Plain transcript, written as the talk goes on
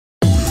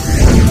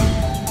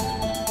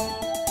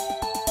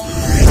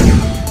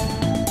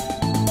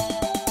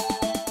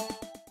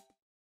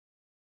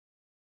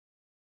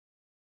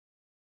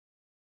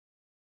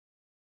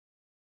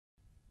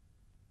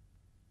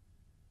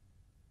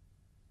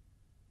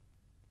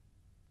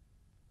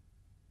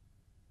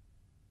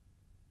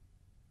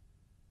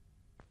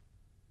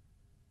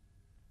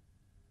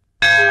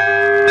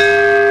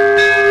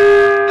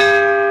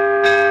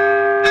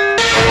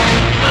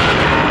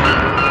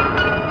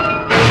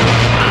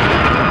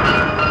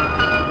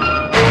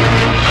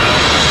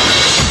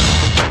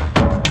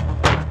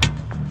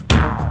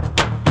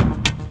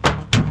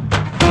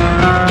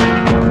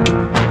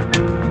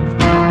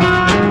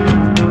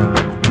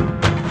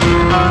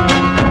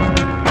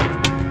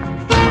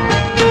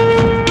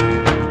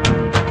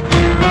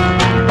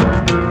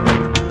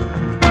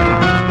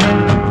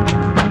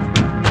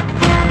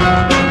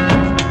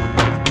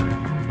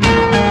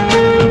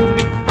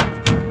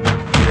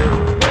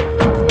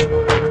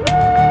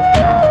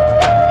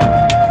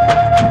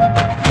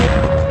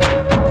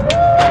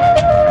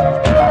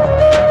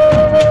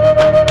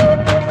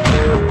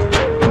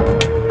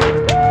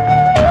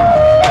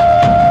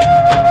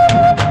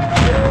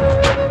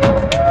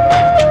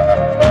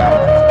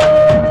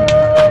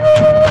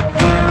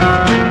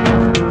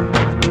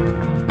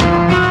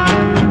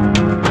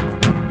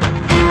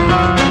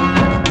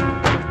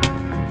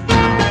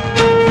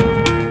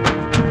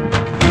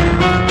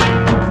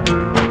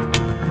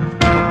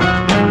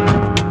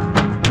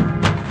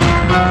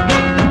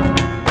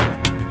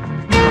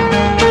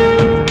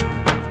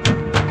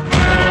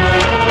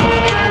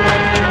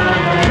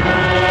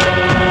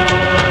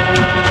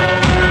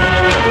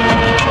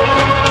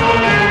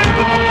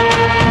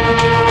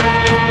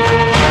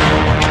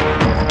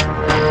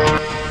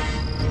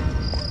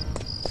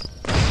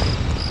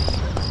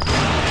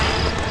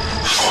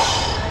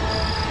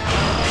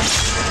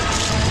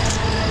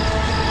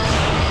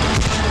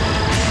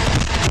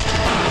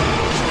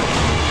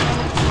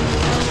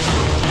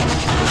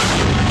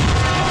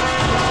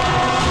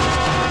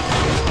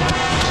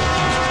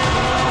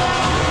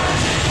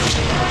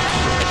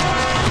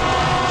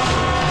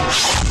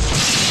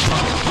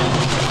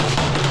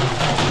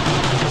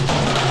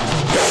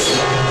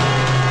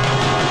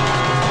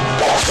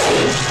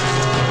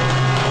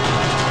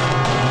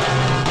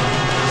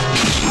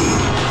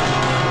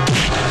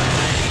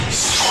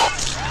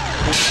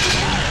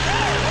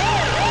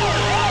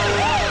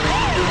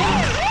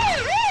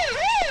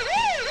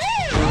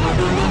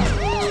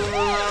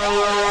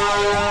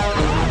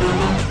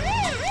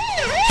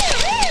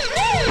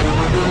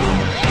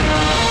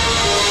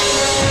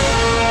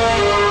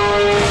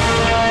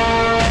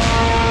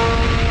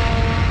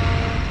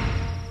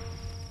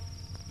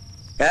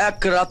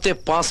এক রাতে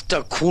 5টা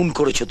খুন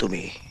করেছো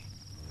তুমি।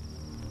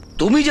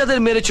 তুমি যাদের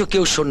মেরেছো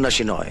কেউ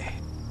সন্ন্যাসী নয়,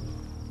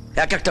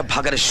 এক একটা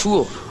ভাগাড়ের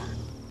শুয়োর।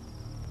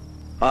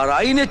 আর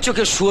আইনের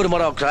চোখে শুয়োর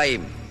মারা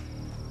ক্রাইম,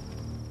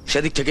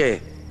 সেদিক থেকে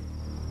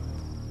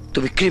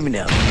তুমি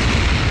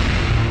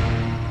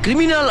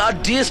ক্রিমিনাল। আর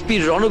ডিএসপি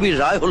রণবীর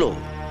রায় হলো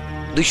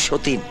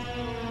 203,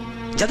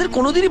 যাদের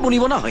কোনোদিনই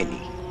বনিবনা হয়নি।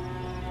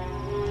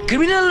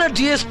 ক্রিমিনাল আর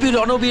ডিএসপি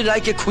রণবীর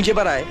রায়কে খুঁজে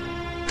বেড়ায়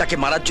তাকে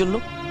মারার জন্য,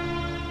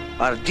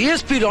 আর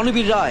ডিএসপি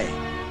রণবীর রায়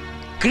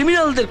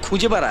ক্রিমিনালদের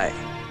খুঁজে বেড়ায়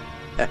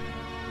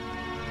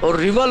ওর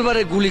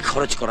রিভলভারে গুলি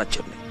খরচ করার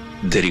জন্য।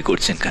 দেরি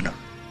করছেন কেন?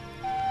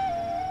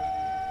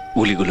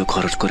 গুলিগুলো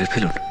খরচ করে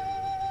ফেলুন।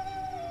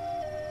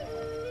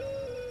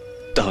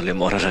 তাহলে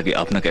মরার আগে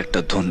আপনাকে একটা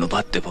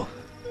ধন্যবাদ দেব।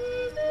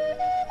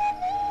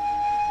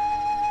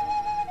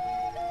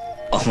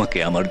 আমাকে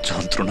আমার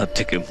যন্ত্রণা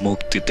থেকে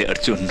মুক্তি দেওয়ার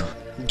জন্য।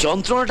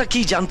 যন্ত্রণাটা কি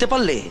জানতে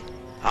পারলে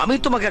আমি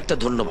তোমাকে একটা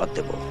ধন্যবাদ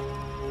দেব,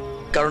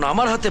 কারণ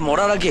আমার হাতে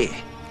মরার আগে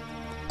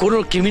কোন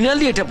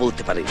ক্রিমিনালই এটা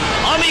বলতে পারে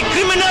আমি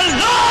ক্রিমিনাল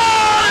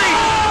নই।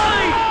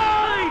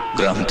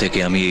 গ্রাম থেকে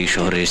আমি এই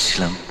শহরে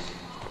এসেছিলাম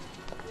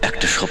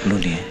একটা স্বপ্ন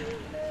নিয়ে,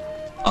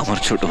 আমার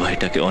ছোট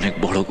ভাইটাকে অনেক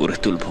বড় করে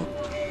তুলব,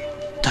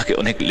 তাকে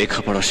অনেক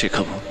লেখাপড়া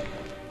শেখাবো।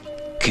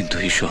 কিন্তু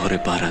এই শহরে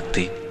পা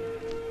রাখতেই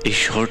এই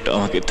শহরটা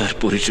আমাকে তার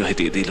পরিচয়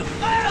দিয়ে দিল।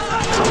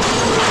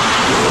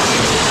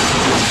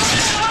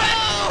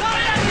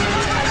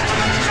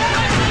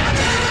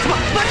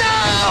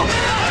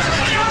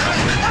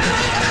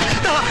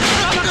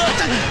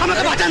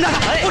 আমাকে বাঁচান দাদা,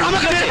 ওরা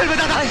আমাকে মেরে ফেলবে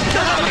দাদা,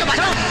 দাদা আমাকে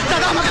বাঁচান,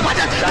 দাদা আমাকে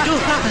বাঁচান। রাজু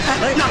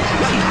না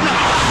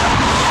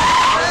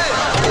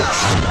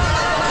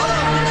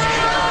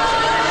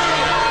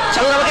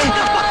চলো আমাকে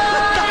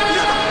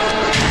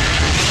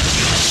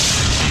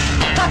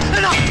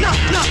না না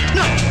না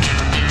না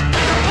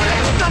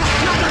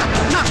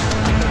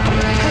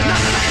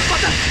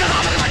দাদা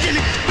আমাকে বাঁচিয়ে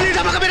নি, প্লিজ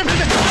আমাকে মেরে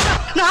ফেলবে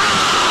না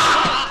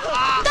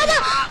দাদা।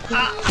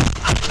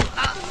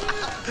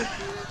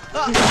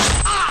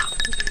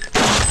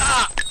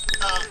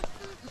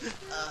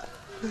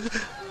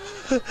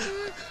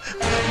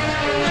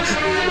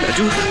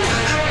 রাজু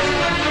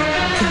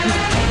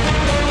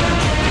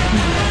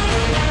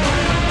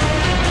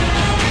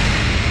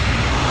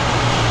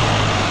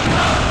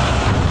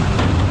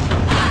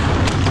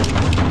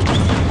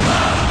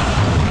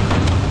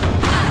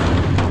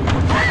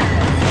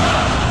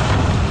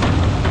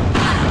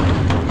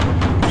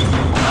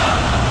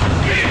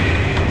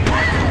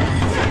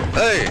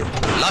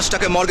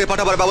লাশটাকে মর্গে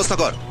পাঠাবার ব্যবস্থা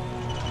কর,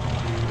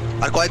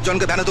 আর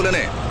কয়েকজনকে ভ্যানে তুলে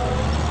নে।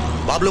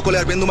 বাবলু কোলে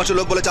আর বিন্দু মাসের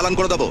লোক বলে চালান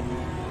করে দেবো।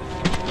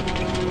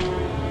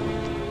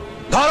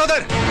 ধর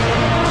ওদের।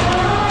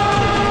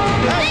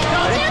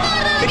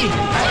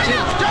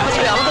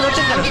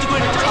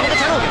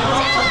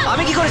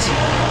 আমি কি করেছি?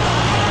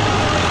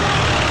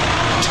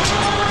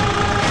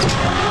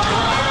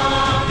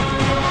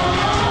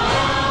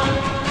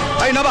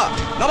 এই নাবা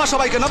নাবা,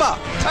 সবাইকে নাবা।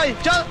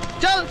 চল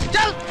চল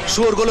চল।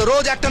 শুয়োরগুলো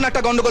রোজ একটা না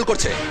একটা গন্ডগোল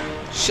করছে,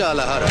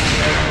 শালাহারা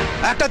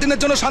একটা দিনের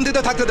জন্য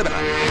শান্তিতে থাকতে দেবে না।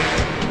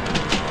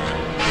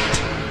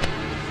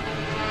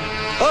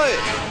 ওই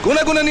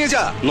গুনে গুনে নিয়ে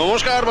যা।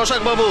 নমস্কার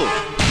বসাক বাবু।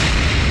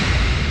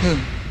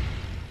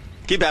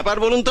 কি ব্যাপার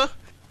বলুন তো?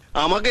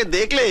 আমাকে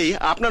দেখলেই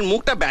আপনার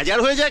মুখটা বেজার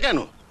হয়ে যায় কেন?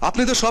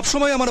 আপনি তো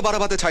সবসময় আমার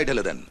বারাবাতে ছাই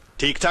ঢেলে দেন।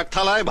 ঠিকঠাক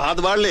থালায় ভাত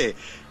বাড়লে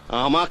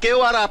আমাকেও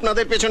আর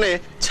আপনাদের পেছনে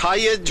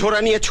ছাইয়ের ঝোড়া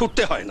নিয়ে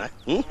ছুটতে হয় না।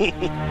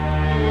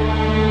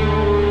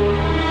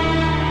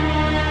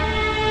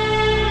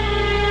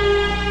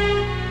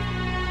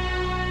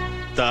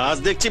 তা আজ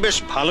দেখছি বেশ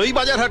ভালোই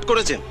বাজার হাট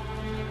করেছেন।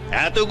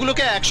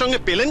 এতগুলোকে একসঙ্গে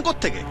পেলেন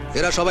কোত্থেকে?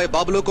 এরা সবাই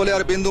বাবলু কোলে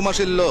আর বিন্দু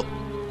মাসির লোক।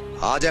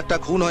 আজ একটা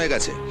খুন হয়ে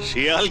গেছে।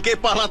 শিয়ালকে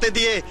পালাতে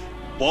দিয়ে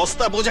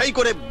বস্তা বোঝাই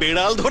করে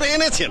বেড়াল ধরে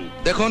এনেছেন।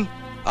 দেখুন,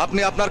 আপনি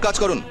আপনার কাজ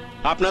করুন।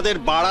 আপনাদের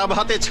বাড়া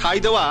ভাতে ছাই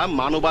দেওয়া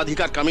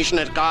মানবাধিকার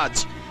কমিশনের কাজ,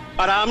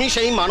 আর আমি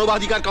সেই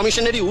মানবাধিকার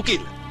কমিশনেরই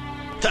উকিল।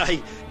 তাই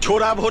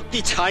ছোড়া ভর্তি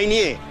ছাই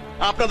নিয়ে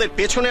আপনাদের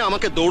পেছনে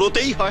আমাকে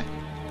দৌড়তেই হয়।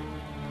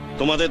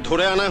 তোমাদের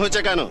ধরে আনা হয়েছে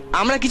কেন?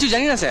 আমরা কিছু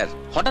জানি না স্যার,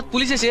 হঠাৎ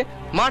পুলিশ এসে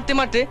মারতে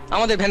মারতে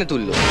আমাদের ভ্যানে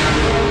তুললো।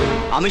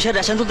 আমি স্যার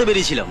রেশন তুলতে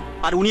বেরিয়েছিলাম,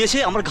 আর উনি এসে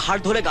আমার ঘাট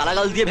ধরে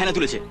গালাগাল দিয়ে ভ্যানে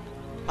তুলেছে,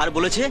 আর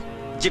বলেছে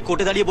যে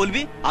কোর্টে দাঁড়িয়ে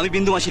বলবি আমি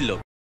বিন্দু মাসির লোক।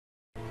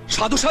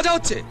 সাধু সাজা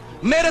হচ্ছে,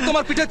 মেরে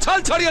তোমার পিঠে ছাল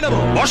ছাড়িয়ে নেব।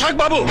 বসাক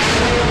বাবু,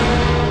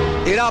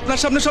 এরা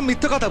আপনার সামনে সব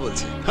মিথ্যে কথা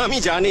বলছে। আমি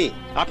জানি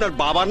আপনার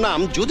বাবার নাম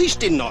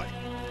যুধিষ্ঠির নয়।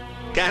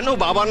 কেন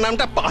বাবার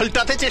নামটা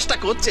পাল্টাতে চেষ্টা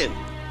করছেন?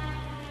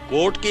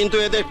 কোর্ট কিন্তু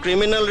এদের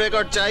ক্রিমিনাল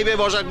রেকর্ড চাইবে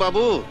বসাক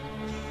বাবু।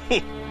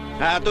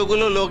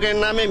 এতগুলো লোকের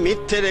নামে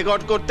মিথ্যে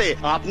রেকর্ড করতে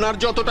আপনার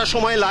যতটা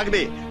সময়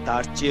লাগবে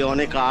তার চেয়ে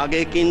অনেক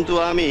আগে কিন্তু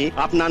আমি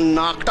আপনার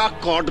নাকটা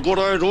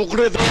কটগড়ায়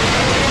রুখড়ে দেব।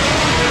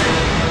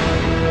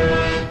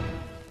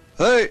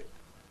 এই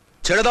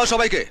ছেড়ে দাও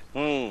সবাইকে।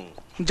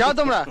 যাও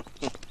তোমরা।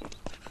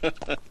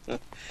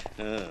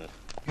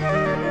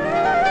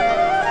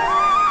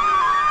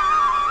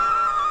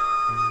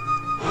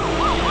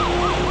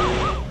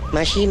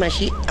 মাসি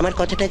মাসি, আমার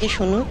কথাটাকে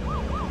শোনো।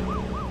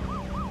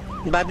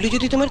 বাবলু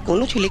যদি তোমার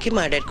কোনো ছেলেকে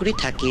মার্ডার করে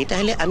থাকে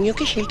তাহলে আমি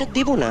ওকে শেল্টার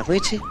দেব না,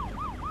 হয়েছে?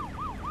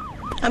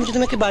 আমি তো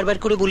তোমাকে বারবার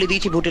করে বলে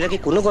দিয়েছি ভোটের আগে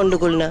কোনো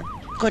গন্ডগোল না,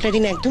 কটা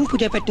দিন একদম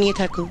পূজা পাঠ নিয়ে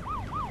থাকো।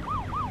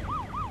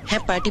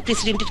 হ্যাঁ, পার্টি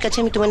প্রেসিডেন্টের কাছে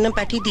আমি তোমার নাম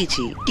পাঠিয়ে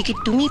দিয়েছি, টিকিট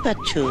তুমিই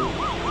পাচ্ছ।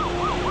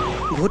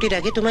 ভোটের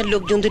আগে তোমার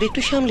লোকজনদের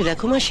একটু সামলে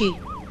রাখো মাসি।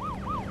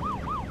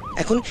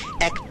 এখন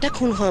একটা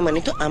খুন হওয়া মানে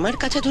তো আমার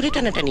কাছে ধরে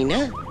টানাটানি না,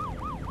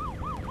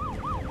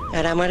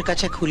 আর আমার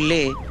কাছে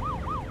খুললে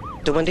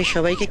তোমাদের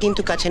সবাইকে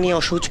কিন্তু কাছে নিয়ে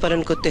অসহ্য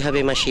পালন করতে হবে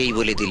মাসি, এই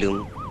বলে দিলুম।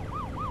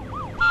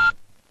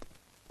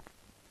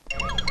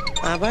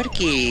 আবার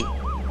কি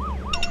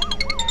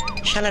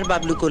শালার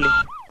বাবলু কোলে,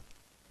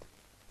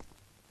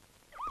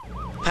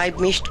 5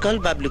 মিসড কল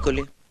বাবলু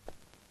কোলে।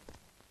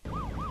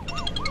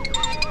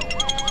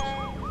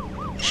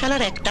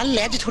 শালার একটা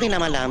ল্যাজ ধরে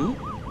নামালাম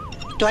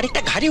তো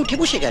আরেকটা ঘাড়ে উঠে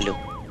বসে গেল।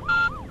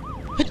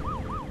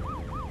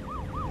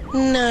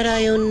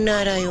 নারায়ণ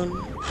নারায়ণ।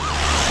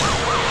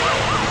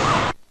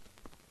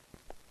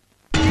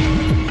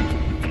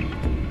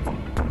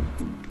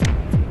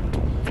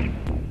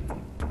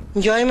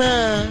 জয় মা।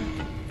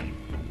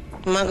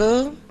 মাগো,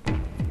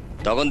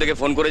 তখন থেকে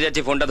ফোন করে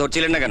যাচ্ছি, ফোনটা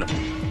ধরছিলেন না কেন?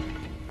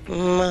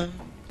 মা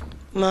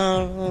মা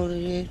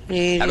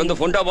এখন তো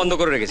ফোনটাও বন্ধ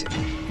করে রেখেছে।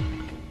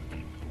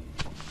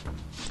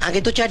 আগে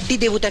তো 4টি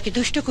দেবতাকে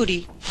দুষ্ট করি,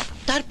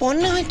 তারপর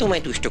না হয়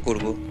তোমায় দুষ্ট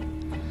করব।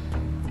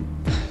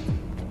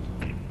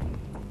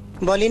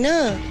 বলে না,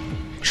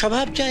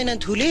 স্বভাব যায় না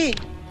ধুলে,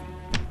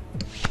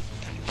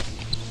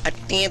 আর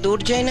তেঁদুর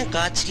যায় না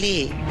কাচলে।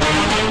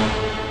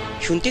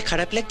 শুনতে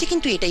খারাপ লাগছে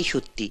কিন্তু এটাই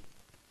সত্যি।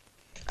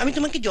 আমি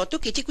তোমাকে যত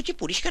কেচে কুচে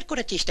পরিষ্কার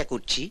করার চেষ্টা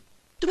করছি,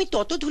 তুমি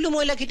তত ধুলো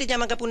ময়লা ঘেটে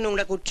জামা কাপড়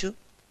নোংরা করছো।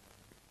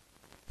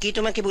 কে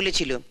তোমাকে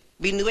বলেছিল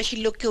বিন্দুবাসীর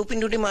লোককে ওপেন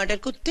রোডে মার্ডার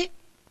করতে?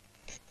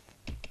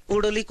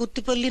 ওড়লি করতে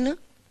পারলি না?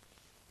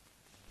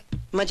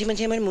 মাঝে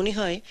মাঝে আমার মনে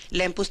হয়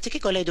ল্যাম্পোস্ট থেকে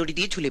কলায় দড়ি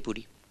দিয়ে ঝুলে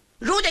পড়ি।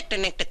 রোজ একটা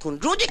না একটা খুন,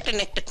 রোজ একটা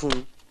না একটা খুন।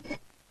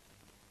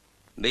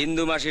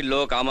 বিন্দু মাসির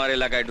লোক আমার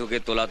এলাকায় ঢুকে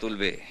তোলা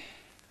তুলবে,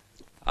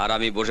 আর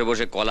আমি বসে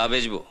বসে কলা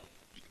বেচবো?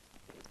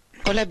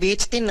 কলা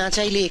বেচতে না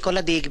চাইলে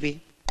কলা দেখবে।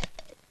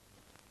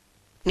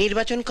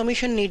 নির্বাচন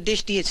কমিশন নির্দেশ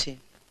দিয়েছে,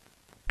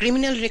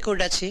 ক্রিমিনাল রেকর্ড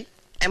আছে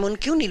এমন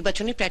কেউ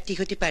নির্বাচনে প্রার্থী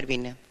হতে পারবে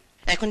না।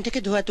 এখন থেকে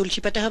ধোয়া তুলসী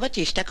পাতা হবার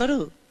চেষ্টা করো,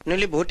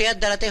 নইলে ভোটে আর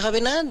দাঁড়াতে হবে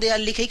না,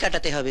 দেয়াল লিখেই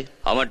কাটাতে হবে।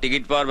 আমার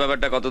টিকিট পাওয়ার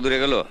ব্যাপারটা কত দূরে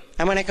গেল?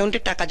 আমার অ্যাকাউন্টে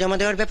টাকা জমা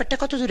দেওয়ার ব্যাপারটা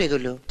কত দূরে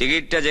গেল?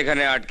 টিকিটটা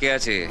যেখানে আটকে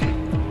আছে,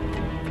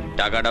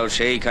 টাকাটাও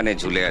সেইখানে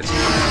ঝুলে আছে।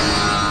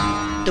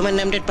 তোমার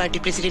নামটা পার্টি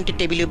প্রেসিডেন্টের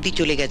টেবিল অব্দি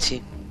চলে গেছে,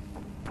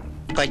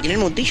 কয়েকদিনের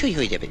মধ্যেই সই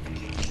হয়ে যাবে।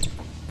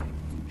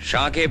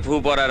 শাঁখে ফু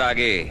পড়ার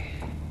আগে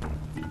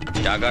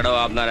টাকাটাও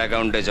আপনার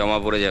অ্যাকাউন্টে জমা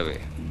পড়ে যাবে।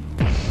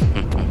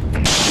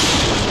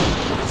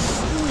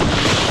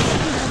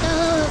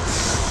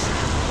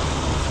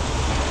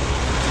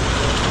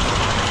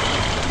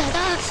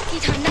 দাদা কি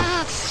ঠান্ডা।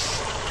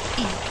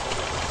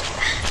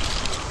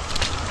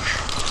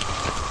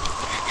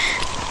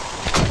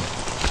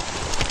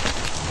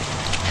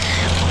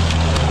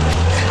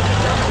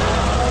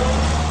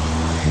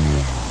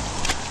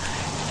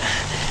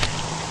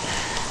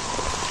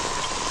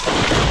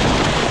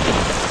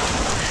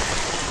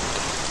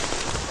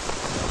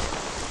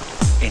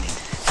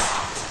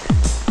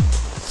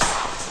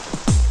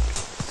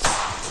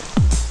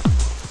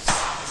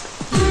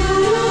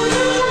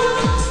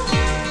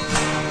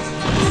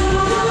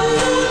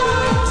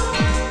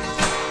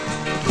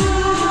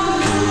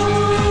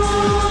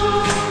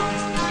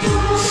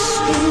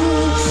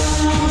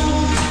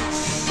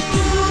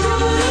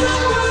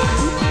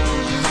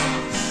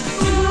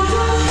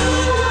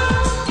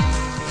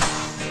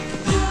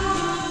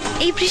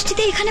 এই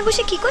বৃষ্টিতে এখানে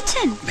বসে কি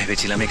করছেন?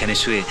 ভেবেছিলাম এখানে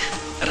শুয়ে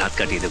রাত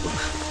কাটিয়ে দেবো,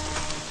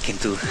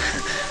 কিন্তু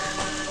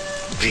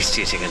বৃষ্টি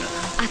এসে গেল।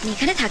 আপনি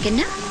এখানে থাকেন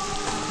না?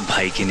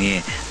 ভাইকে নিয়ে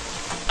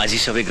আজই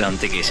সবে গ্রাম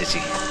থেকে এসেছি।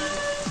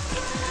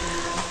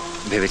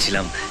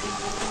 ভেবেছিলাম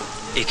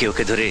একে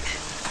ওকে ধরে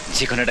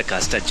যে কোনো একটা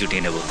কাজটা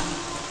জুটিয়ে নেব,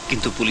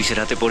 কিন্তু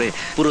পুলিশের হাতে পড়ে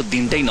পুরো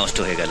দিনটাই নষ্ট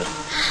হয়ে গেল।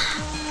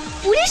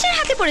 পুলিশের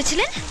হাতে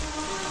পড়েছিলেন?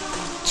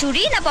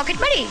 চুরি না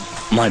পকেটমারি?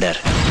 মার্ডার।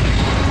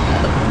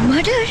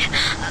 মার্ডার?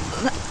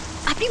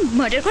 আপনি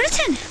মার্ডার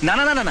করেছেন? না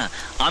না না না না,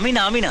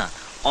 আমি না,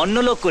 অন্য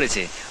লোক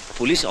করেছে।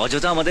 পুলিশ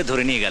অযথা আমাদের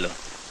ধরে নিয়ে গেল।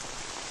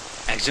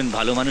 একজন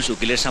ভালো মানুষ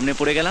উকিলের সামনে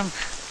পড়ে গেলাম,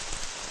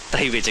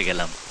 তাই বেঁচে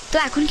গেলাম। তো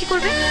এখন কি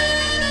করবেন?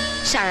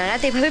 সারা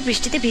রাত এভাবে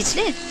বৃষ্টিতে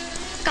ভিজলে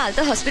কাল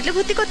তো হসপিটালে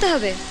ভর্তি করতে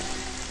হবে।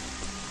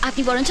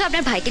 আপনি বরঞ্চ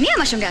আপনার ভাইকে নিয়ে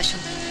আমার সঙ্গে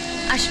আসুন।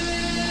 আসুন,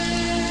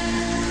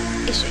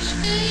 এসো এসো।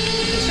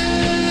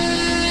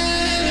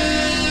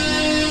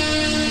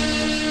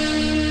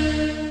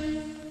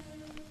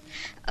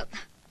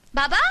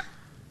 বাবা,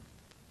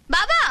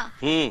 বাবা,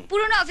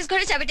 পুরনো অফিস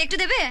ঘরে চাবিটা একটু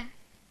দেবে?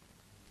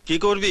 কি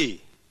করবি?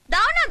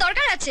 দাও না,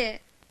 দরকার আছে।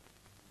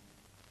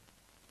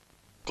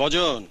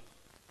 কজন?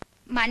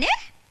 মানে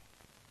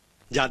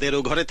যাদের ও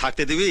ঘরে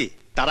থাকতে দিবি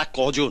তারা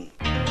কজন?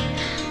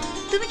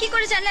 তুমি কি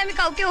করে জানলে আমি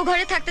কাউকে ও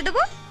ঘরে থাকতে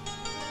দেবো?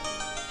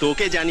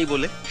 তোকে জানি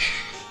বলে।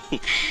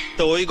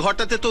 তো ওই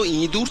ঘরটাতে তো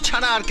ইঁদুর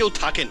ছাড়া আর কেউ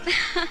থাকে না।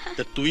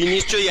 তা তুই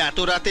নিশ্চয়ই এত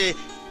রাতে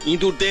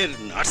ইঁদুরদের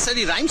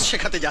নার্সারি রাইমস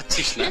শেখাতে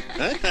যাচ্ছিস না?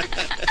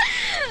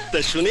 তা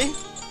শুনি,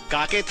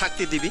 কাকে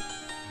থাকতে দিবি?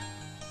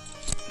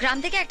 গ্রাম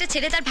থেকে একটা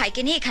ছেলে তার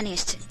ভাইকে নিয়ে এখানে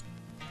এসছে।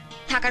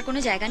 থাকার কোনো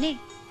জায়গা নেই,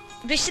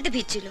 বৃষ্টিতে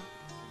ভিজছিল।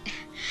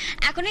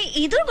 এখন এই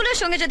ইঁদুরগুলোর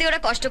সঙ্গে যদি ওরা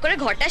কষ্ট করে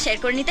ঘরটা শেয়ার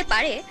করে নিতে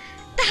পারে,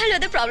 তাহলে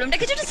ওদের প্রবলেমটা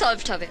কিছুটা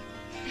সলভড হবে।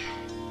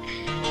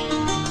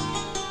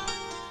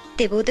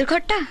 দেব ওদের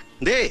ঘরটা?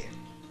 দে,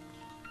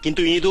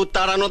 কিন্তু ইঁদুর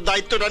তাড়ানোর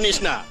দায়িত্বটা নিস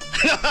না।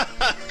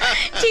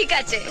 ঠিক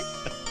আছে।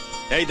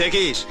 এই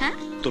দেখিস, হ্যাঁ?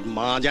 তোর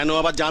মা যেন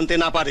আবার জানতে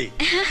না পারে।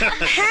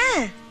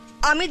 হ্যাঁ,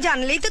 আমি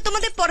জানলেই তো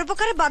তোমাদের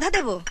পরোপকারে বাধা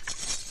দেব।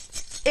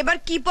 এবার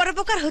কি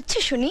পরোপকার হচ্ছে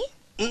শুনি?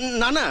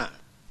 না না,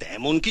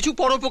 তেমন কিছু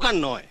পরোপকার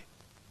নয়।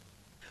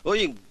 ওই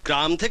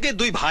গ্রাম থেকে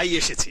দুই ভাই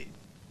এসেছে,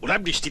 ওরা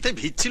বৃষ্টিতে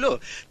ভিজছিল,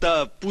 তা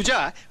পূজা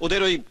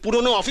ওদের ওই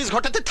পুরনো অফিস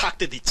ঘরটাতে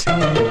থাকতে দিচ্ছে।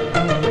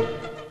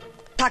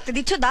 থাকতে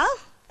দিচ্ছ দাও,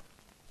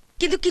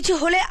 কিন্তু কিছু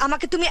হলে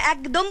আমাকে তুমি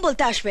একদম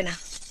বলতে আসবে না।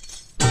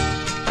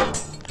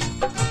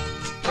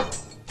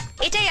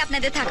 এটাই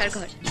আপনাদের থাকার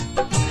ঘর।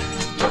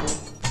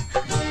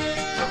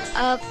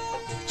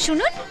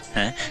 শুনুন,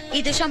 হ্যাঁ,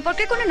 ইঁদুর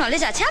সম্পর্কে কোনো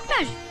নলেজ আছে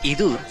আপনার?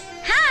 ইঁদুর?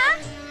 হ্যাঁ,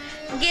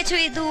 গেছো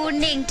ইঁদুর,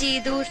 নেংটি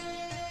ইঁদুর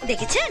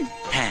দেখেছেন?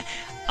 হ্যাঁ,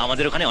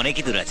 আমাদের ওখানে অনেক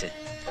ইঁদুর আছে।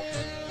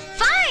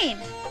 ফাইন,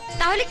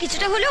 তাহলে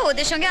কিছুটা হলেও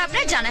ওদের সঙ্গে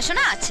আপনার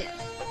জানাশোনা আছে।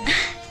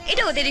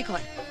 এটা ওদেরই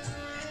ঘর।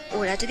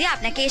 ওরা যদি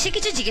আপনাকে এসে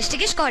কিছু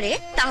জিজ্ঞেস করে,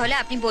 তাহলে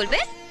আপনি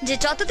বলবেন যে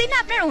যতদিন না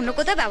আপনার অন্য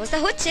কোথাও ব্যবস্থা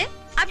হচ্ছে,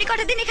 আপনি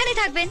কটা দিন এখানেই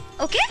থাকবেন।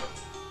 ওকে?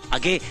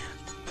 আগে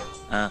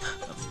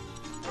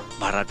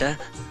ভাড়াটা?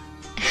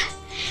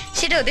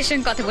 সেটা ওদের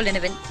সঙ্গে কথা বলে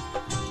নেবেন।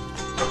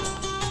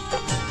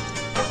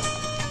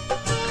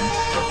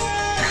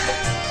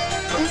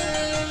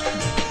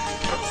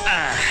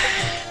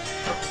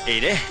 এই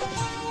রে,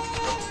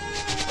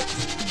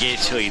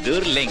 গেছো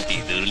ইঁদুর, লেংটি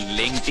ইঁদুর,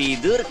 লেংটি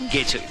ইঁদুর,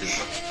 গেছো ইঁদুর।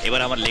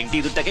 এবার আমার লেংটি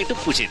ইঁদুরটাকে একটু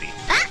পুছে দিই।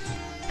 হ্যাঁ,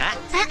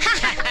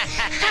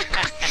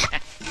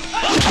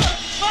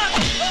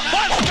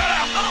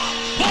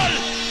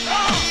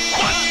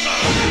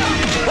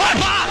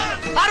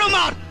 আরো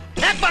মার,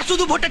 একবার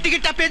শুধু ভোটের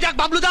টিকিটটা পেয়ে যাক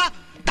বাবলুদা,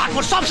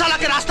 তারপর সব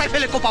শালাকে রাস্তায়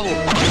ফেলে কোপাবো।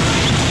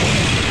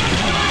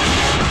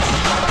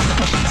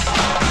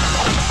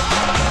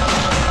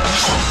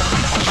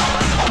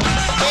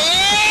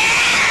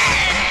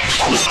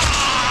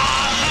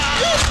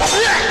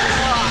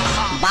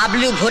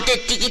 বাবলু ভোটের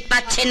টিকিট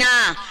পাচ্ছে না,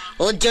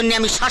 ওর জন্য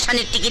আমি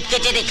শ্মশানের টিকিট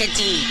কেটে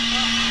রেখেছি।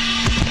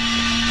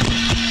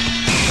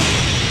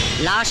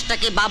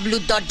 লাশটাকে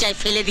বাবলুর দরজায়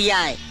ফেলে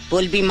দিয়ায়,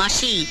 বলবি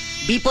মাসি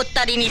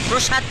বিপত্তারিণী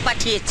প্রসাদ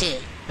পাঠিয়েছে।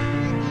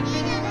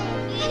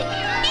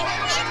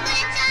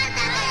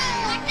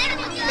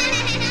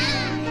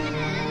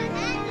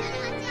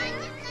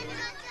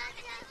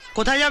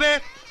 কোথায় যাবে?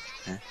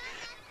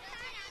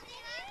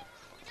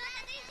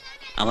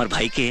 আমার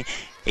ভাইকে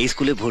এই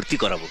স্কুলে ভর্তি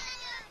করাবো।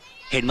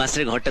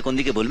 হেডমাস্টারের ঘরটা কোন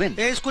দিকে বলবেন?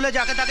 এই স্কুলে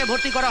যাকে তাকে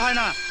ভর্তি করা হয়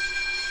না।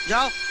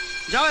 যাও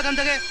যাও এখান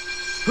থেকে।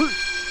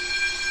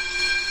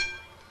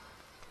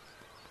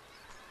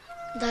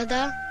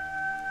 দাদা,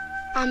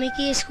 আমি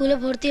কি স্কুলে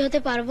ভর্তি হতে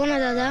পারবো না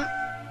দাদা?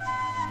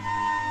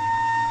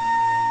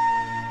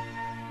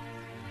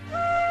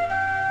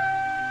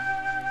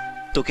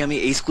 তোকে আমি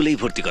এই স্কুলেই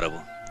ভর্তি করাবো।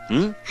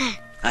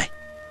 আয়।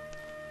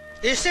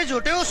 এসে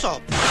জোটেও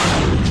সব।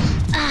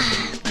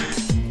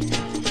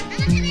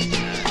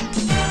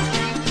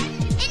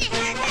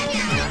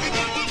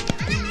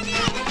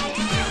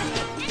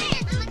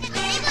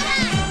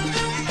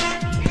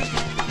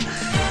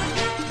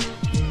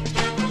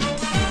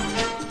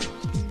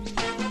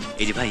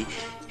 এই যে ভাই,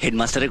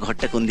 হেডমাস্টারের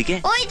ঘরটা কোন দিকে?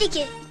 ওই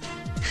দিকে।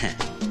 হ্যাঁ।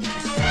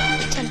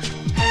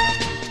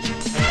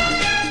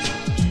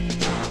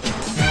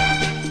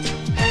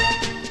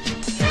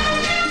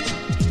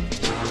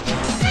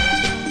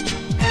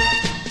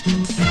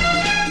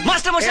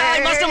 মাস্টার মশাই,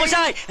 মাস্টার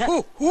মশাই।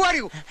 হু আর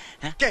ইউ?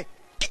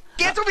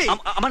 কে তুমি?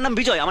 আমার নাম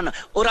বিজয়, আমার নাম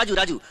ও রাজু,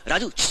 রাজু,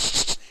 রাজু।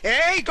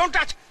 এই don't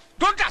touch,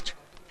 don't touch.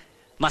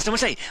 Master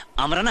মশাই,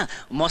 আমরা না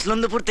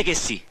মসলন্দপুর থেকে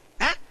এসেছি।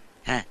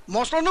 হ্যাঁ,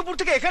 মসলন্দপুর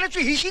থেকে এখানে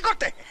তুই হিসি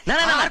করতে? না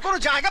না না, আর কোনো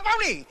জায়গা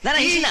পাওনি? না না,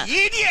 হিসি না।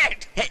 ইডিয়েট।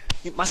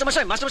 মাস্টার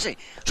মশাই, মাস্টার মশাই,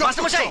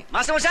 মাস্টার মশাই,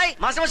 মাস্টার মশাই,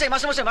 মাস্টার মশাই,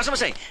 মাস্টার মশাই, মাস্টার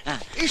মশাই।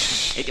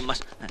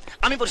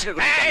 আমি পরিষ্কার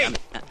করি।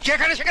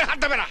 সেখানে সেখানে হাত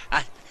দেবে না।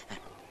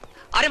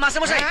 আরে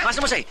মাস্টার মশাই,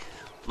 মাস্টার মশাই,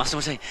 মাস্টার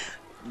মশাই,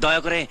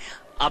 দয়া করে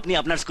আপনি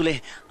আপনার স্কুলে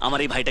আমার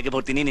এই ভাইটাকে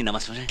ভর্তি নিয়ে নিন না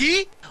মাস্টার মশাই। কি?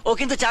 ও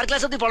কিন্তু 4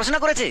 ক্লাস অবধি পড়াশোনা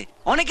করেছে,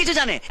 অনেক কিছু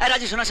জানে।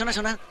 রাজু শোনা শোনা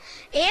শোনা।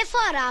 A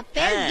for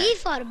apple, B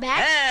for bat,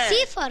 C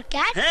for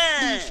cat,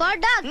 D for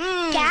dog.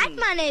 Cat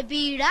মানে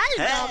বিড়াল,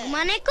 dog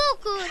মানে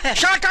কুকুর।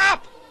 Shut up!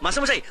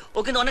 মাস্টার মশাই, ও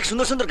কিন্তু অনেক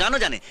সুন্দর সুন্দর গানও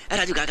জানে।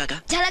 রাজু গা গা গা।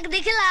 ঝলক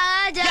দিখলা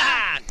যা,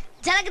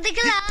 ঝলক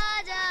দিখলা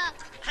যা,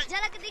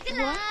 ঝলক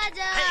দিখলা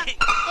যা,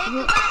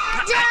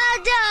 যা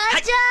যা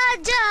যা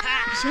যা।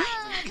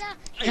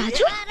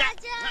 রাজু?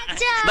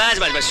 বাস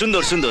বাস বাস,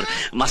 সুন্দর সুন্দর।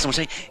 মাস্টার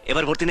মশাই,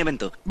 এবার ভর্তি নেবেন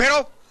তো? বেরো,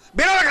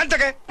 বেরো এখান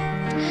থেকে।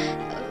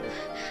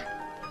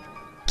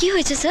 কি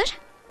হয়েছে স্যার?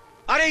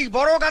 আরে এই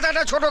বড়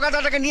গাধাটা ছোট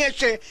গাধাটাকে নিয়ে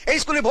এসছে এই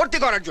স্কুলে ভর্তি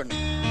করার জন্য।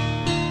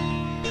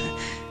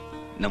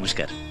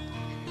 নমস্কার।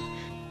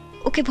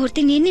 ওকে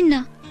ভর্তি নিয়ে নিন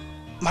না।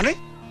 মানে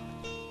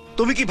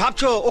তুমি কি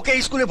ভাবছো ওকে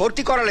এই স্কুলে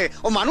ভর্তি করালে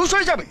ও মানুষ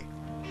হয়ে যাবে?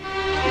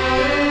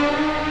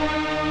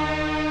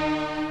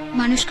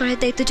 মানুষ করার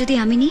দায়িত্ব যদি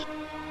আমি নিই?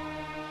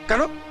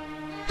 কেন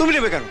তুমি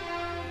নেবে কেন?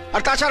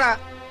 আর তাছাড়া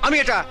আমি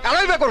এটা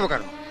অ্যালাউ করবো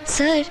কেন?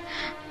 স্যার,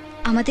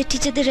 আমাদের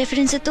টিচারদের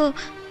রেফারেন্সে তো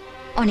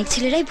অনেক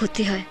ছেলেরাই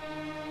ভর্তি হয়,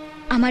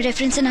 আমার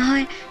রেফারেন্সে না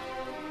হয়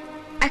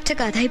একটা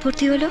গাধাই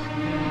ভর্তি হলো।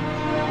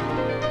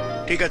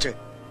 ঠিক আছে,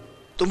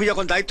 তুমি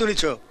যখন দায়িত্ব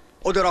নিচ্ছ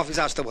ওদের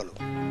অফিসে আসতে বলো।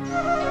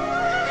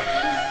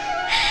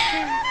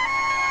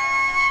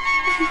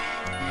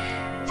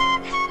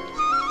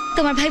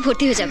 তোমার ভাই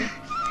ভর্তি হয়ে যাবে,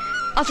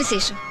 অফিসে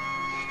এসো।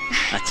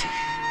 আচ্ছা।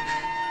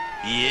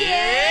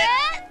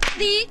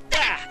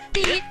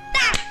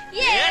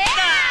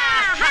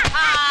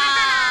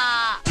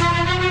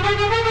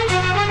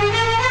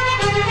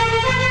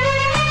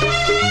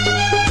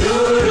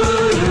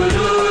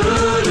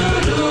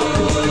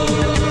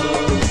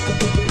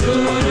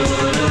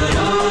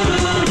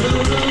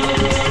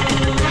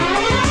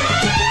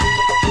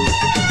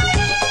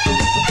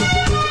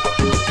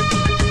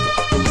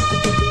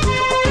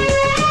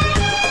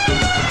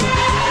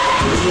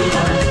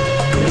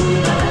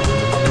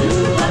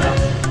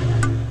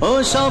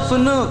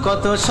 স্বপ্ন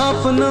কত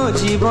স্বপ্ন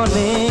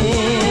জীবনে,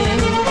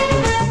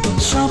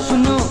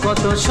 স্বপ্ন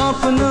কত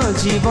স্বপ্ন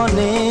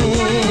জীবনে,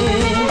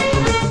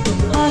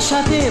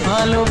 আশাতে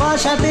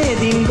ভালোবাসাতে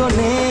দিন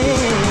গনে,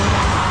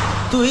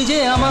 তুই যে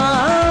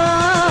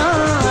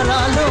আমার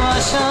আলো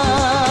আশা,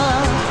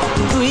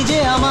 তুই যে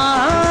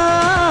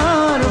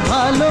আমার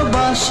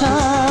ভালোবাসা।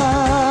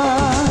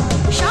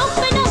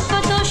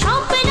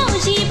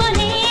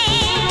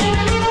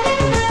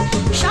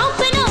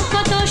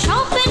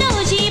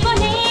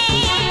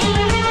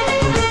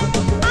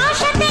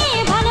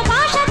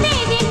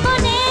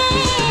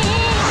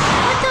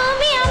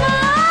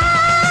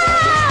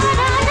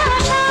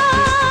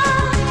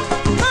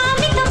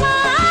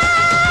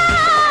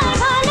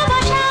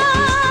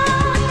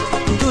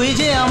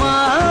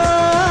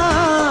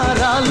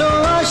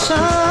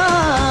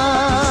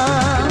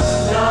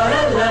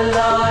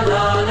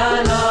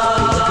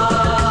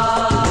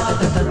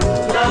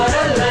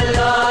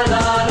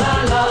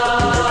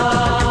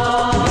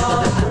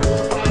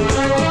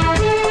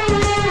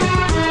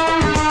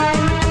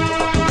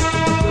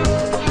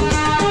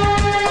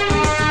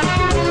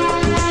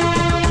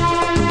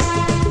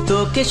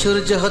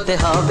 সূর্য হতে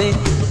হবে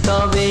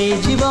তবে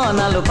জীবন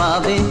আলো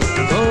পাবে,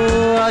 ও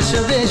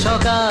আসবে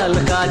সকাল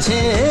কাছে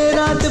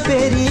রাত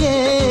পেরিয়ে।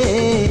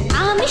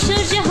 আমি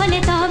সূর্য হলে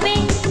তবে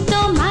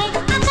তোমায়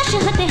আকাশ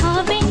হতে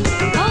হবে,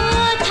 ও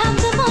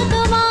থাকবো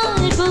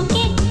তোমার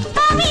বুকে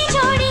আমি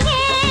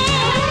জড়িয়ে।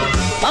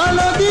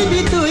 আলো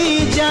দিবি তুই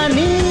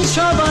জানি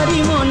সবারই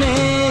মনে,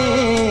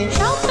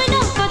 স্বপ্ন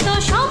কত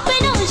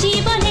স্বপ্ন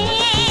জীবনে,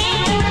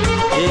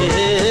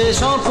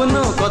 স্বপ্ন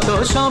কত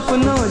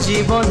স্বপ্ন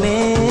জীবনে,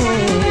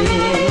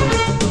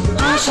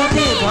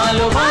 আশাতে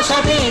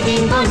ভালোবাসাতে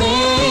দিন গনে,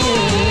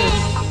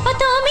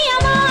 তুমি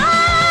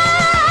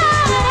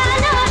আমার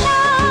আশা,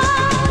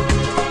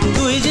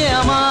 তুই যে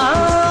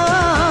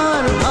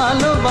আমার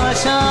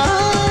ভালোবাসা।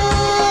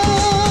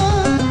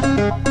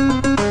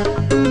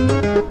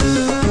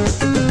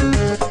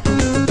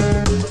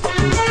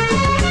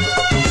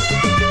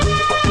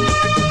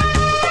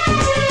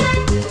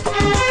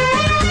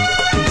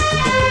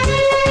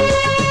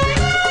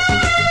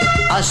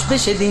 আসবে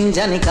সেদিন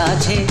জানি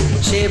কাছে,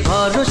 সে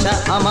ভরসা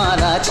আমার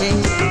আছে,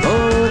 ও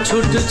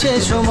ছুটছে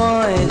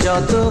সময়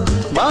যত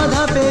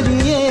বাধা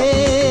পেরিয়ে।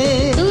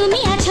 তুমি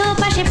আছো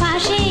পাশে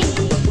পাশে,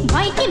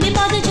 ভয় কি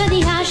বিপদ যদি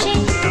আসে,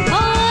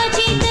 ও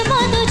জিতবো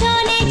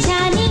দুজনে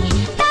জানি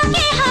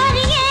তাকে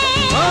হারিয়ে।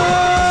 ও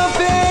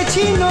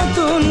পেয়েছি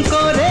নতুন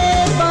করে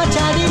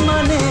বাঁচারি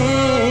মানে,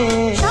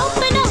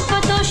 স্বপ্ন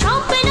কত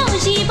স্বপ্ন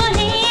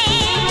জীবনে,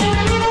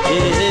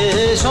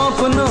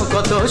 স্বপ্ন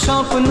কত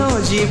স্বপ্ন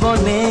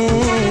জীবনে,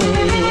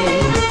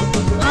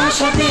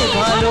 আশাতে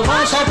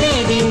ভালোবাসাতে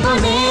দিন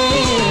গনে,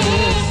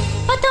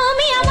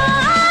 তুমি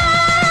আমার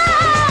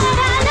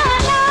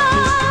আশা,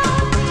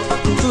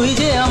 তুই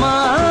যে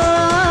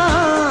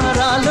আমার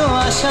আলো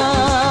আশা,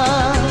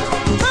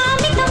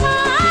 আমি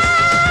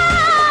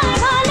তোমার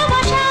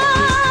ভালোবাসা,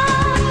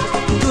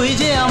 তুই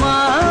যে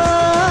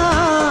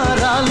আমার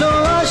আলো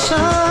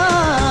আশা।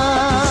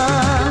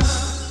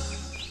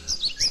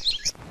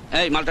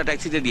 এই মালটা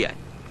ট্যাক্সিতে দিয়ে আয়।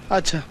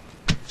 আচ্ছা,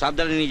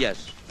 সাবধানে নিয়ে যাস।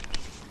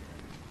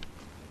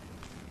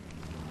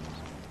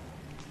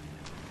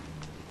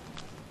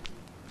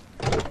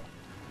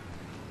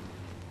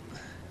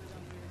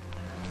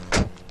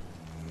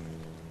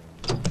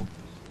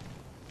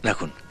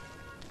 রাখুন।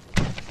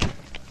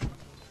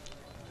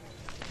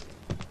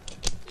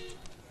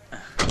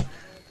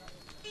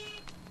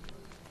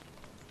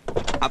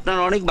 আপনার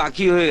অনেক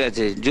বাকি হয়ে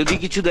গেছে, যদি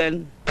কিছু দেন।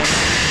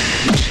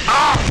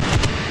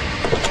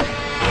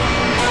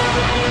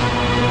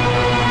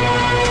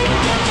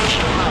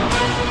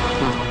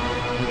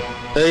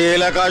 এই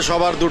এলাকায়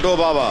সবার দুটো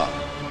বাবা,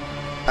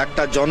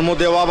 একটা জন্ম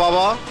দেওয়া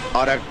বাবা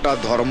আর একটা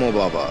ধর্ম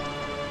বাবা।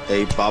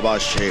 এই বাবা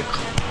শেখ,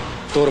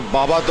 তোর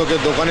বাবা তোকে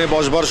দোকানে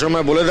বসবার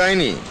সময় বলে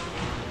দেয়নি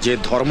যে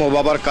ধর্ম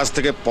বাবার কাছ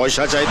থেকে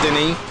পয়সা চাইতে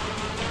নেই?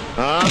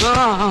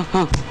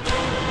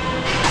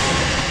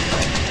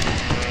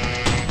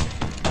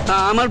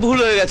 আমার ভুল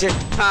হয়ে গেছে।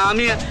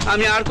 আমি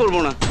আমি আর করব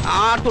না,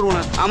 আর করব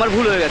না। আমার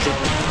ভুল হয়ে গেছে,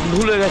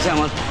 ভুল হয়ে গেছে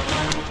আমার।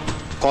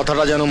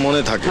 কথাটা যেন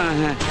মনে থাকে। হ্যাঁ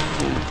হ্যাঁ।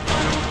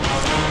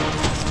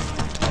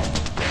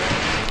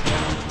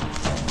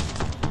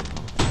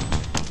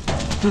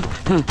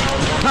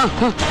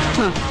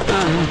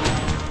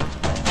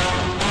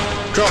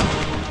 চল।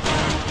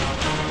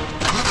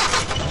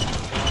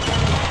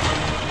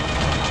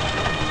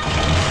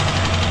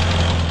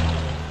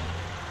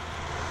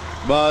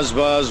 বাস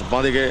বাস,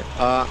 বাঁদিকে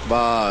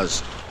বাস,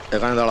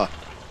 এখানে দাঁড়া।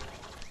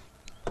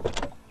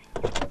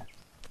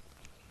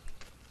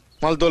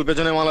 মাল তোল,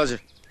 পেছনে মাল আছে।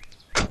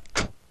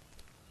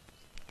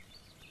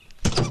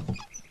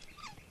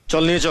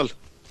 চল, নিয়ে চল।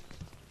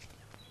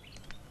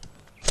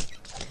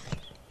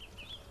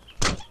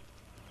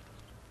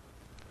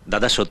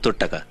 দাদা 70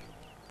 টাকা।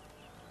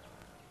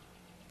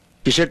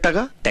 কিসের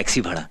টাকা? ট্যাক্সি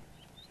ভাড়া।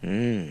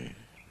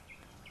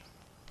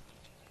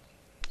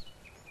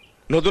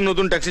 নতুন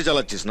নতুন ট্যাক্সি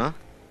চালাচ্ছিস না?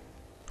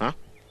 হ্যাঁ,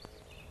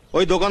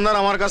 ওই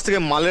দোকানদার আমার কাছ থেকে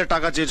মালের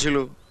টাকা চেয়েছিল,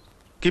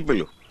 কি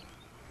পেল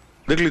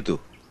দেখলি তো?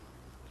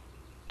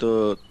 তো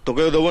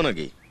তোকেও দেবো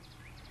নাকি?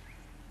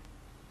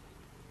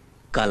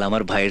 কাল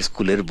আমার ভাইয়ের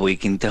স্কুলের বই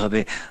কিনতে হবে।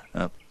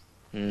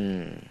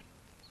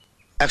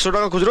 100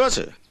 টাকা খুচরো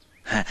আছে?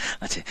 হ্যাঁ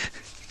আছে।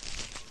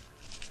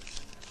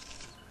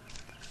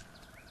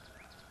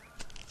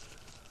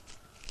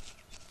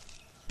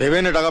 ভেবে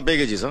নে টাকা পেয়ে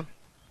গেছিস। হ্যাঁ,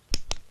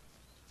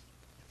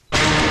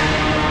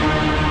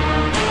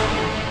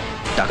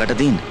 টাকাটা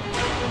দিন।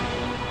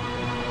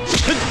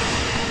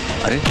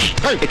 আরে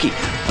কি?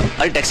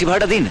 আরে ট্যাক্সি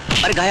ভাড়াটা দিন।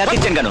 আরে গায়ে হাত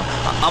দিচ্ছেন কেন?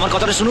 আমার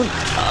কথাটা শুনুন।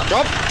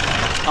 চুপ,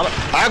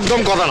 একদম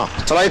কথা না।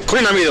 চলো,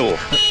 এক্ষুনি নামিয়ে দেবো।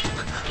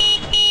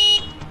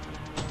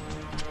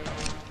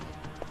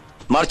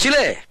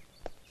 মারছিলে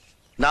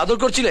না আদর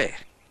করছিলে?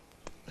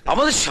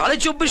 আমাদের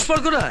 24.5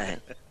 পরগনায়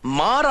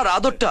মার আর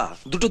আদরটা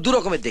দুটো দু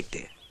রকমের দেখতে।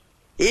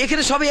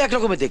 এখানে সবই এক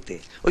রকমের দেখতে।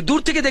 ওই দূর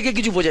থেকে দেখে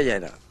কিছু বোঝা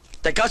যায় না,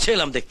 তাই কাছে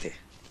এলাম দেখতে।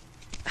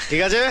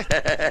 ঠিক আছে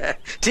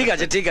ঠিক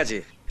আছে ঠিক আছে,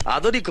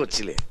 আদরই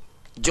করছিলে।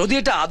 যদি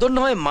এটা আদর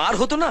না হয় মার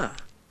হতো না,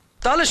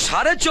 তাহলে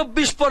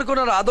 24.5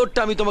 পরগনার আদরটা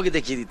আমি তোমাকে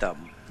দেখিয়ে দিতাম,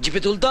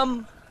 জিপে তুলতাম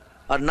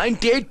আর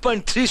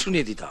 98.3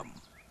 শুনিয়ে দিতাম।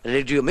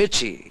 রেডিও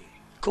মির্চি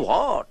খুব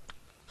হট।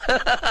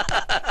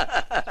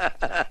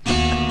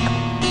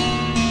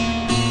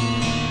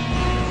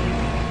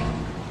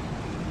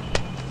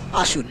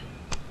 আসুন।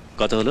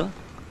 কত হলো?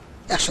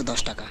 110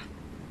 টাকা।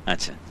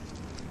 আচ্ছা,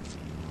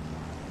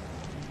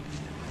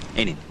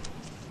 এই নিন।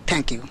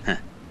 Thank you.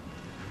 হ্যাঁ।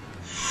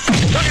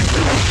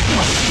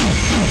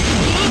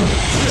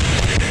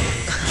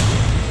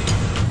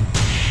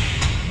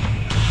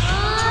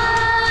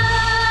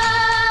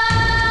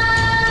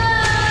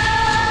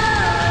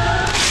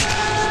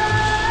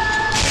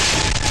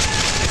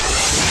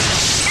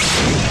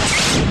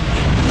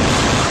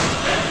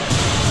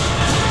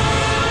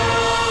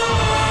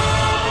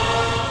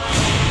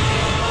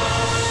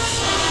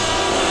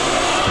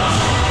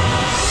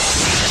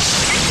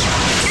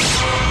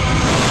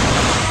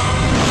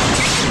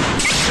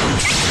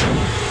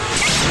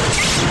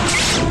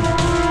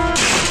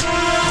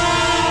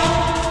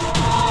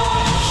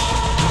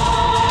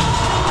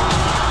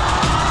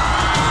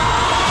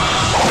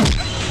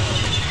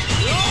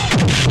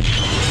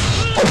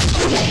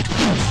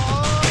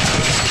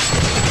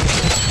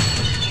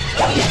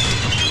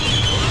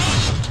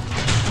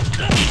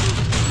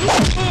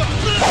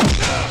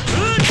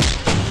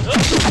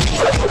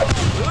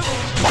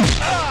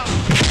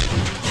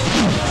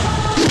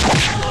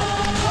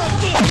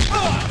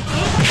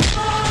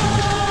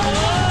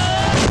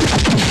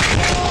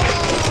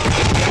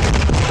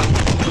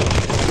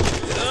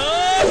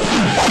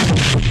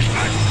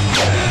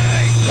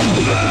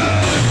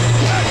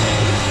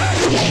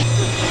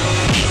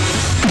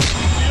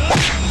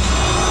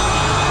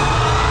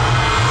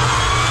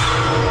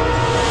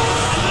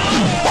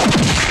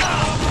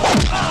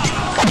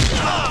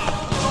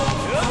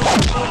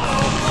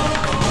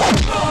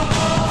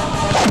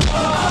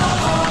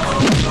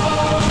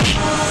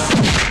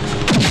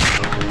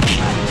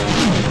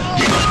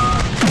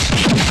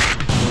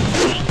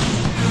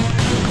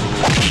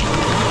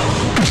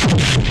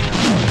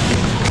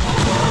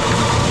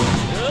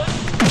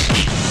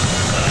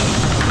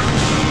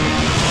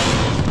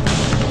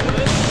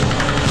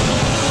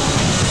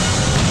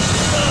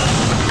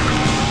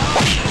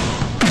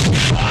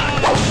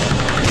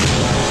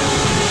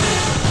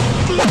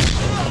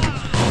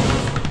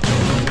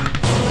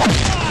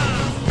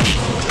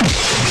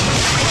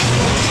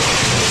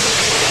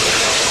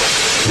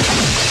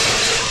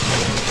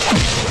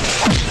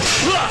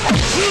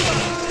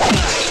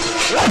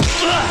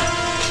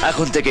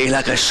 এখন থেকে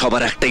এলাকায়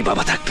সবার একটাই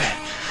বাবা থাকবে,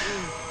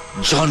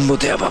 জন্ম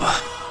দেয়া বাবা,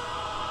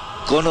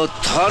 কোন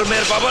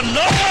ধর্মের বাবা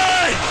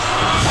নয়।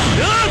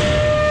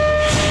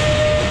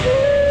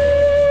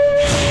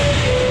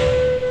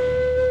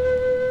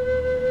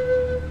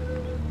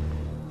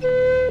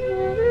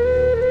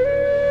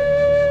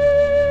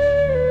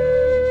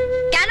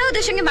 কেন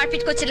ওদের সঙ্গে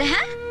মারপিট করছিলে?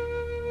 হ্যাঁ,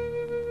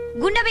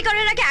 গুন্ডামি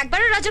করার আগে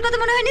একবারও রাজুর কথা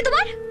মনে হয়নি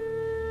তোমার?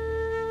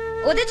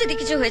 ওদের যদি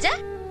কিছু হয়ে যায়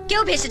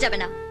কেউ ভেসে যাবে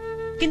না,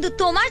 কিন্তু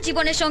তোমার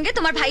জীবনের সঙ্গে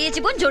তোমার ভাইয়ের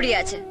জীবন জড়িয়ে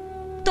আছে।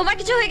 তোমার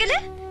কিছু হয়ে গেলে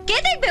কে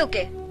দেখবে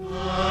ওকে?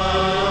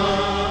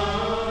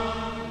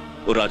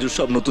 ও রাজুর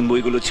সব নতুন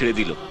বইগুলো ছেড়ে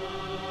দিল,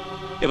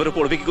 এবারে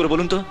পড়বে কি করে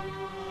বলুন তো?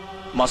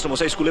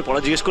 মাস্টারমশাই স্কুলে পড়া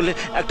জিজ্ঞেস করলে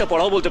একটা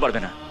পড়াও বলতে পারবে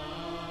না,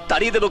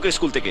 তাড়িয়ে দেবো ওকে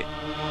স্কুল থেকে।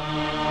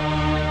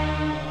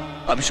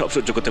 আমি সব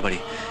সহ্য করতে পারি,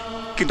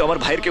 কিন্তু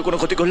আমার ভাইয়ের কেউ কোনো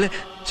ক্ষতি করলে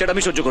সেটা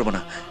আমি সহ্য করবো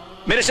না,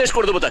 মেরে শেষ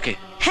করে দেবো তাকে।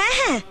 হ্যাঁ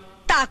হ্যাঁ,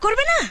 তা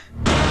করবে না?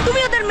 তুমি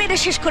ওদের মেরে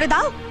শেষ করে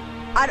দাও,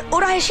 আর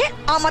ওরা এসে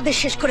আমাদের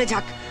শেষ করে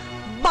যাক।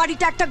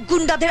 বাড়িটা একটা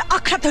গুন্ডাদের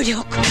আখড়া তৈরি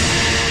হোক।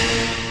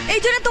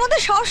 এই জন্য তোমাদের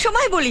সব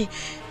সময় বলি,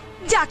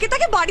 যাকে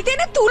তাকে বাড়িতে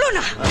এনে তুলো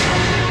না।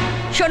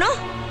 শোনো,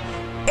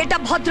 এটা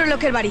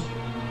ভদ্রলোকের বাড়ি,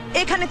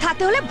 এখানে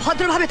থাকতে হলে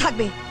ভদ্রভাবে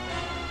থাকবে,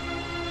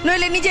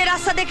 নইলে নিজের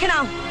রাস্তা দেখে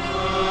নাও।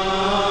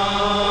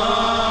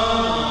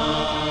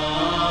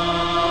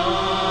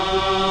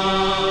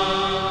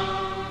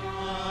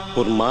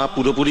 ওর মা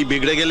পুরোপুরি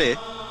বিগড়ে গেলে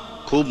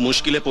খুব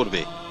মুশকিলে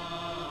পড়বে,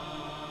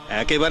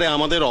 একেবারে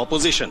আমাদের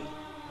অপোজিশন।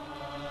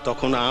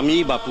 তখন আমি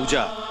বা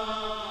পূজা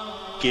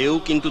কেউ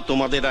কিন্তু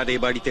তোমাদের আর এ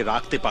বাড়িতে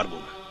রাখতে পারবো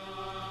না।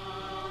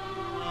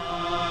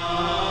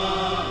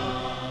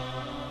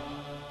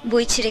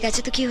 বই ছিঁড়ে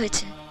গেছে তো কি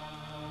হয়েছে,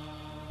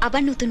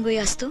 আবার নতুন বই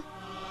আসতো,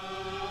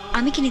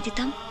 আমি কিনে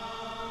দিতাম।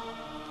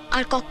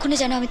 আর কখনো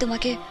যেন আমি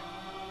তোমাকে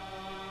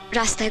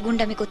রাস্তায়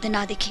গুন্ডামি করতে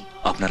না দেখি।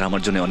 আপনারা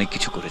আমার জন্য অনেক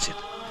কিছু করেছেন,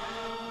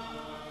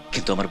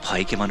 কিন্তু আমার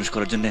ভাইকে মানুষ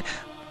করার জন্য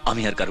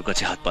আমি আর কারো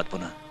কাছে হাত পাতবো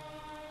না।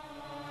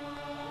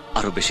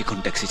 আরো বেশিক্ষণ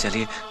ট্যাক্সি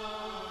চালিয়ে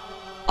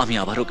আমি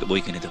আবার ওকে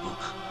বই কিনে দেবো।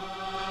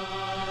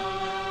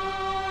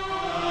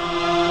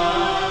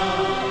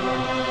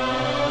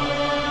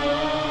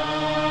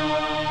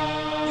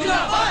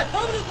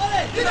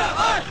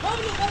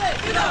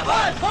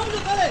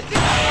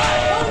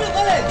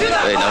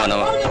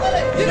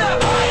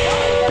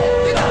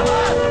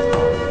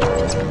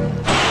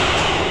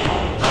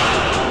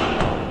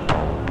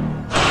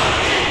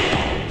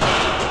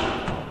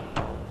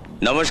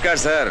 নমস্কার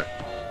স্যার,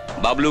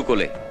 বাবলু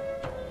কোলে।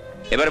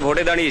 এবার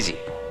ভোটে দাঁড়িয়েছি,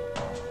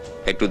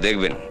 একটু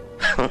দেখবেন।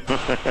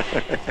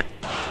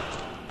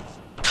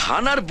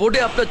 থানার বোর্ডে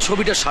আপনার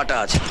ছবিটা সাটা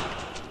আছে,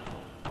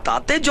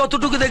 তাতে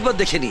যতটুকু দেখবার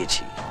দেখে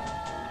নিয়েছি।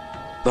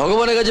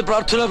 ভগবানের কাছে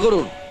প্রার্থনা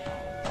করুন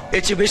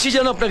এর চেয়ে বেশি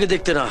যেন আপনাকে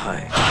দেখতে না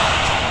হয়,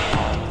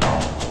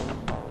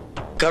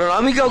 কারণ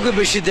আমি কাউকে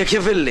বেশি দেখে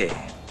ফেললে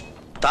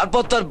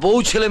তারপর তার বউ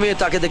ছেলে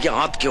মেয়ে তাকে দেখে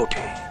আঁতকে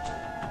ওঠে।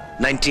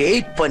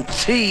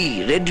 98.3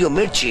 রেডিও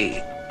মির্চি।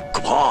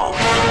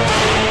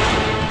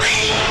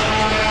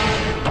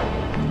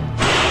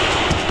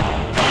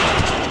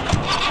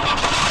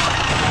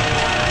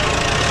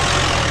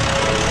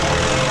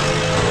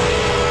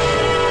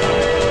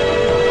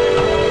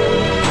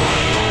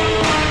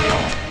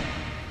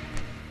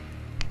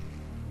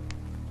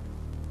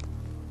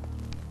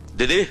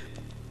 দিদি,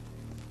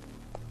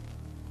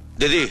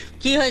 দিদি,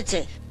 কি হয়েছে?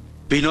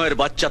 বিনয়ের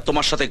বাচ্চা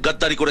তোমার সাথে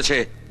গদ্দারি করেছে,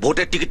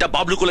 ভোটের টিকিটটা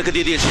বাবলু কোলেকে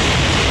দিয়ে দিয়েছে।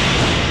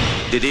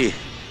 দিদি,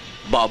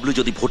 বাবলু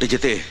যদি ভোটে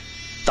যেতে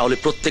তাহলে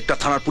প্রত্যেকটা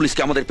থানার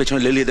পুলিশকে আমাদের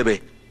পেছনে লেলিয়ে দেবে,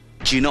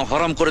 চিনা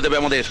হরাম করে দেবে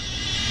আমাদের।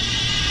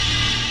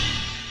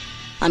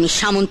 আমি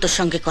সামন্তর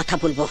সঙ্গে কথা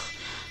বলবো।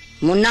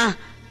 মুন্না,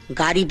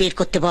 গাড়ি বের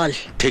করতে বল।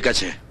 ঠিক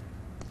আছে।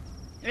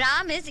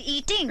 Ram is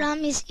eating. Ram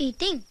is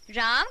eating.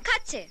 Ram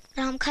খাচ্ছে।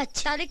 রাম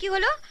খাচ্ছে। তাহলে কি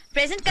হলো?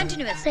 Present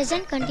continuous.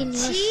 Present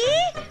continuous. ছি,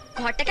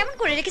 ঘরটা কেমন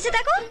করে রেখেছে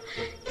দেখো,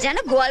 যেন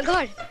গোয়াল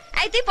ঘর।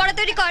 এই তুই পড়া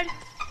তৈরি কর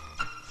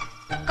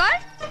কর।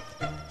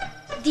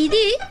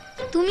 দিদি,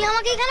 তুমি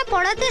আমাকে এখানে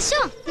পড়াতে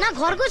এসছো না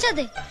ঘর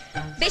গোছাতে?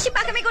 বেশি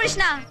পাকামি করিস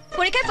না,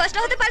 পরীক্ষায় ফার্স্ট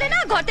হতে পারলে না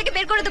ঘর থেকে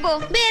বের করে দেবো।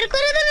 বের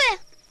করে দেবে?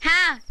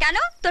 হ্যাঁ, কেন?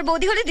 তোর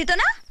বৌদি হলে দিত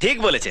না? ঠিক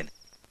বলেছেন,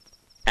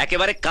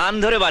 একেবারে কান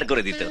ধরে বার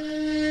করে দিত।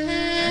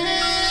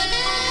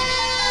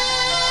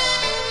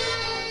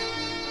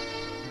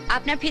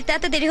 আপনার ফিরতে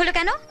এত দেরি হলো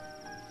কেন?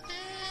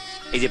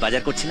 এই যে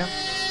বাজার করছিলাম।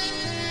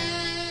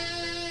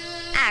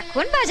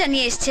 এখন বাজার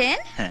নিয়ে এসছেন?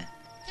 হ্যাঁ।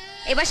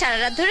 এবার সারা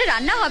রাত ধরে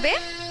রান্না হবে?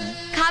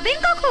 খাবেন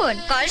কখন?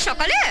 কাল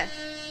সকালে?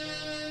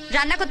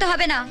 রান্না করতে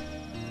হবে না।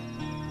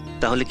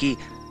 তাহলে কি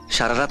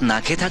সারা রাত না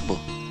খেয়ে থাকবো?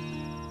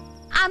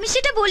 আমি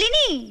সেটা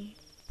বলিনি,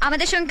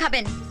 আমাদের সঙ্গে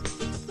খাবেন।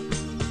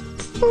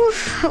 উফ,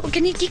 ওকে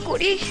নিয়ে কি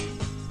করি?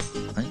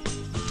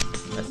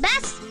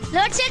 ব্যাস,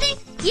 লোডশেডিং।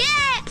 ইয়ে,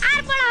 আর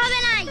পড়া হবে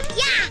না।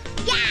 ইয়া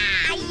ইয়া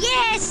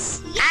ইয়েস।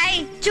 এই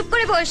চুপ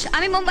করে বস,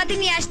 আমি মোমবাতি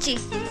নিয়ে আসছি।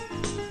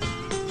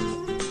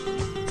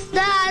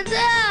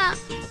 দাদা।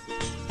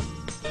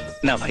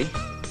 না ভাই,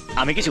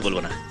 আমি কিছু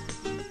বলবো না,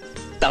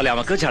 তাহলে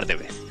আমাকেও ছাড়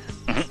দেবে।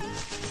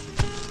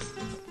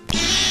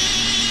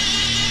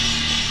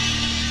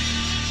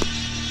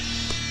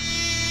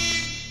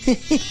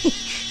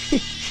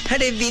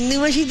 আরে বিন্দু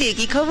মাসি,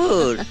 কি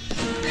খবর?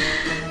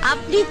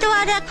 আপনি তো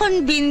আর এখন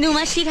বিন্দু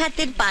মাসির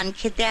হাতের পান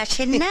খেতে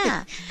আসেন না,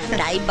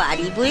 তাই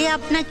বাড়ি বয়ে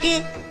আপনাকে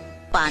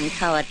পান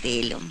খাওয়াতে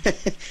এলাম।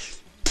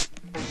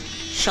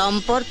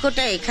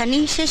 সম্পর্কটা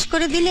এখানেই শেষ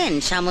করে দিলেন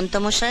সামন্ত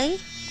মশাই?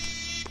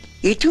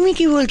 এ তুমি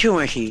কি বলছো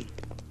মাসি?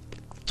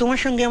 তোমার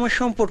সঙ্গে আমার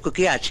সম্পর্ক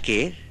কি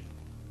আজকের?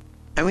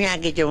 আমি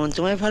আগে যেমন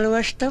তোমায়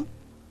ভালোবাসতাম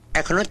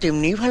এখনো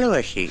তেমনি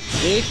ভালোবাসি।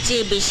 এর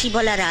চেয়ে বেশি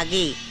বলার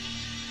আগে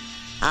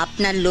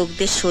আপনার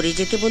লোকদের সরে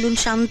যেতে বলুন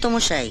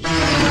শান্তমশাই।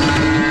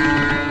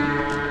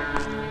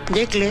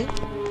 দেখলে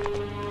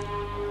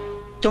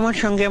তোমার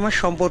সঙ্গে আমার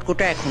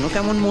সম্পর্কটা এখনো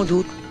কেমন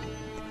মধুর।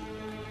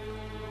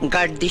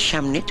 গার্ডদের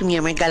সামনে তুমি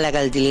আমায়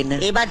গালাগাল দিলে না।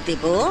 এবার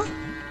দেব।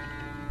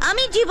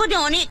 আমি জীবনে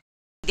অনেক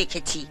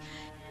দেখেছি,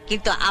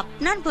 কিন্তু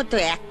আপনার মতো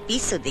এক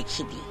পিসও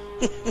দেখিনি।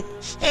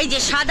 এই যে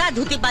সাদা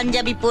ধুতি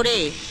পাঞ্জাবি পরে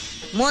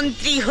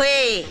মন্ত্রী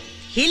হয়ে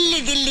হিল্লি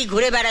দিল্লি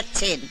ঘুরে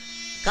বেড়াচ্ছেন,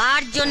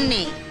 কার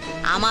জন্যে?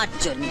 আমার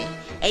জন্যে,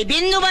 এই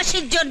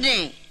বিন্দুবাসীর জন্যে।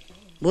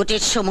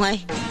 ভোটের সময়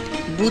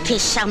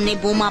বুথের সামনে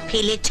বোমা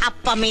ফেলে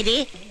ছাপ্পা মেরে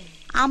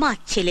আমার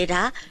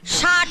ছেলেরা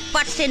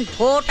 60%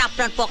 ভোট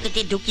আপনার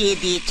পকেটে ঢুকিয়ে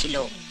দিয়েছিল।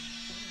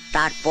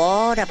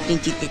 তারপর আপনি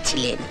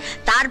জিতেছিলেন,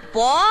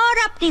 তারপর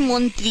আপনি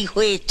মন্ত্রী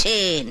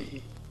হয়েছেন।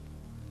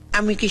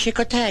 আমি কি সে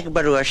কথা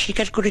একবারও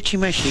অস্বীকার করেছি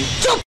মাসি?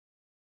 চুপ!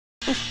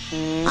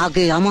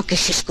 আগে আমাকে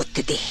শেষ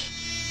করতে দে।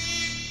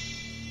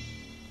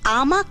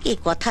 আমাকে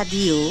কথা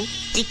দিয়েও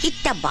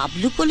টিকিটটা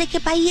বাবলু কোলেকে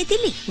পাইয়ে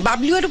দিলি।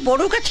 বাবলু আর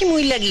বড় কাছে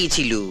মই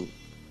লাগিয়েছিল।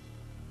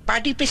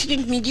 পার্টি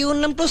প্রেসিডেন্ট নিজে ওর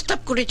নাম প্রস্তাব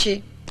করেছে।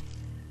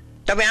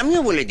 তবে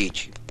আমিও বলে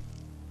দিয়েছি,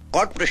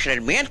 কর্পোরেশনের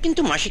মেয়র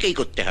কিন্তু মাসিকেই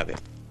করতে হবে।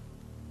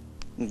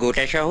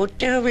 গোটা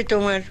শহরতে হবে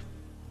তোমার।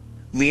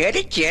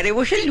 মেয়রের চেয়ারে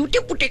বসে লুটে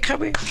পুটে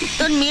খাবে।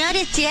 তোর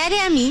মেয়রের চেয়ারে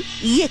আমি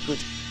ইয়ে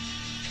করি।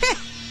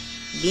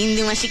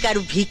 বিন্দু মাসি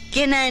কারু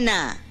ভিক্ষে নেয় না।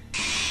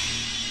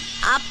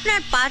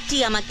 আপনার পার্টি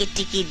আমাকে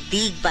টিকিট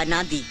দিক বা না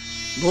দিক,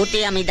 ভোটে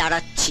আমি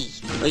দাঁড়াচ্ছি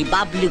ওই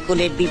বাবলু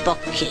কোলের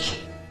বিপক্ষে।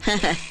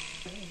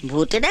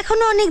 ভোটের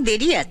এখনো অনেক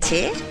দেরি আছে,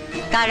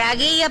 তার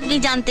আগেই আপনি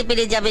জানতে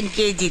পেরে যাবেন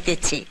কে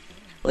জিতেছে,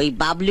 ওই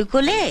বাবলু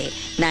কোলে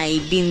না এই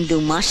বিন্দু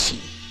মাসি।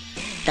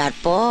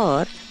 তারপর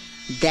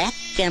দেখ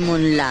কেমন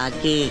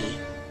লাগে।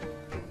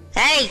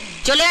 এই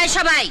চলে আয়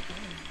সবাই।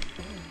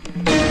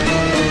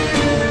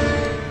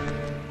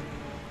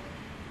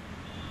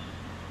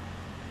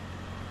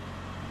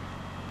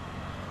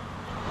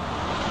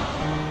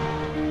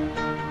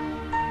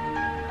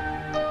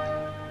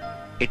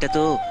 এটা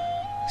তো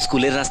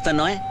স্কুলের রাস্তা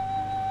নয়।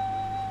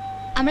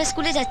 আমরা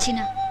স্কুলে যাচ্ছি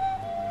না।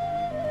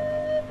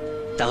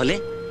 তাহলে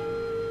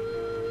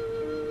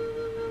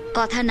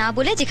কথা না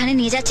বলে যেখানে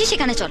নিয়ে যাচ্ছি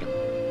সেখানে চলো।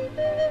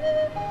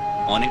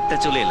 অনেকটা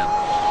চলে এলাম।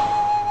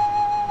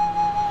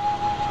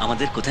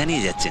 আমাদের কোথায়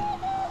নিয়ে যাচ্ছেন?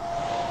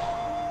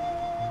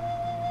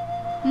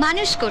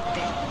 মানুষ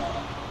করতে।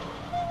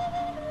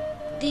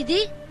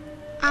 দিদি,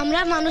 আমরা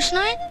মানুষ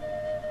নয়?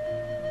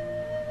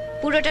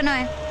 পুরোটা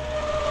নয়।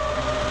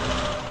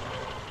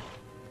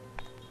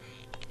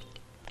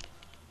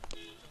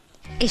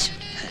 এসো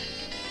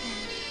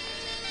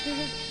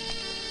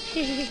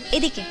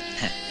এদিকে।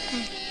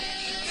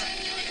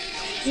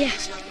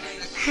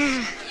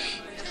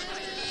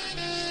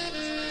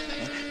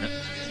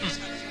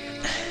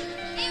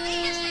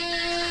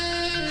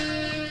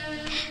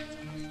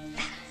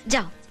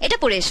 যাও, এটা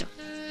পড়ে এসো।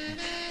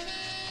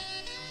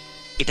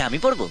 এটা আমি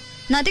পড়বো?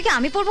 না দেখে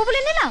আমি পড়বো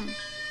বলে নিলাম।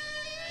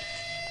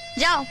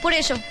 যাও পড়ে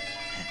এসো।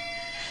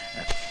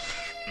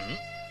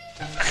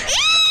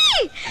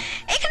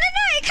 এখানে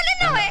নয়, এখানে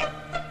নয়,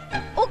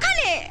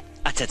 ওখানে।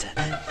 আচ্ছা আচ্ছা।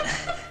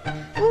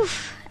 উফ,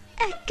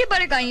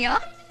 একেবারে গাইয়া।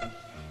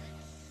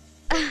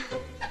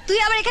 তুই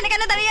আবার এখানে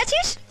কেন দাঁড়িয়ে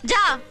আছিস?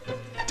 যা।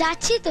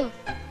 যাচ্ছি তো।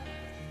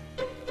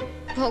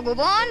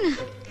 ভগবান।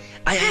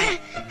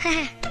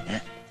 হ্যাঁ।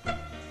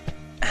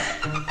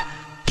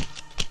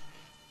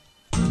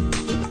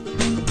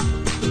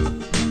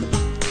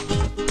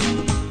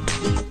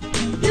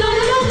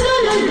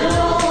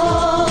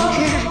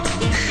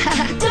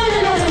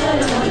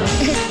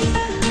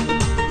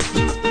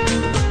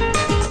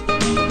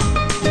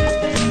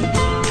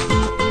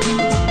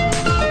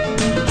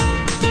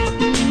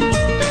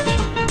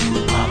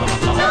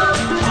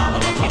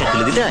 এটা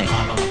খুলে দিতে হয়?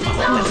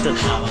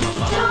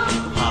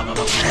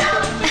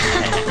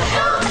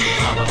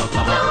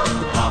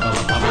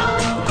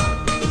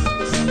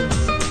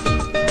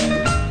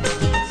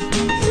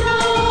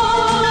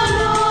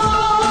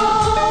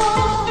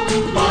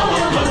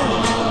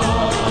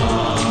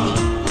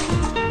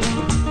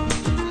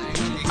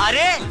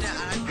 আরে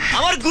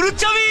আমার গুরুর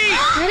ছবি।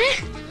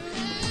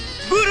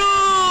 গুরু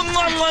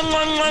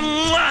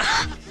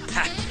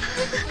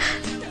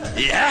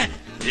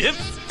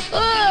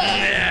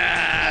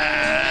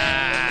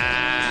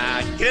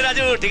কিরে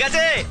রাজু, ঠিক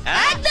আছে?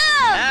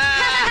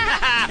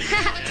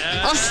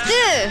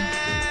 আস্তে,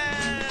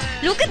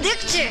 লোকে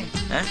দেখছে।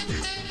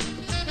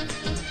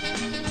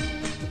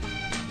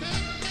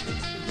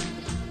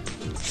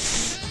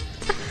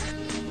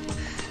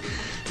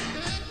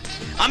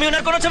 আমি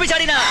ওনার কোনো ছবি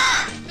ছাড়ি না।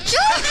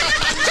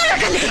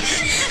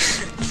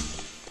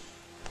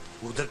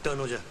 उधर टर्न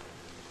हो जा,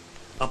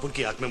 आप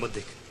उनकी आंख में मत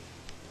देख।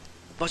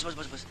 बस बस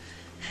बस बस।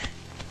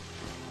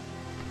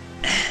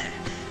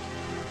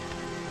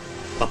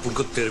 आप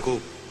उनको तेरे को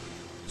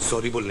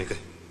सॉरी बोलने का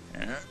है।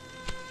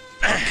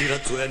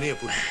 रात सोया नहीं है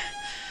पूरा,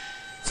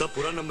 सब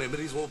पुराना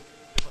मेमोरीज वो।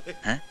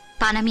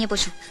 পা নামিয়ে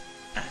বসো।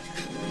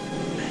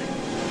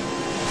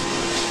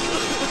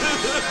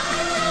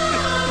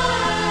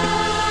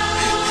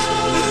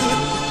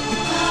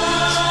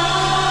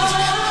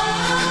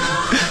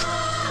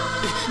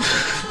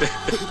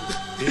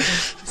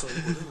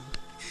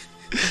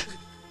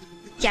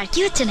 यार কি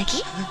হচ্ছে নাকি?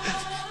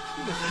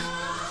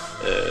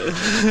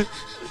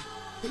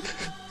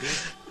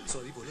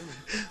 सॉरी बोलो ना।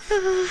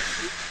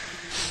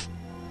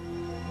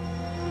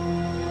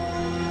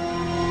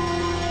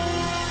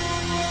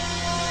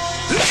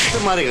 तो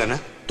मारेगा ना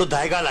तो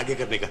दाएं गाल आगे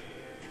करने का।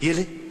 ये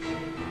ले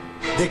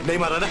देख नहीं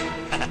मारा ना।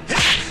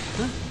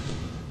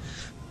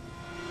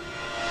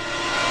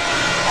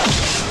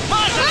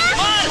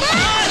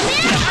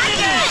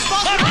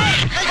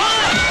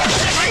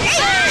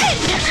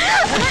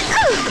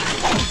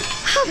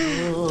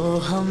 ओ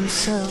हम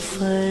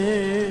सफर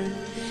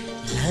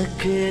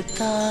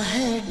लगता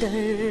है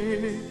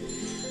डर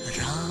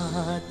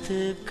रात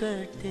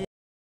कटे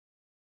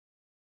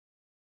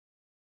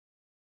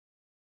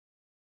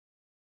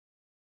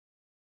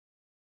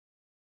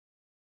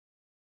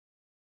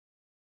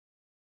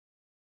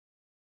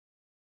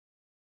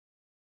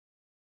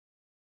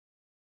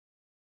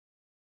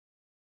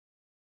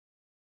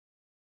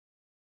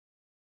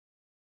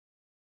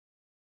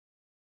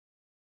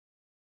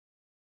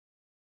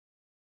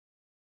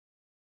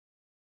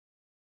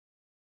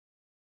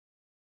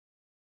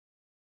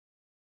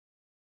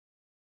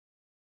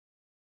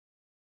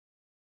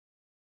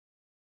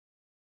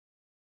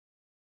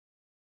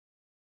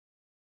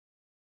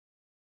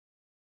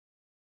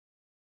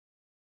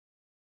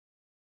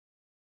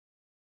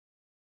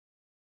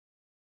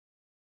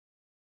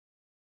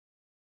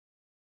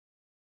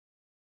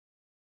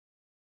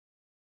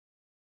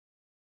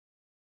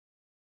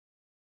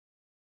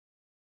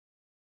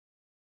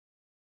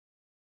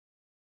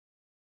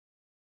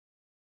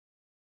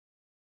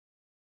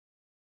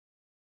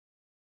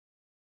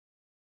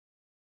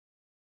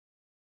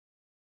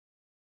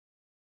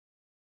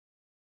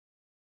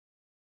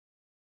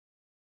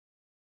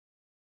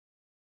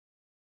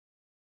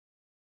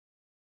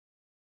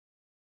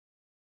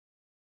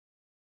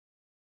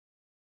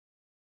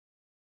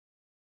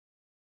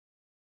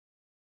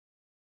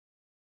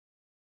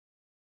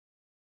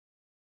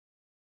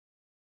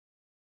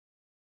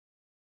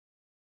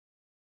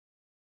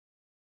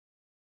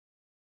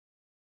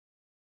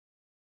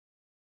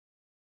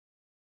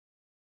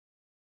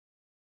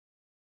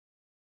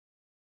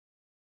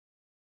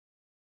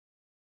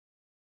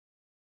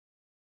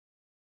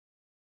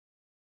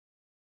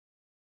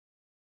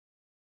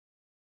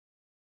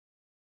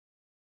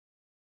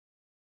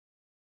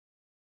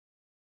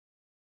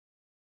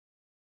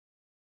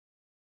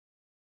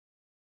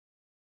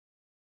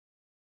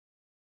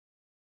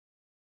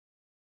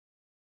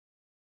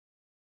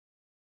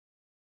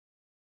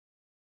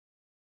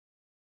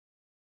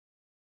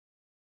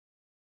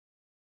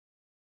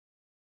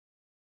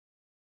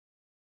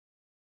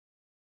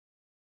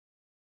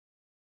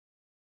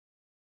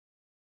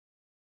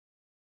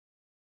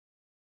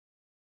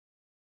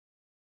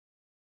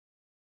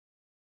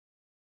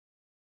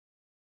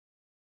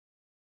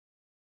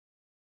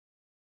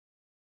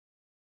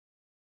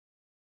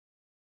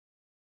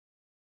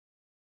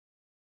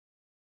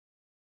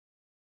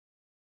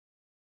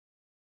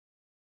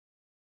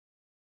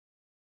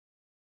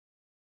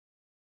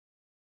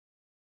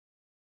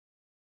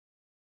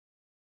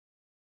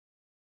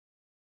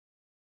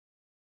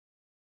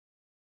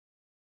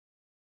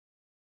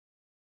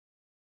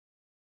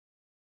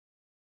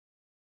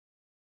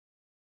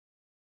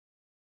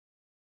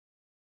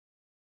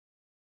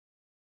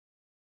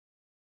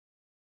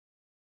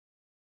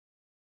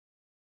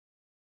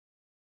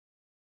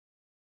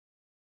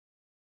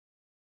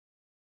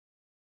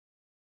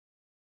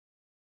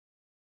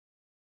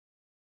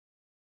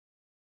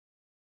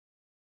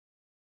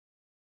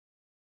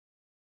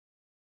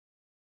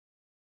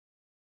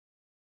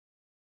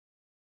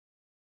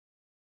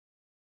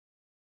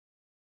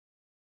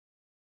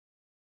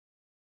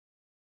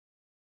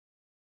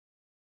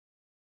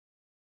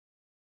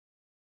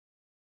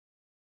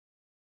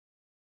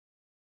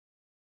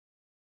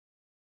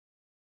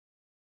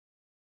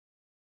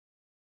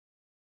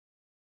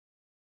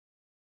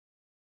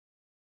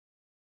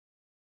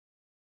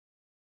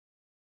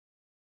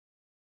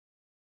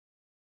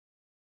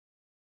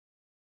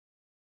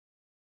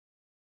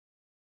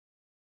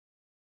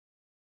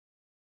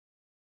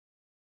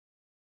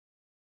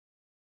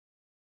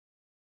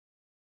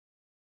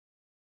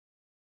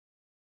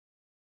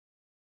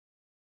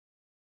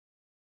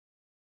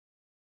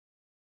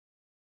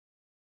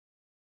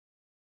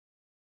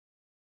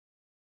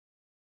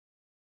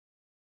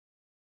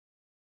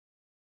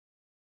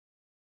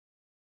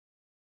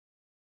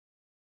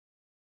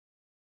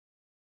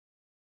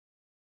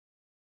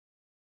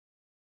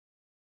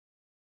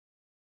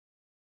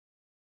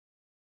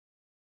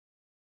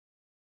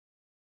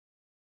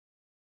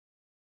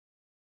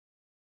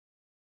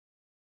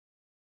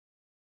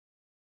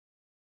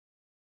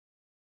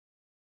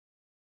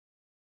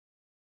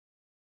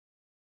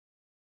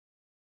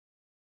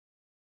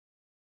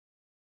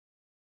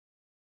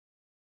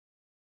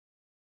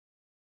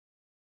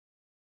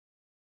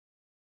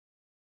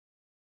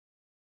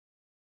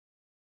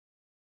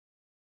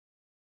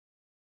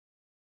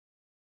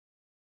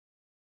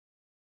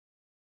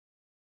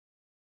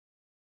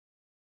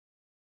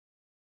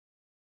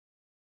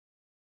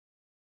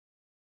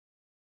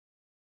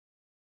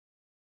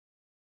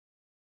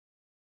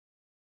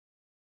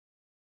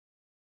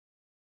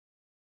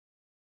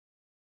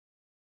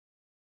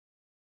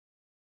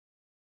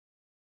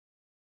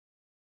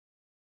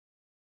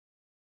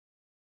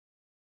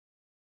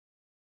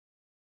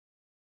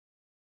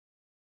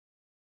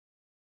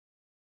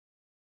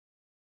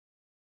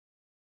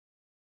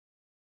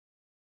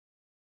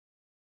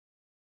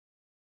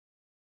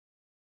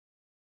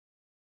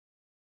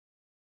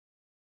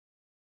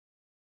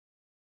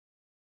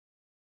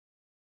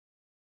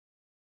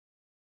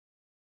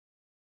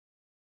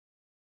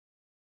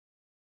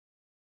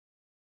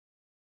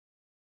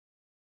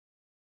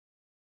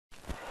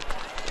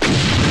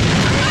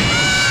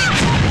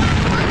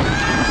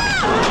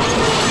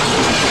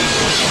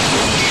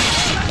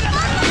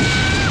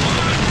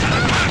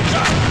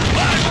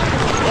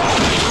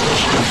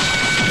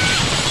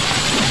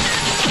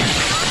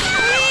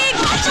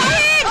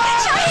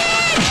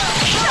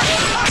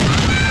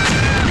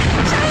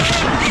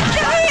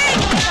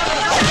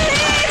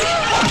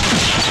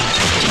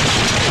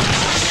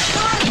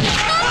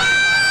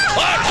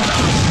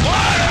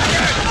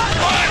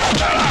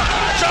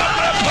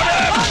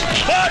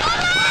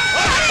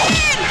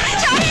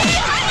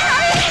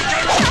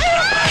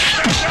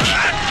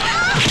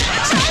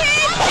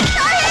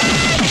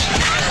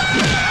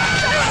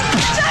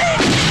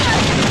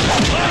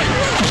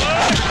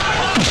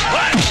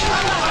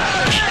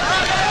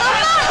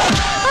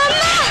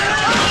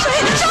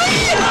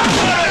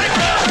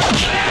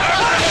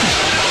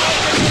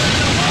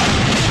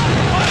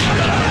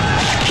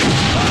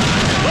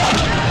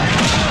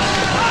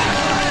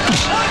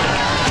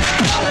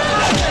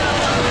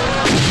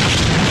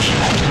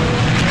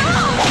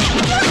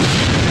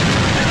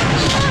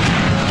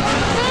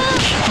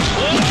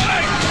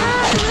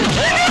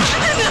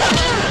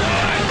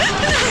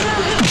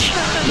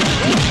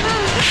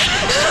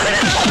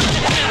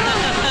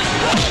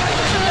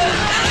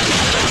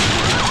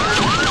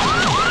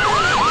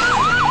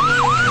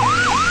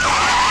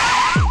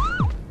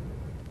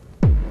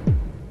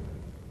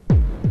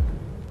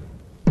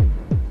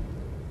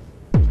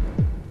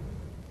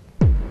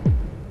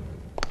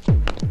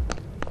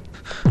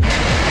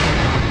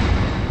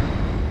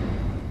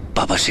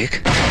শেখ,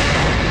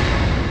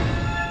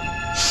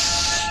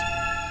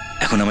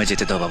 এখন আমায়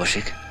যেতে দাও বাবা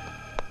শেখ।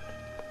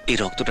 এই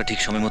রক্তটা ঠিক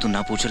সময় মতো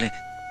না পৌঁছলে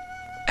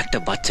একটা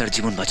বাচ্চার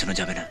জীবন বাঁচানো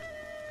যাবে না।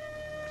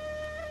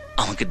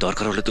 আমাকে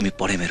দরকার হলে তুমি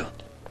পরে মেরো,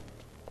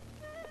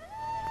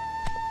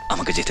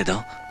 আমাকে যেতে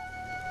দাও।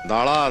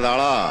 দাঁড়া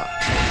দাঁড়া,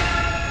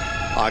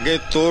 আগে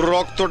তোর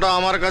রক্তটা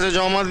আমার কাছে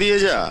জমা দিয়ে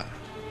যা,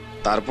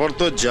 তারপর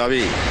তো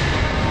যাবি।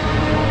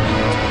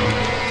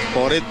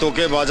 পরে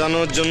তোকে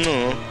বাঁচানোর জন্য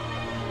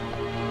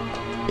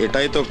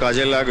এটাই তো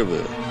কাজে লাগবে।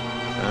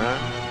 হ্যাঁ,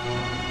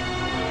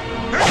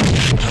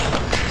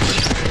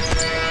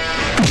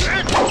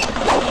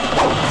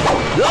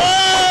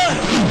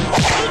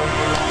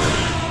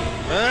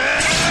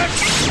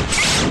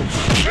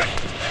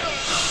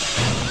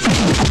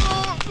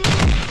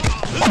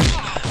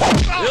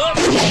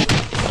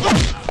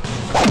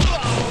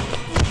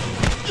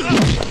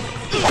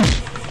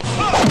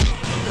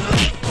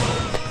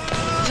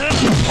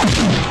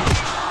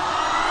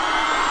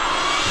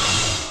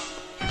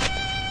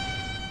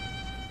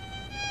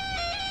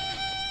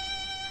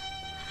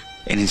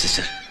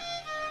 সিস্টার,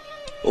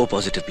 ও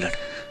পজিটিভ ব্লাড।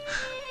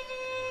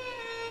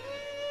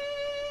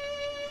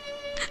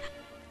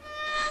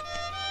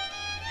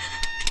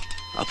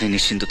 আপনি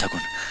নিশ্চিন্ত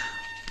থাকুন,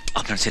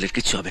 আপনার ছেলের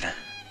কিচ্ছু হবে না,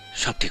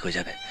 সব ঠিক হয়ে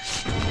যাবে।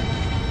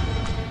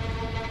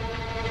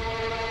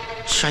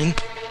 শাইন,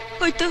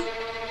 ওই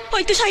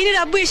তো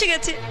শাইনের আব্বু এসে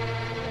গেছে।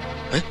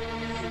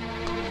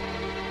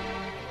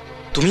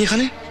 তুমি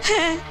এখানে?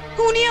 হ্যাঁ,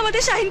 উনি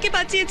আমাদের শাহিনকে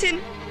বাঁচিয়েছেন।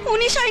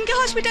 উনি শাহিনকে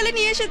হসপিটালে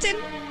নিয়ে এসেছেন,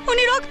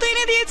 উনি রক্ত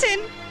এনে দিয়েছেন।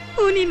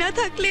 উনি না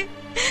থাকলে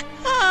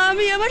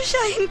আমি আমার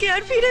শাহিনকে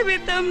আর ফিরে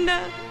পেতাম না।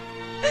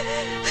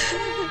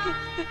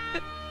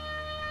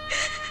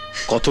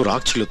 কত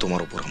রাগ ছিল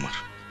তোমার উপর আমার,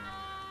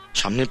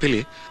 সামনে পেলে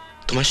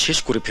তোমায় শেষ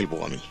করে ফেলবো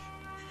আমি।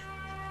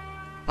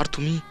 আর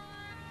তুমি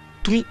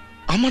তুমি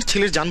আমার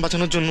ছেলের জান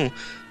বাঁচানোর জন্য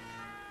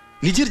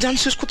নিজের জান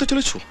শেষ করতে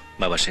চলেছো।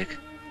 বাবা শেখ,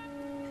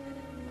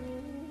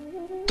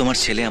 তোমার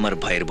ছেলে আমার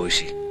ভাইয়ের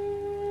বয়সী।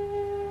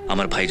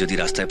 আমার ভাই যদি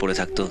রাস্তায় পড়ে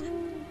থাকতো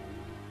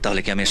তাহলে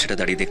কি আমি সেটা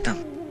দাঁড়িয়ে দেখতাম?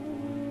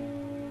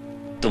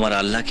 তোমার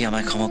আল্লাহ কি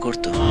আমায় ক্ষমা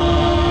করত?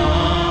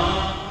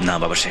 না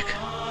বাবা শেখ,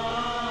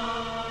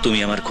 তুমি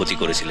আমার ক্ষতি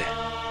করেছিলে,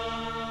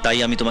 তাই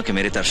আমি তোমাকে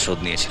মেরে তার শোধ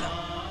নিয়েছিলাম।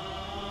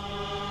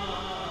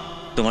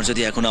 তোমার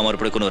যদি এখনো আমার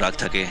উপরে কোনো রাগ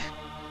থাকে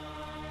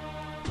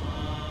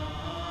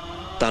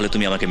তাহলে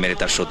তুমি আমাকে মেরে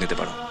তার শোধ নিতে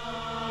পারো।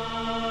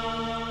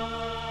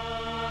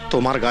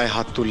 তোমার গায়ে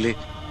হাত তুললে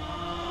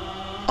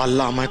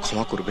আল্লাহ আমায়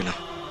ক্ষমা করবে না,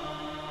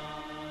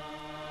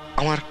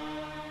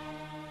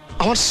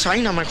 আমার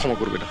শাইন আমায় ক্ষমা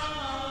করবে না।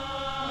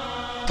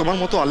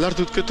 তোমার মতো আল্লাহর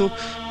দূতকে তো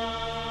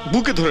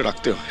বুকে ধরে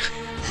রাখতে হয়।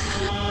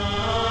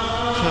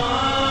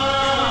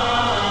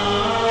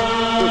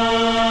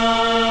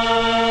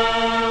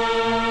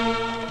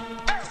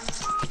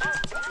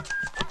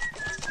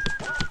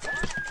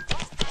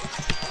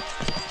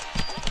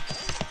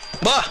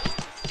 বাহ,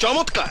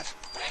 চমৎকার!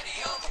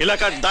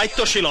 এলাকার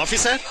দায়িত্বশীল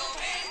অফিসার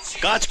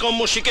কাজকর্ম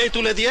শিখেই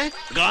তুলে দিয়ে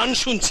গান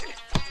শুনছে।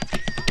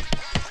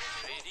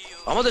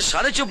 আমাদের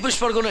 24.5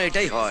 পরগনা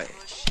এটাই হয়,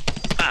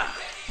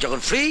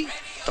 যখন ফ্রি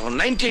তখন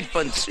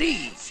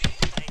 98.3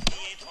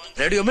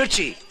 রেডিও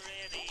মির্চি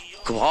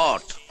খুব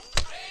হট।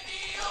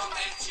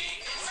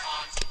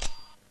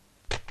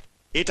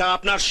 এটা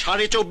আপনার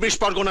 24.5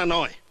 পরগনা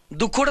নয়।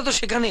 দুঃখটা তো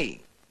সেখানেই।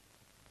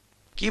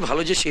 কি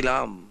ভালো যে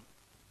ছিলাম।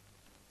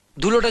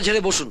 ধুলোটা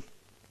ঝেড়ে বসুন।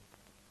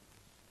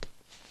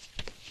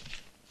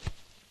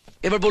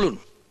 এবার বলুন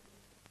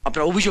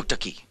আপনার অভিযোগটা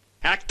কি?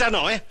 একটা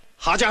নয়,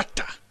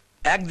 হাজারটা।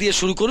 এক দিয়ে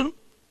শুরু করুন,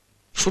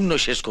 শূন্য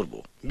শেষ করব।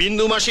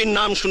 বিন্দু মাসির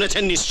নাম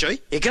শুনেছেন নিশ্চয়।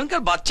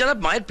 এখানকার বাচ্চারা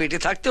মায়ের পেটে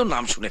থাকতেও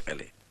নাম শুনে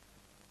ফেলে,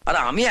 আর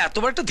আমি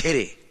এতবার একটা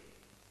ধেরে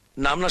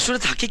নাম না শুনে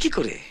থাকি কি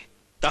করে?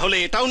 তাহলে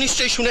এটাও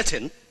নিশ্চয়ই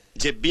শুনেছেন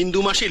যে বিন্দু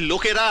মাসির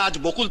লোকেরা আজ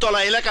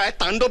বকুলতলা এলাকায়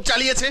তাণ্ডব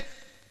চালিয়েছে,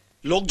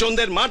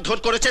 লোকজনদের মারধর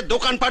করেছে,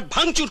 দোকানপাট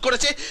ভাঙচুর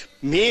করেছে,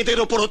 মেয়েদের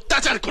ওপর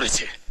অত্যাচার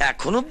করেছে।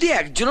 এখন অব্দি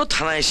একজনও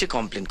থানায় এসে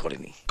কমপ্লেন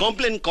করেনি।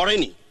 কমপ্লেন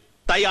করেনি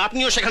তাই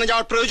আপনিও সেখানে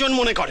যাওয়ার প্রয়োজন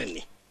মনে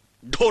করেননি।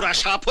 ঢোরা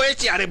সাপ হয়ে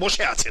চেয়ারে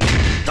বসে আছেন।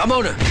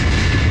 থামুন,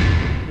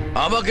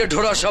 আমাকে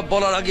ঢোরা সাপ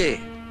বলার আগে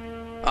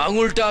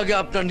আঙুলটা আগে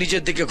আপনার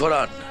নিজের দিকে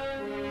ঘোরান।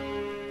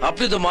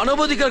 আপনি তো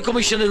মানবাধিকার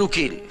কমিশনের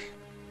উকিল,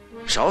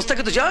 সাহস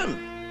থাকে তো যান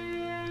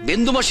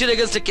বিন্দু মাসির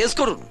এগেন্সটে কেস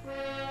করুন,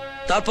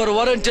 তারপর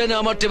ওয়ারেন্ট এনে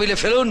আমার টেবিলে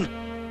ফেলুন,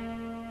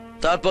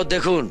 তারপর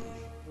দেখুন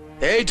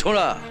এই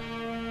ঢোড়া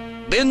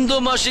বিন্দু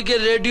মাসিকে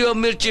রেডিও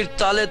মির্চির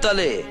তালে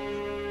তালে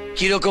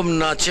কিরকম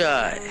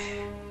নাচায়।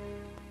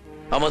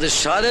 আমাদের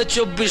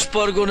 24.5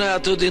 পরগনা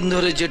এতদিন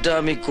ধরে যেটা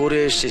আমি করে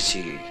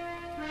এসেছি,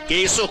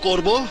 কেসও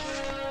করব,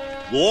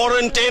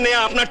 ওয়ারেন্ট এনে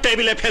আপনার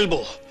টেবিলে ফেলবো,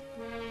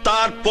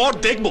 তারপর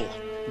দেখব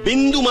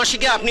বিন্দু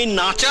মাসিকে আপনি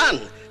নাচান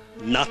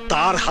না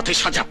তার হাতে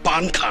সাজা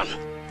পান খান।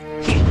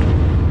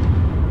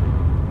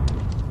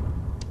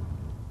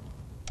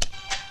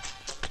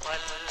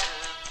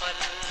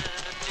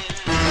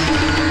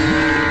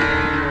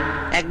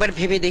 একবার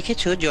ভেবে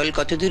দেখেছো জল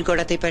কত দূর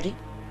গড়াতে পারে?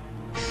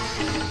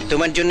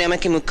 তোমার জন্য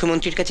আমাকে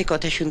মুখ্যমন্ত্রীর কাছে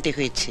কথা শুনতে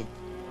হয়েছে।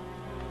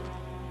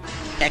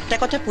 একটা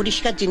কথা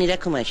পরিষ্কার জেনে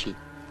রাখো মাসি,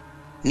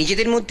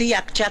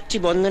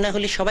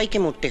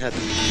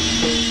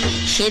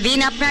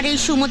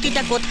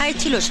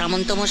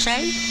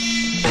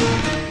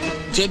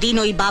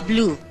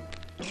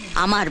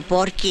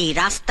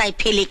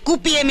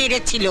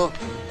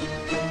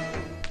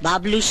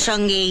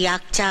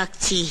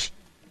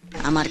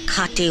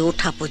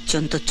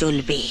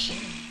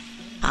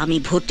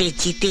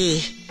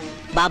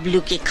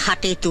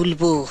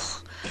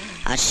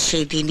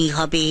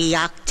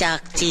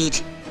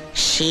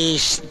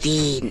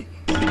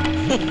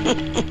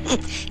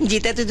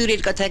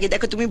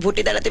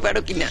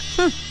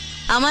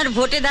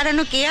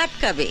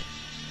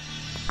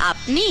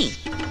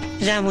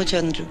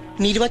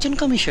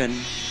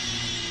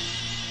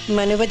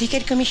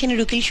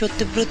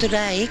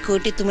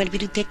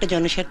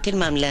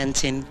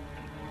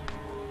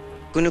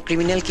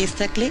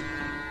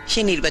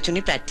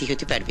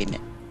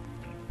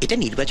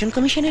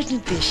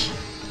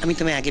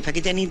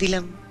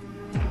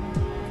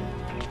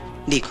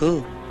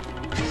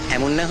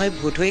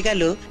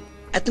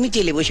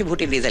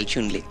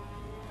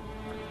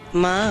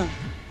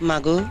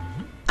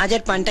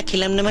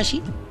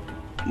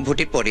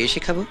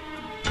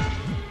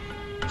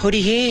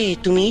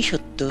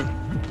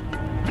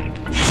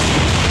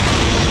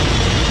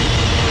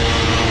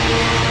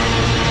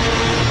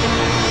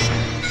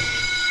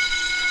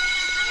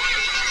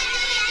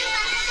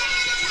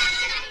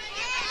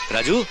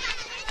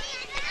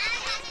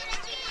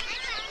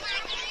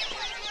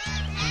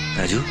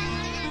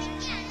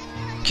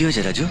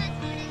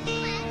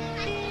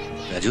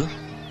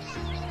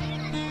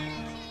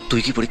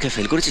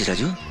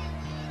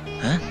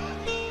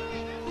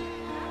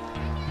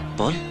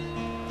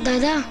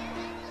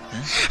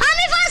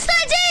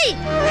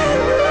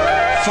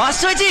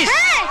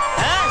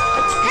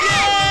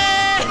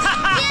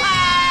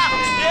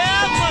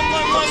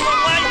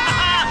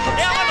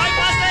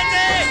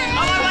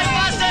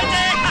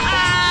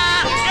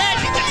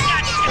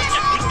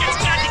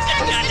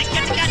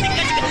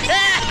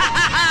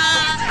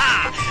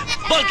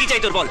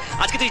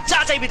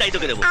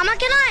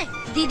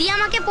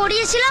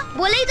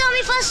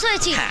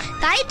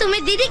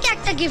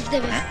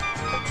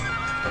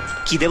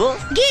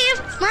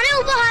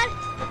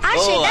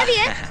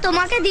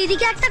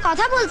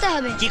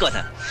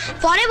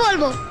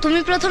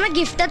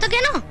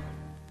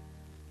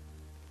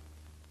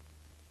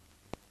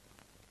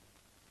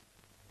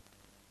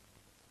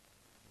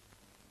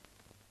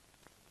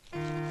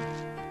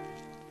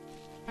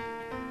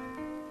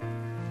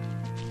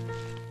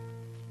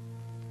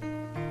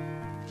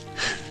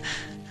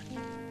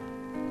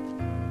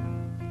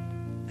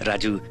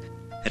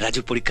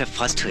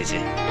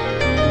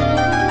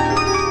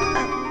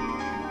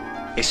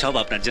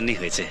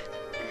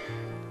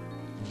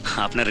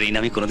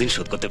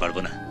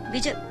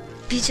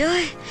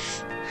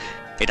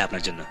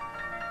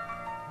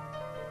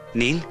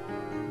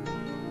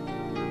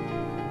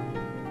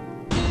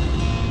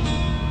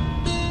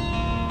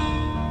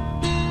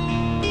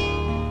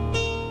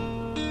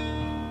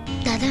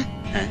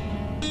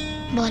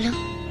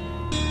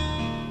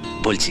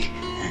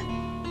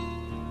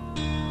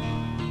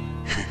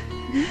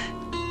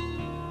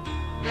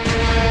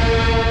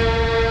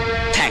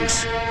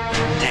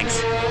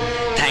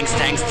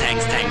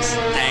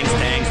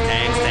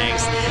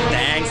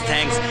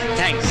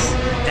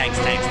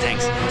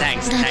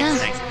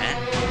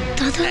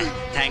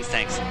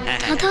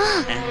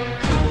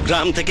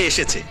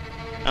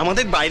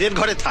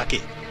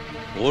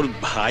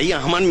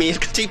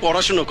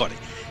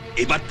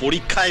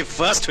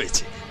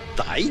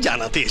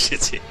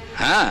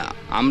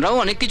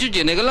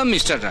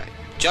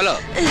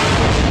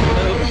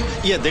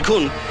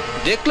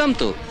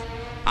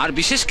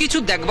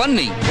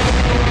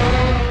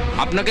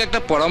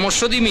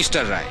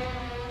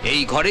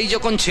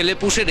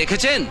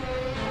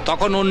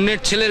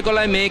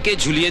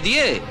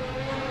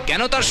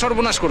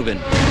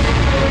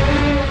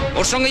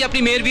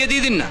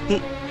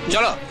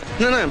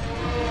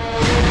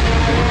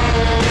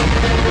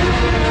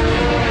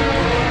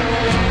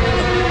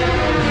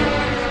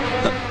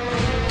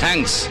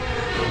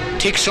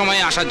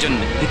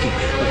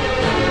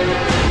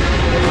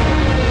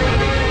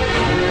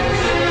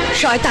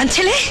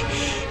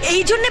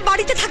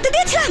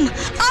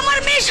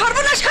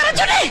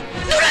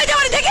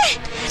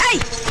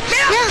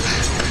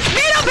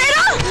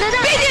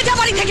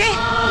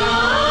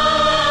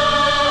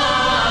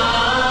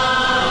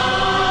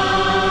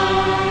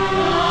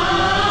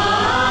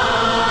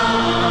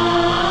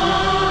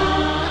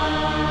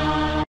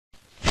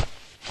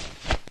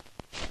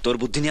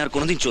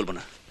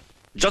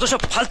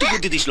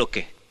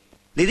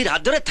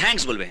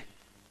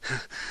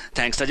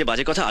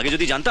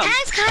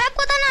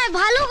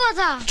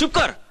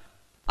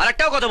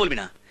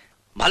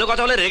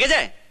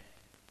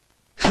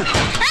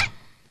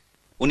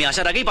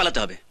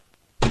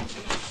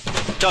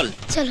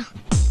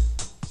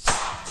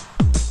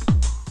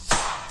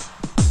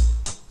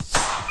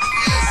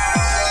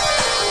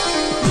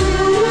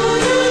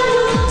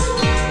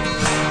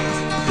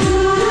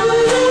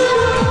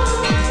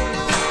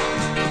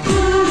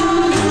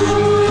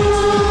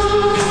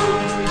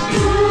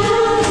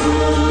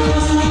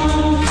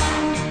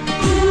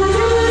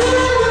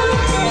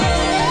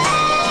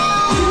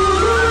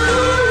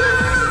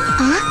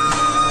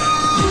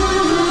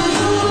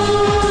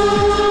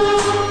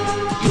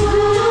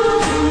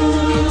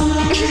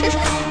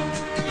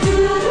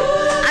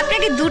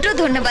 আপনাকে দুটো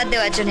ধন্যবাদ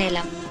দেওয়ার জন্য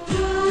এলাম।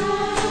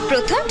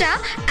 প্রথমটা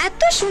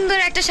এত সুন্দর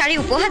একটা শাড়ি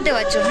উপহার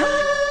দেওয়ার জন্য,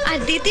 আর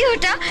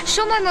দ্বিতীয়টা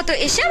সময় মতো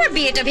এসে আমার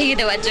বিয়েটা ভেঙে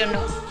দেওয়ার জন্য।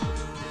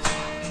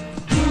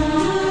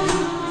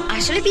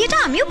 আসলে বিয়েটা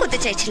আমিও করতে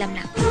চাইছিলাম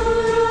না।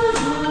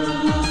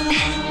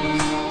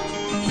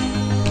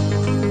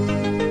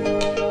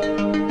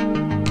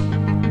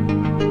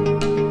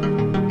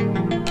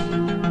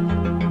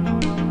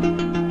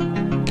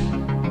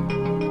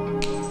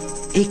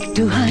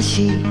 একটু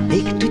হাসি,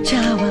 একটু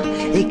চাওয়া,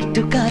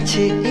 একটু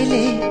কাছে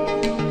এলে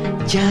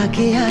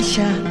জাগে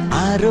আশা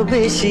আরো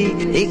বেশি,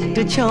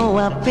 একটু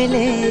ছোঁয়া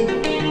পেলে।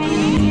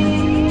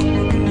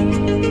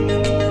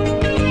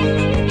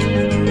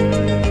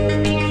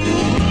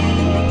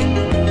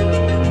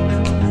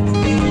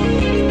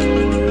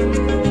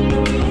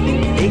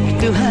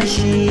 একটু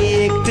হাসি,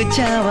 একটু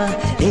চাওয়া,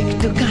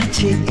 একটু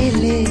কাছে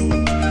এলে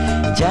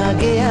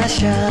জাগে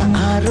আশা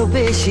আরো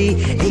বেশি,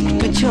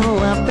 একটু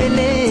ছোঁয়া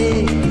পেলে।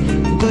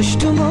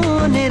 দুষ্টু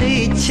মনের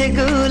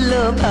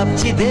ইচ্ছেগুলো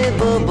ভাবছি দেব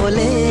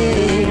বলে,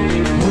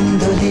 মন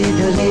দোলে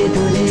দোলে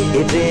দোলে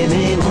এ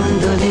প্রেমে, মন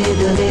দোলে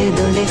দোলে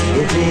দোলে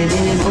এ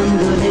প্রেমে, মন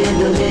দোলে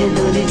দোলে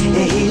দোলে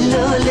এই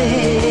লোলে।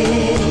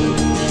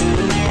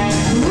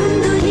 মন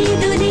দোলে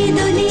দোলে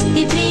দোলে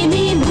এ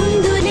প্রেমে, মন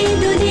দোলে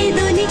দোলে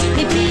দোলে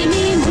এ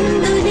প্রেমে, মন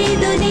দোলে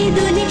দোলে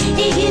দোলে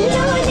এই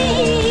লোলে।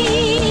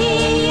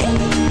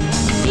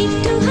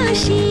 একটু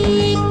হাসি,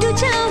 একটু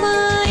চাওয়া,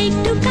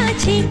 একটু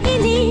কাছে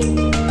এলে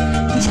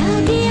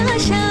জাগে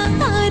আশা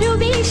আরো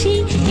বেশি,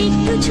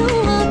 একটু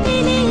ছোঁয়া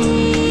পেলে।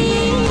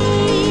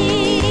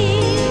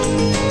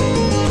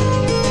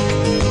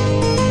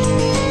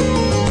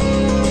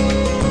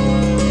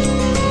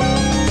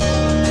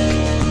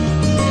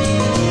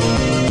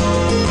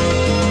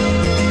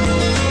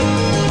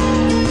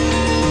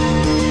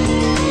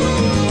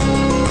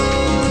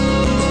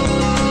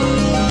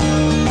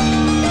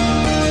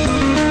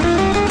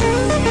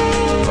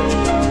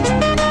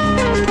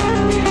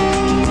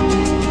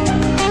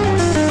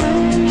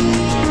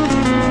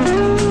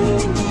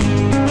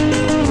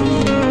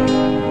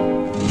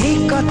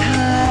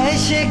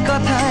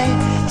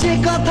 যে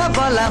কথা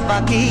বলা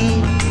বাকি,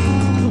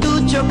 দু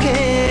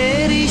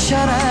চোখের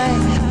ইশারায়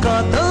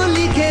কত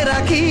লিখে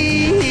রাখি।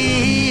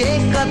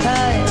 এক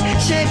কথায়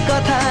সে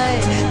কথায়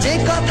যে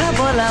কথা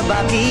বলা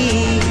বাকি,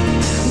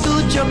 দু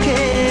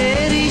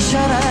চোখের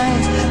ইশারায়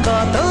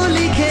কত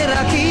লিখে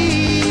রাখি।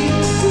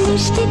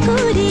 মিষ্টি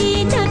করে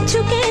ডাকছো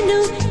কেন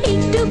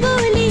একটু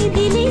বলে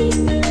দিলে,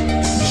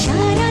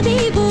 সারা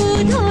দেব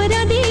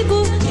ধরা দেব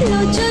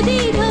লজ্জা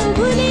দ্বিধা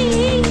ভুলে।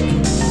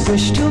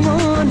 দুষ্টু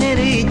মনের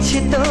ইচ্ছে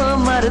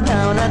তোমার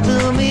দাও না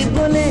তুমি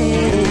বলে,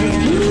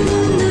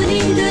 মন দোলে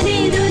দোলে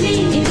দোলে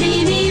এ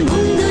প্রেমে,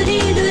 মন দোলে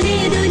দোলে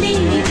দোলে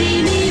এ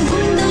প্রেমে,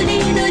 মন দোলে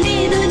দোলে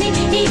দোলে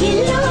এই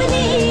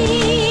লোলে।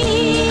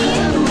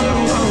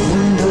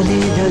 মন দোলে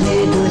দোলে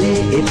দোলে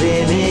এ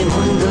প্রেমে,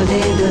 মন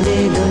দোলে দোলে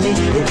দোলে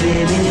এ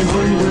প্রেমে,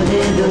 মন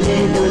দোলে দোলে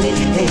দোলে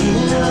এই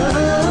লোলে।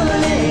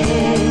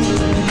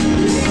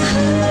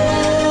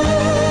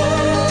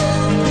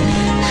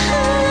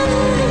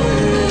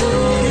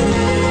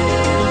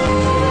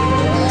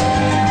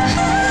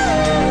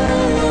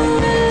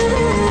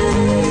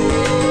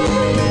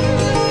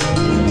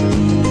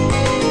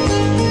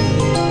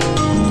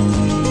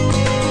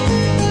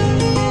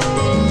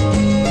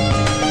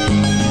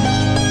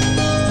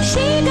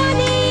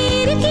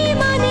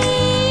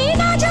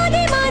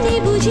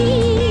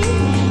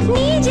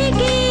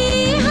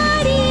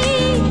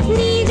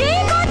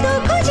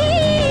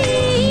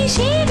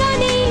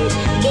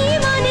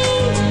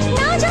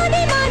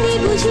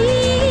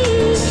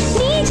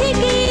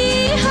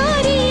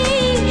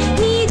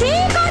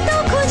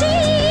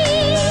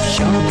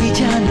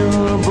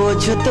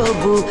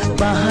 তবু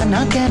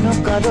বাহানা কেন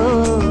করো,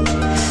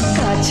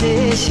 কাছে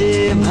এসে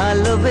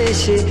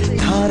ভালোবেসে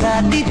ধরা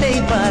দিতেই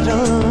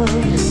পারো।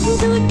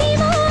 দুটি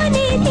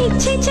মনে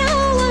ইচ্ছে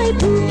চাওয়ায়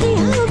বুকে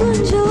আগুন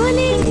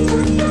জ্বলে,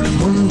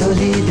 মন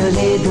দোলে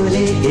দোলে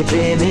দোলে এ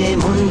প্রেমে,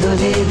 মন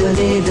দোলে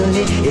দোলে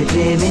দোলে এ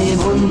প্রেমে,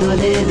 মন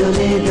দোলে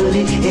দোলে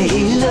দোলে এই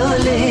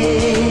লোলে।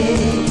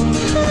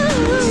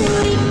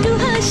 একটু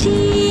হাসি,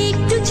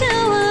 একটু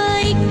চাওয়া,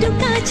 একটু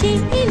কাছে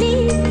এলে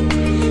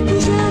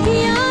জাগে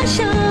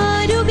আশা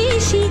আরো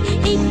বেশি,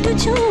 একটু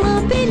ছোঁয়া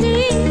পেলে।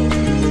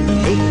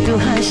 একটু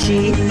হাসি,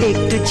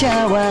 একটু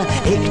চাওয়া,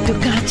 একটু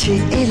কাছে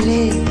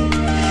এলে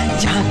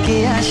যাকে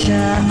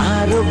আশা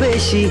আরো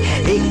বেশি,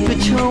 একটু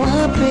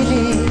ছোঁয়া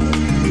পেলে।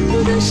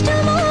 দুষ্ট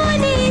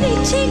মনের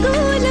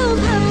ইচ্ছেগুলো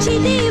ভাবছি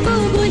দেব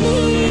বলে,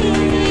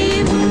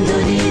 মন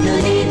দোলে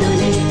দোলে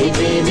দোলে এ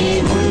প্রেমে,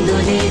 মন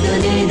দোলে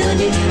দোলে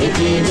দোলে এ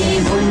প্রেমে,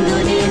 মন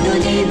দোলে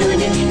দোলে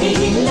দোলে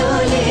এই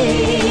লোলে।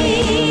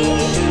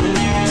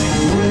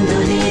 মন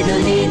দোলে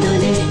দোলে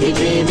দোলে এ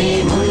প্রেমে,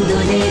 মন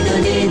দোলে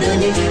দোলে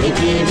দোলে এ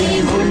প্রেমে,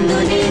 মন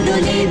দোলে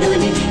দোলে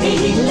দোলে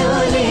এই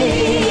লোলে।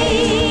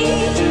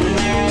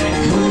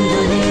 মন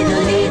দোলে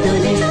দোলে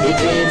দোলে এ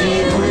প্রেমে,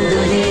 মন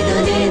দোলে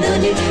দোলে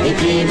দোলে এ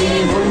প্রেমে,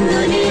 মন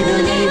দোলে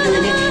দোলে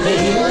দোলে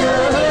এই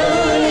লোলে।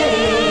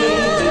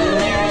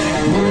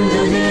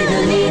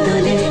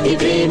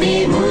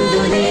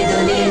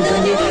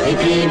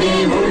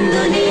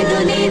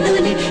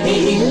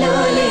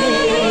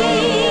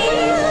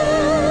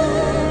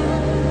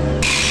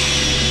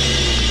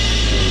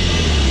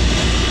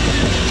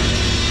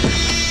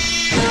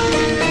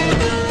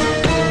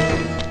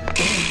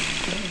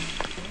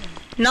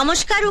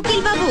 নমস্কার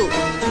উকিল বাবু,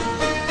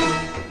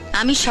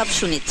 আমি সব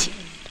শুনেছি।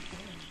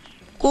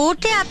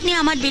 কোর্টে আপনি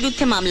আমার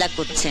বিরুদ্ধে মামলা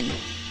করছেন।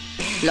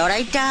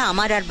 লড়াইটা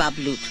আমার আর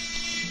বাবলুর।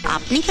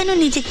 আপনি কেন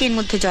নিজেকে এর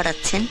মধ্যে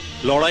জড়াচ্ছেন?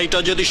 লড়াইটা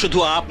যদি শুধু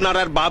আপনার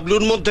আর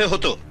বাবলুর মধ্যে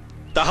হতো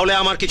তাহলে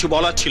আমার কিছু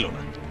বলার ছিল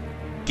না,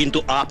 কিন্তু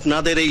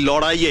আপনাদের এই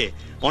লড়াইয়ে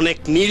অনেক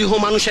নিরীহ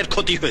মানুষের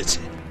ক্ষতি হয়েছে,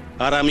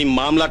 আর আমি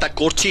মামলাটা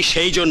করছি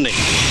সেই জন্যে।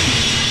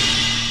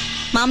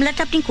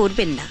 মামলাটা আপনি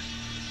করবেন না,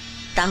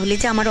 তাহলে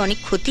যে আমার অনেক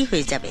ক্ষতি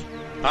হয়ে যাবে।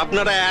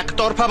 আপনারা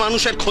একতরফা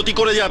মানুষের ক্ষতি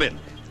করে যাবেন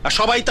আর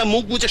সবাই তা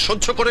মুখ বুজে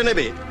সহ্য করে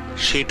নেবে,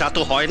 সেটা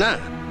তো হয় না।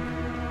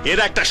 এর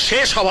একটা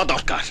শেষ হওয়া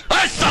দরকার।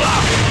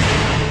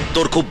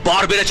 তোর খুব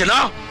বার বেড়েছে না?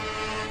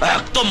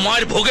 একদম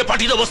মায়ের ভোগে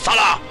পাঠিয়ে দেবো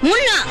সালা।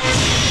 মুন্না,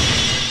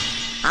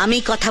 আমি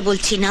কথা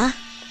বলছি না,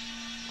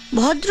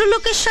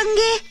 ভদ্রলোকের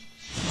সঙ্গে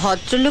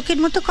ভদ্রলোকের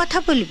মতো কথা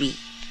বলবি।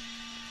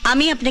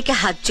 আমি আপনাকে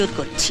হাত জোর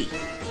করছি,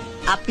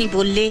 আপনি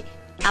বললে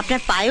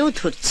আপনার পায়েও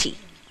ধরছি।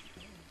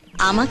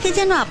 আমাকে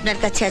যেন আপনার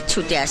কাছে আর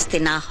ছুটে আসতে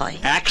না হয়।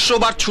 100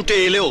 বার ছুটে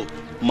এলেও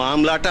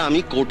মামলাটা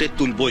আমি কোর্টে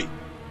তুলবই।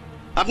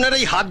 আপনার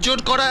এই হাত জোর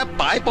করা,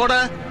 পায়ে পড়া,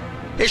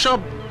 এসব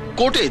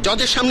কোর্টে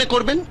জজের সামনে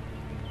করবেন,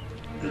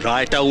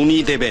 রায়টা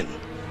উনিই দেবেন।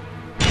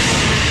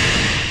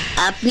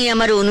 আপনি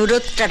আমার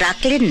অনুরোধটা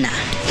রাখলেন না।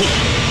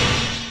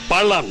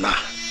 পারলাম না।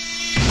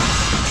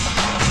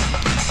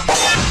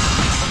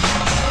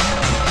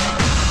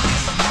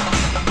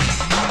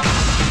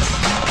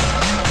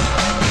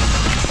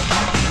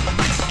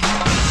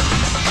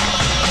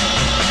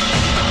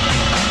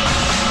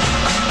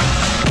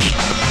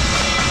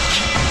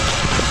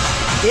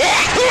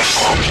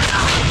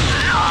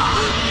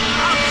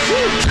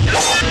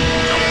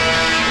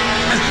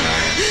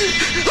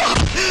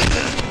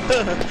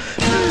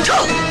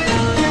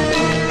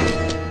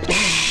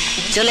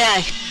 চলে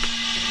আয়।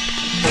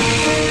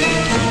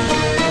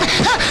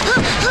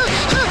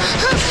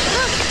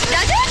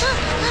 রাজু,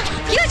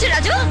 কি হয়েছে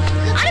রাজু?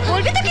 আরে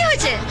বলবি তো কি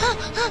হয়েছে?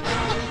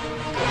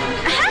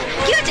 হ্যাঁ,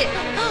 কি হয়েছে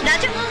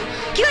রাজু?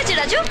 কি হয়েছে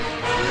রাজু?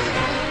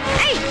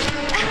 এই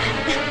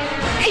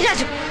এই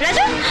রাজু,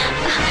 রাজু,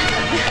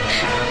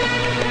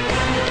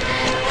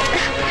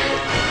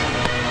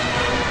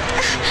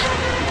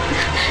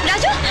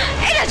 রাজু,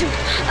 এই রাজু,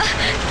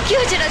 কি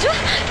হয়েছে রাজু?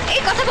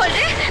 এই কথা বল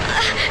রে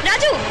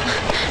রাজু।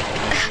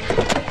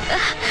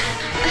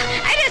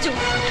 এই রাজু,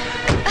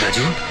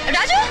 রাজু,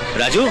 রাজু,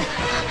 রাজু,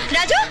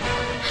 রাজু,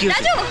 কি হয়েছে?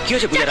 রাজু, কি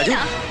হয়েছে পূজা? রাজু,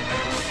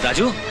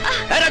 রাজু,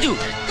 এই রাজু,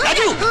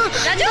 রাজু,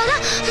 রাজু,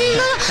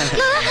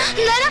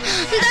 দাদা,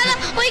 দাদা,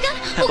 ওইখান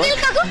উকিল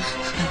কাকু,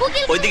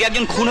 উকিল ওইদিকে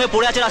একজন খুন হয়ে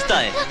পড়ে আছে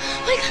রাস্তায়।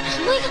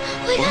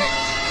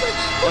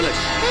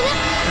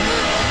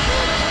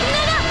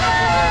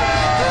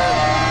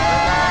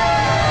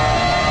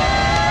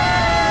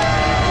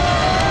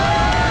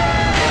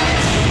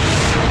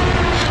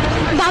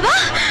 বাবা,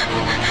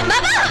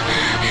 বাবা,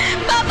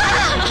 বাবা,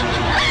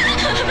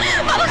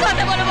 বাবা,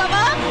 কথা বলো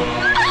বাবা।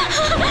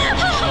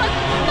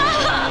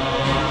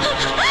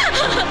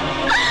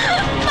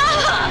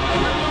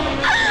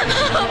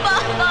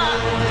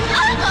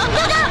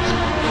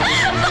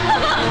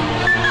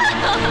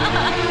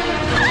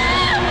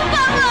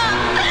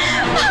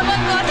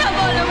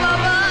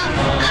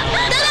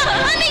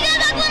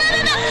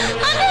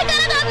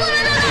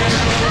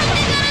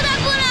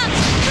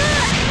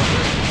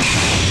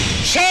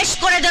 শেষ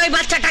করে দেবে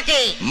বাচ্চাটাকে।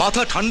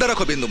 মাথা ঠান্ডা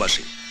রাখো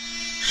বিন্দুমাসি।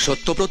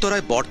 সত্যব্রত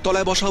রায়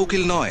বটতলায় বসা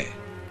উকিল নয়,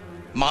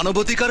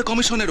 মানবাধিকার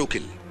কমিশনের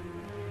উকিল।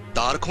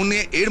 তার খুনে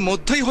এর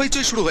মধ্যেই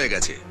হইচই শুরু হয়ে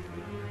গেছে।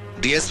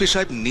 ডিএসপি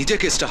সাহেব নিজে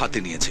কেসটা হাতে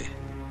নিয়েছে।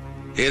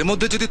 এর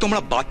মধ্যে যদি তোমরা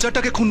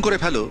বাচ্চাটাকে খুন করে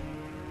ফেলো,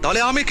 তাহলে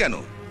আমি কেন,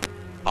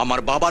 আমার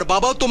বাবার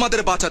বাবাও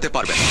তোমাদের বাঁচাতে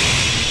পারবে না।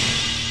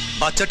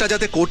 বাচ্চাটা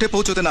যাতে কোর্টে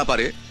পৌঁছতে না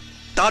পারে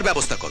তার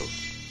ব্যবস্থা করো।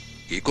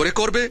 কি করে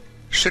করবে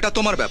সেটা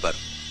তোমার ব্যাপার,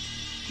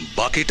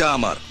 বাকিটা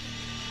আমার।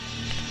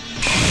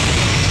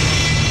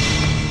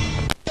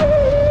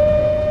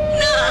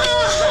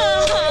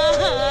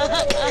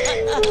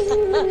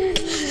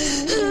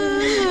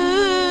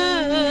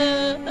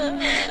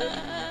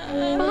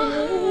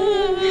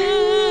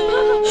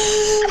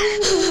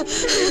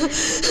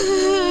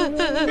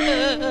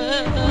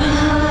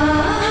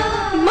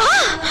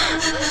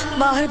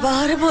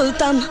 বারবার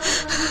বলতাম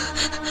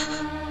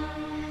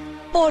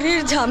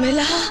পরের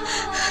ঝামেলা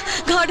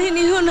ঘাড়ে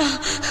নিও না,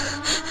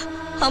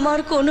 আমার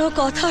কোনো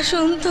কথা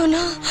শুনতো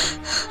না,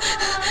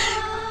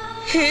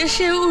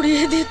 হেসে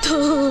উড়িয়ে দিত।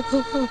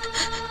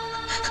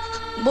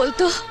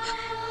 বলতো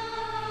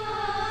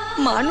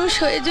মানুষ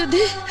হয়ে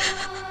যদি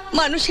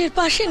মানুষের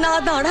পাশে না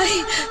দাঁড়াই,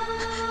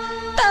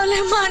 তাহলে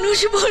মানুষ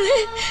বলে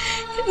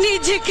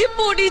নিজেকে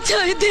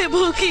পরিচয় দেব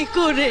কি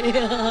করে?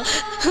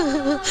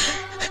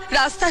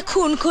 রাস্তায়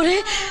খুন করে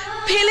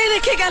ফেলে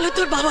রেখে গেল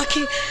তোর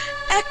বাবাকে,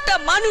 একটা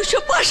মানুষও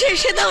পাশে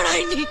এসে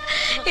দাঁড়ায়নি।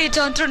 এই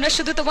যন্ত্রণা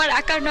শুধু তোমার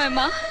একার নয়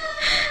মা,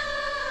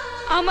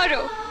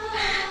 আমারও।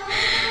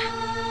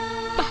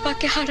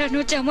 বাবাকে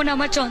হারানোর যেমন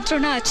আমার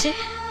যন্ত্রণা আছে,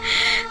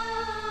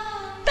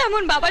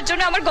 তেমন বাবার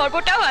জন্য আমার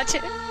গর্বটাও আছে।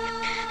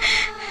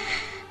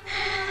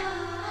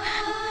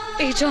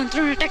 এই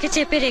যন্ত্রণাটাকে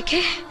চেপে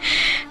রেখে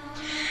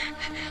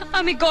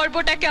আমি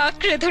গর্বটাকে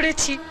আঁকড়ে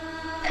ধরেছি।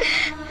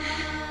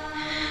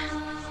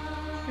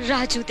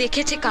 রাজু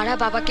দেখেছে কারা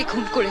বাবাকে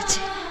খুন করেছে।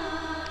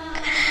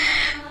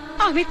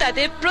 আমি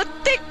তাদের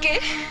প্রত্যেককে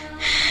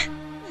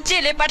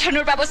জেলে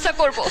পাঠানোর ব্যবস্থা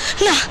করব।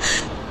 না,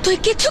 তুই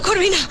কিচ্ছু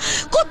করবি না,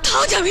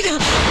 কোথাও যাবি না।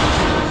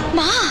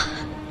 মা,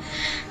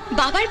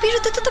 বাবার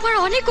বিরুদ্ধে তো তোমার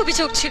অনেক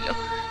অভিযোগ ছিল,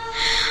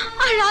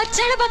 আর রাজ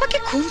যারা বাবাকে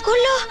খুন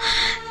করলো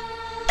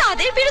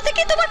তাদের বিরুদ্ধে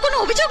কি তোমার কোনো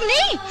অভিযোগ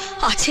নেই?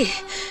 আছে,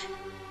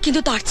 কিন্তু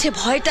তার চেয়ে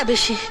ভয়টা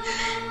বেশি।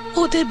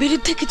 ওদের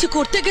বিরুদ্ধে কিছু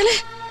করতে গেলে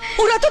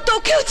ওরা তো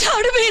তোকেও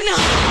ছাড়বে না।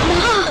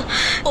 মা,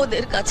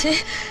 ওদের কাছে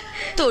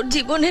তোর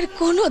জীবনের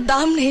কোনো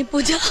দাম নেই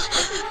পূজা,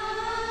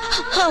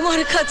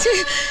 আমার কাছে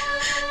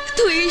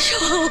তুই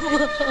সব।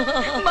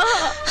 মা,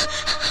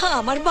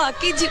 আমার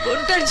বাকি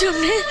জীবনটার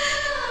জন্য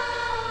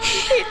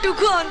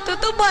এটুকু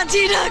অন্তত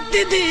বাঁচিয়ে রাখতে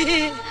দে।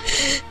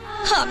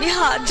 আমি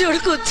হাত জোড়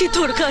করছি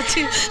তোর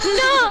কাছে।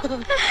 না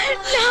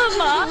না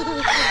মা,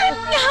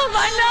 না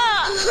মা, না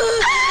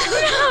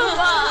না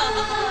মা,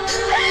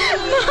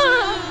 মা।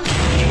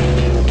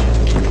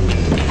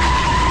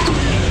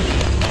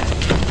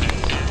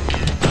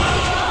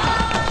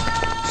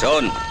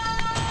 শোন,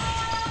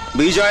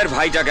 বিজয়ের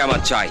ভাইটাকে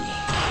আমার চাই।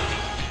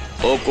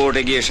 ও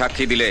কোর্টে গিয়ে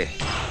সাক্ষী দিলে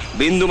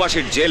বিন্দু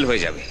মাসির জেল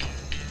হয়ে যাবে।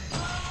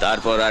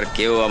 তারপর আর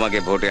কেউ আমাকে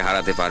ভোটে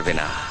হারাতে পারবে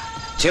না।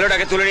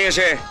 ছেলেটাকে তুলে নিয়ে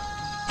এসে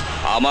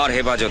আমার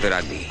হেফাজতে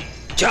রাখবি।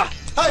 যা।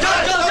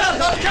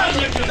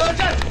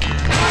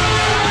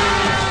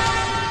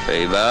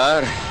 এইবার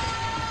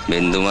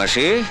বিন্দু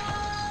মাসি,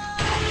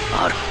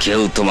 আর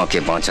কেউ তোমাকে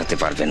বাঁচাতে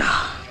পারবে না।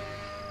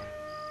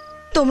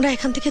 তোমরা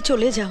এখান থেকে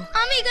চলে যাও।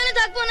 আমি এখানে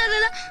থাকবো না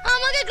দাদা,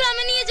 আমাকে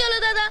গ্রামে নিয়ে চলো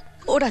দাদা।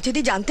 ওরা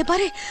যদি জানতে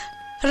পারে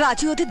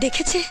রাজু ওদের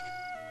দেখেছে,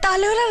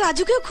 তাহলে ওরা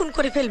রাজুকেও খুন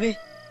করে ফেলবে।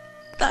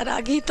 তার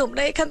আগেই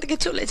তোমরা এখান থেকে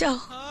চলে যাও।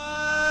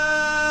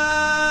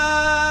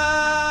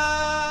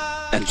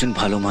 একজন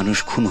ভালো মানুষ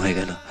খুন হয়ে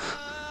গেল।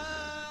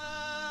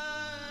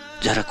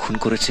 যারা খুন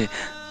করেছে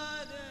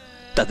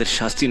তাদের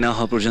শাস্তি না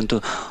হওয়া পর্যন্ত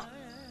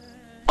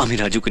আমি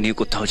রাজুকে নিয়ে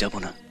কোথাও যাব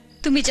না।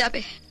 তুমি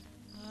যাবে,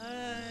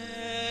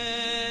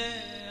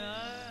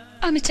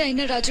 আমি চাই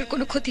না রাজুর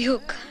কোনো ক্ষতি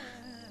হোক।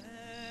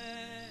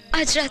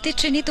 আজ রাতের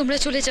ট্রেনে তোমরা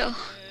চলে যাও।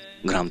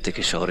 গ্রাম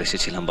থেকে শহর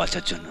এসেছিলাম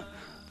বাঁচার জন্য,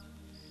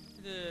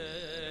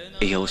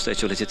 এই অবস্থায়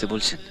চলে যেতে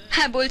বলছেন?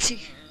 হ্যাঁ বলছি,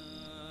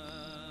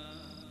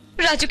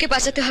 রাজুকে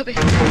বাঁচাতে হবে,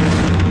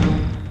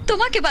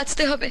 তোমাকে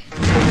বাঁচতে হবে।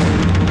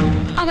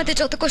 আমাদের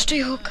যত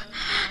কষ্টই হোক,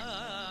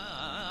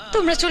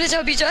 তোমরা চলে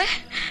যাও বিজয়।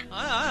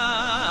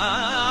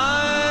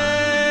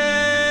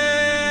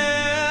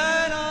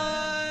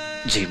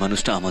 যে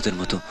মানুষটা আমাদের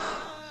মতো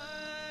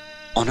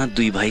অনাথ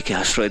দুই ভাইকে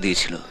আশ্রয়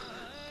দিয়েছিল,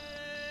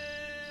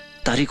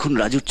 তারই খুন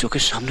রাজুর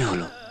চোখের সামনে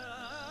হলো,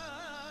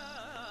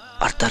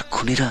 আর তার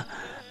খুনিরা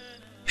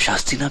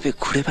শাস্তি না পেয়ে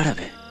ঘুরে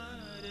বেড়াবে?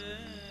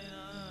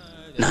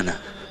 না না,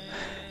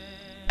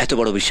 এত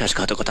বড়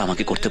বিশ্বাসঘাতকতা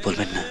আমাকে করতে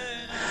বলবেন না,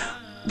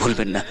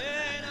 ভুলবেন না।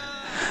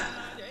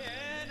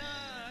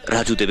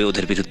 রাজু দেবে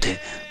ওদের বিরুদ্ধে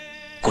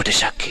কোর্টে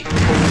সাক্ষী।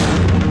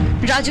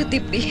 রাজু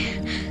দিব্যি,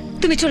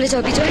 তুমি চলে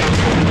যাও বিজয়।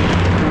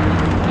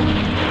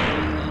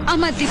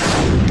 আমার দিব্যি,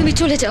 তুমি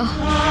চলে যাও।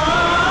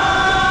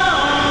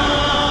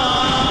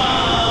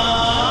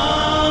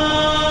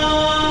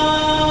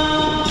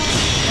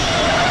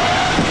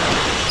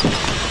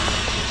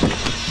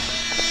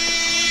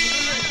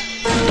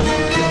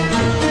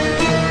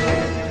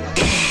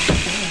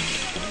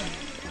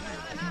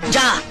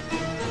 যা,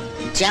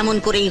 যেমন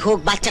করেই হোক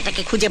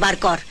বাচ্চাটাকে খুঁজে বার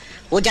কর,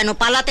 ও যেন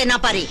পালাতে না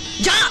পারে।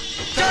 যা।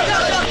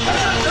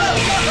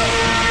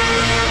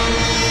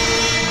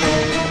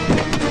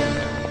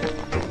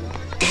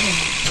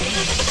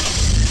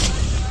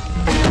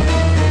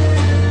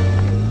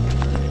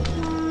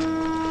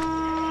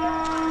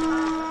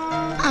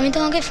 আমি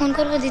তোমাকে ফোন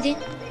করবো দিদি।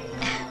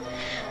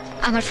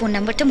 আমার ফোন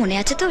নাম্বারটা মনে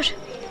আছে তোর?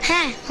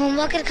 হ্যাঁ,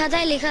 হোমওয়ার্কের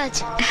খাতায় লেখা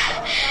আছে।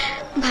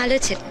 ভালো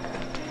ছেলে।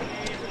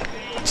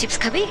 চিপস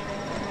খাবি?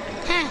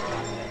 হ্যাঁ।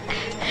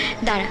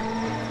 দাঁড়া,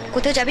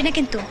 কোথাও যাবি না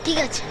কিন্তু। ঠিক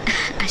আছে,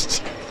 আসছি।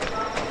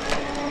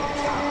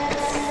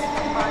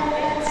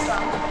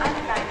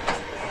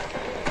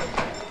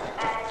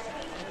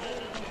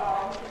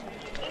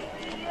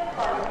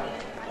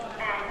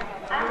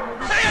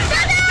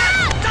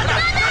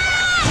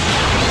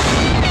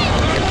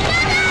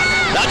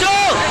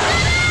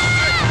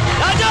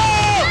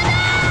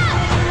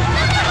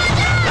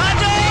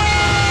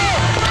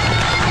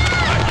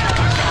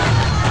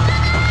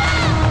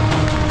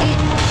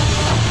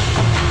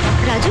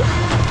 রাজু,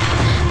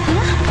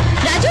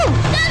 রাজু,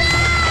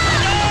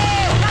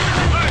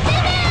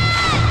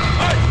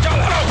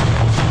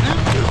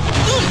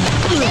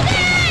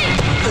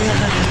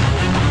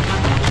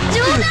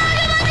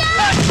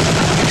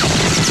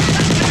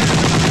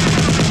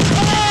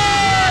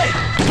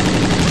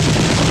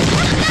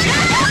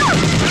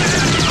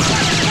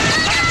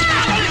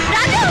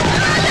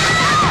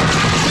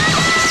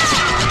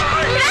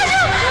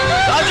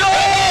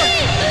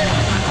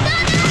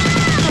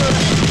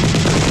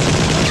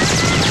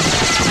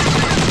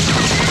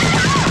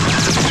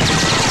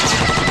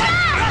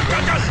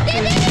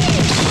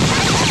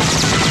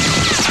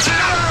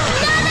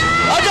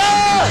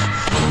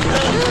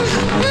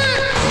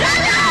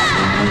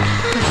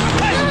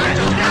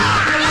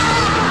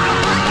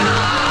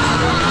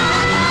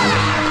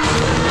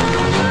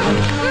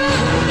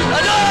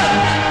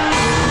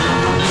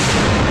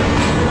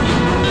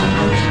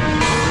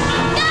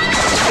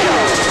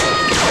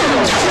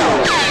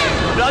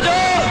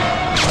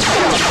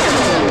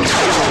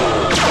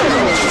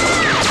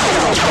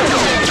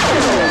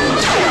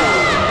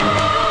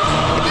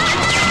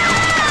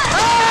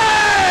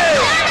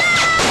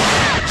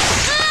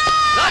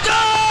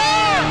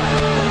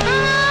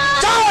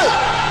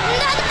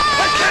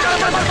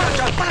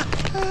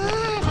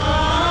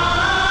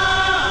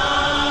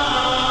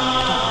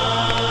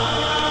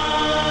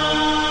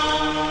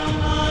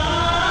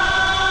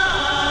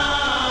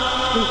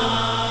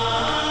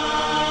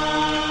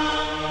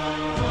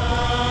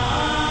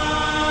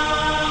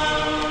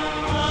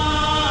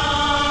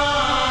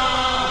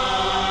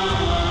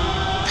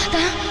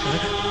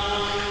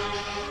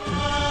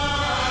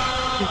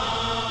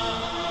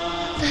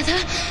 দাদা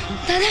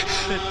দাদা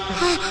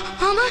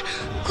আমার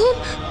খুব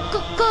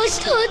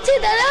কষ্ট হচ্ছে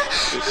দাদা।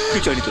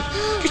 কিছু হয়নি তোর,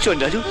 কিছু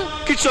হয়নি রাজু,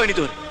 কিছু হয়নি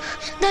তোর।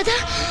 দাদা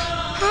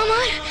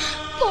আমার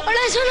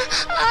পড়াশোনা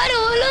আর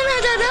হলো না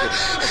দাদা,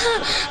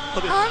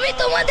 আমি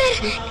তোমাদের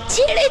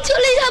ছেড়ে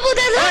চলে যাব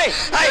দাদা।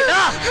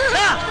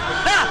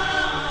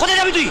 কোথায়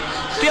যাবি তুই?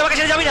 তুই আমাকে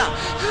ছেড়ে যাবি না,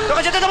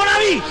 তোকে যেতে দেবো না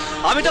আমি।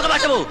 আমি তোকে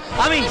বাঁচাবো,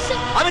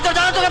 আমি তোর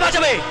জানা তোকে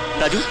বাঁচাবে।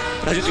 রাজু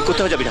রাজু তুই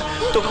কোথাও যাবি না,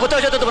 তোকে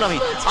কোথাও যেতে দেবো না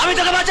আমি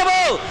তোকে বাঁচাবো।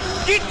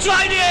 কিচ্ছু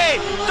হয়নি,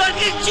 তোর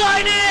কিচ্ছু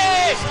হয়নি,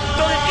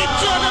 তোকে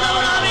কিচ্ছু হতে দেবো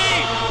না, আমি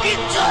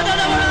কিচ্ছু হতে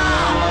দেবো না।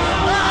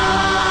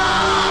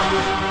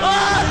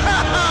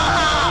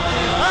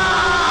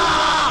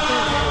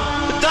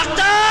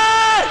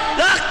 Doctor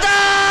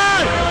doctor!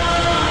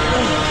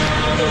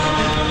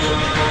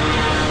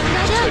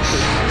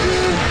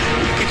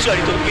 কিচ্ছু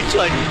হয়নি তোর, কিচ্ছু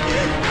হয়নি,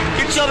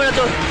 কিচ্ছু হবে না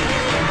তোর,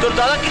 তোর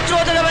দাদা কিচ্ছু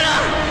হতে দেবে না।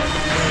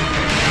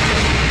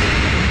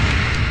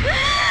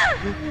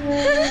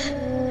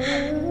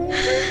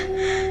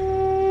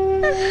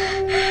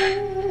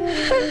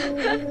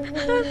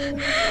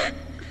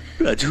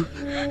 রাজু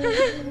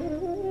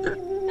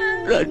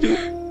রাজু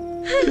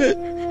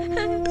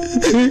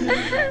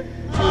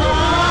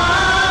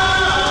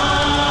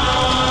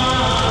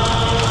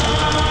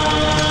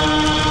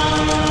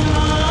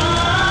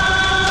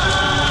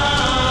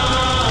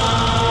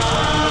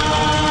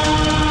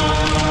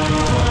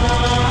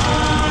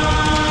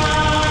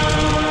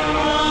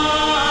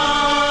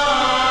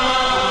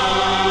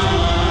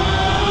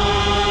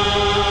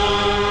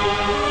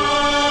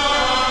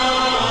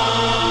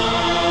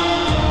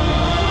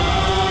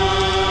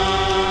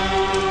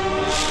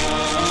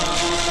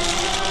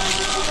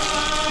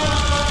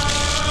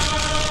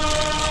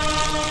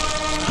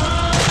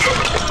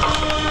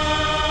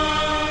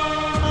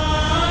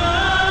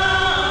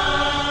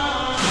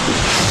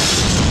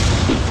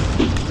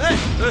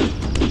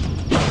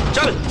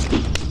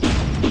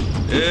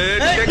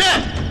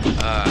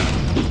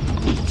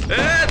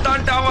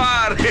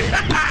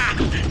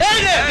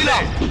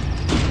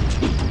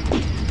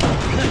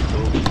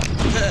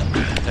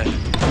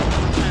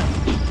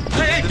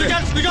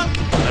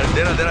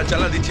देना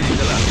चला दीजिए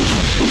चला।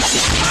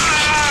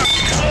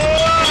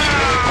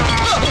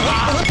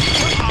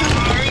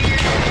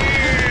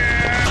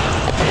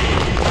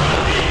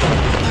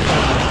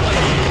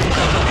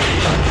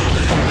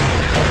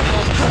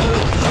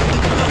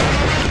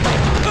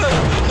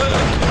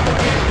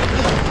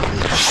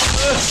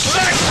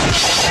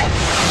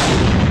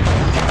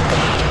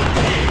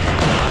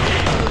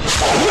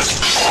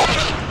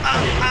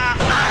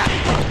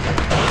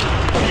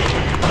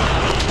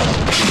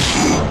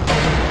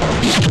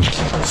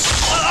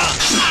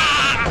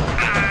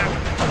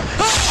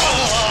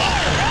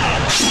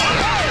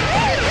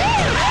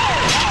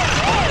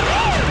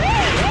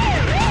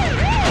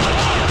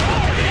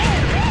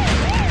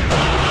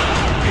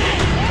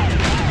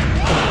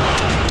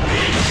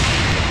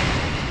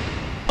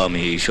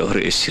 আমি এই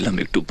শহরে এসেছিলাম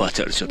একটু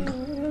বাঁচার জন্য,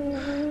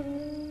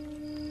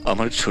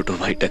 আমার ছোট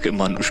ভাইটাকে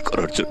মানুষ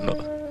করার জন্য।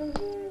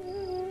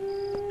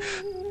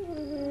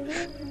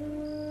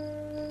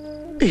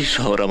 এই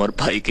শহর আমার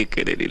ভাইকে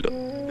কেড়ে নিল,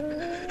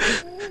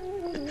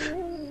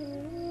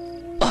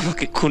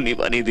 আমাকে খুনি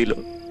বানিয়ে দিল।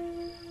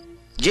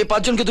 যে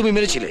 5 জনকে তুমি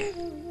মেরেছিলে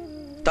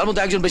তার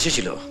মধ্যে একজন বেঁচে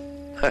ছিল,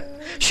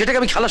 সেটাকে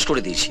আমি খালাস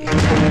করে দিয়েছি।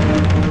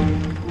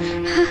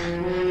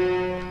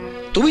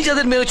 তুমি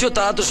যাদের মেরেছো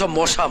তারা তো সব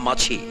মশা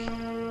মাছি,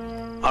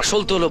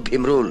 আসল তো হলো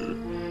ভীমরুল।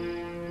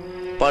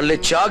 পারলে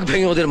চাক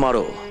ভেঙে ওদের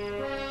মারো,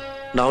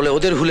 না হলে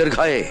ওদের হুলের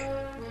ঘায়ে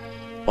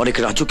অনেক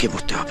রাজুকে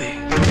মরতে হবে।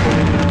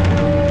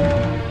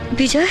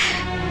 বিজয়,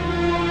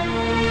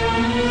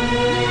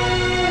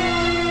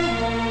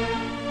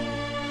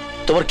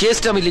 তোমার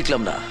কেসটা আমি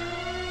লিখলাম না,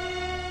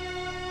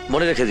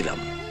 মনে রেখে দিলাম।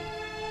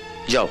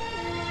 যাও।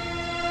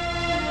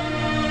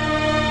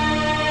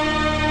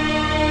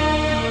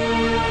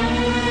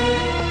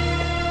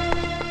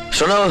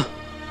 শোনো,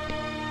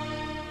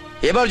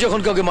 এবার যখন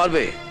কাউকে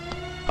মারবে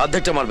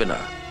অর্ধেকটা মারবে না,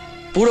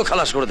 পুরো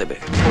খালাস করে দেবে।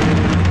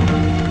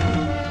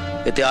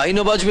 এতে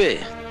আইনও বাঁচবে,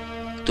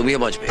 তুমিও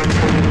বাঁচবে।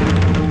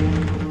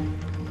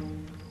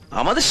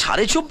 আমাদের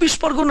 24.5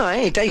 পরগনায়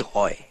এটাই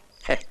হয়।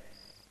 হ্যাঁ,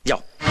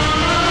 যাও।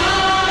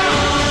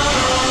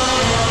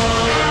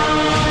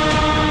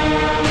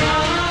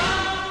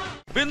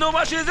 बिंदु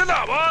मासी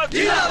जिंदाबाद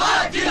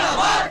जिंदाबाद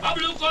जिंदाबाद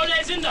बबलू कोले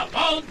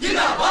जिंदाबाद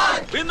जिंदाबाद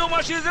बिंदु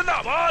मासी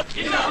जिंदाबाद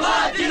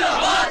जिंदाबाद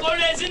जिंदाबाद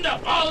कोले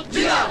जिंदाबाद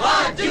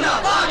जिंदाबाद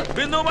जिंदाबाद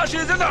बिंदु मासी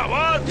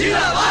जिंदाबाद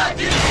जिंदाबाद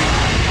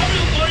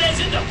बबलू कोले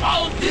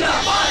जिंदाबाद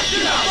जिंदाबाद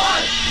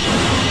जिंदाबाद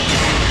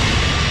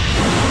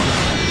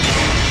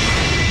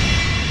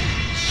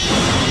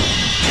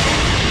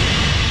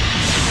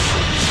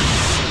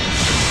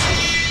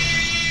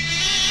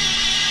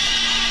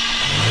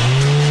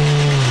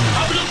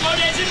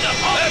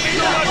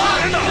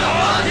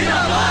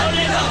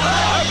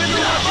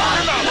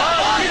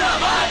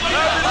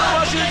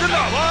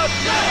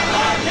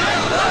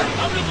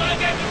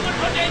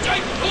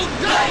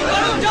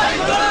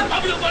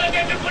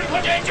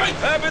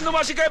बिंदु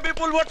मासी के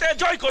विपुल भोटे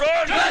जय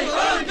करुन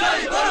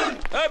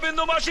बिंदु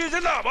বিন্দু মাসি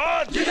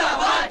জিন্দাবাদ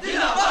জিন্দাবাদ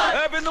জিন্দাবাদ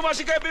এ বিন্দু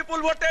মাসিকে বিপুল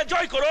ভোটে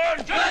জয় করুন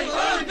জয়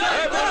করুন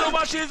এ বিন্দু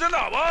মাসি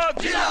জিন্দাবাদ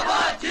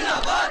জিন্দাবাদ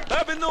জিন্দাবাদ এ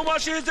বিন্দু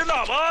মাসি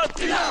জিন্দাবাদ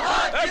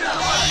জিন্দাবাদ এ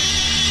বিন্দু মাসি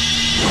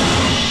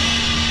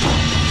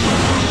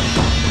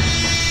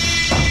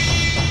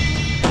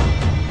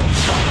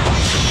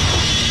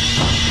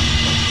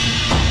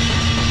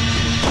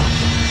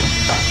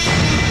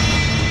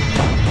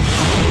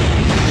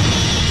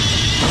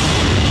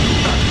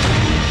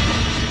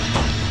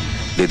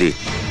দিদি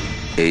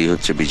এই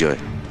হচ্ছে বিজয়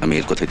আমি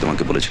এর কথাই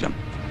তোমাকে বলেছিলাম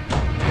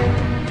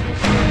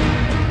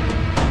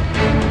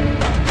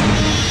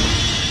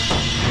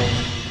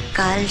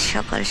কাল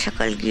সকাল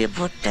সকাল গিয়ে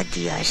ভোটটা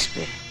দিয়ে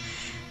আসবে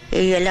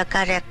এই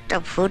এলাকার একটা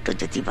ভোটও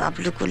যদি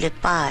বাবলু কুলে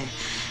পায়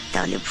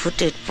তাহলে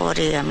ভোটের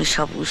পরে আমি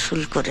সব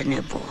উসুল করে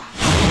নেব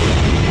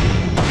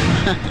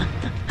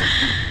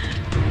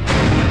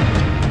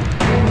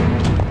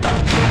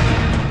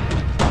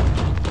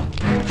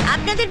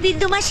আপনাদের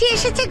বিন্দু মাসি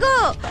এসেছে গো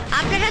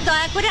আপনারা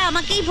দয়া করে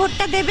আমাকেই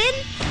ভোটটা দেবেন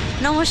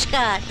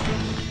নমস্কার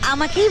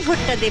আমাকেই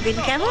ভোটটা দেবেন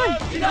কেমন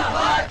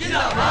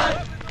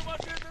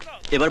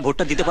এবার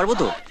ভোটটা দিতে পারবো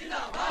তো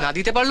না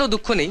দিতে পারলেও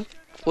দুঃখ নেই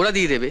ওরা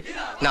দিয়ে দেবে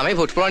নামে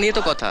ভোট পড়া নিয়ে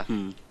তো কথা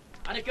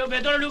আরে কেউ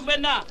ভেতরে ঢুকবেন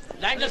না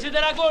লাইনটা সিধে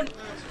রাখুন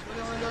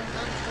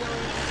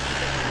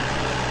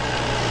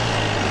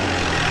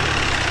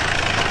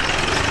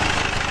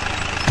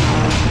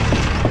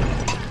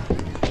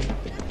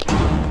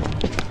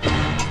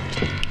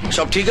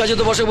সব ঠিক আছে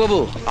তো বসে বাবু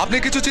আপনি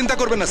কিছু চিন্তা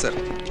করবেন না স্যার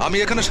আমি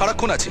এখানে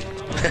সারাক্ষণ আছি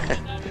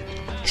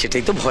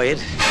সেটাই তো ভয়ের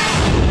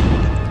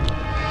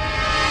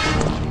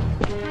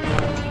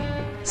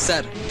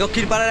স্যার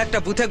দক্ষিণ পাড়ার একটা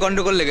বুথে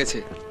গন্ডগোল লেগেছে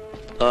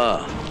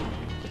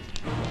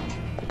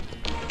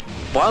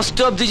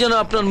 5টা অব্দি যেন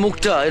আপনার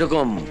মুখটা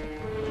এরকম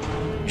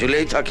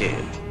ঝুলেই থাকে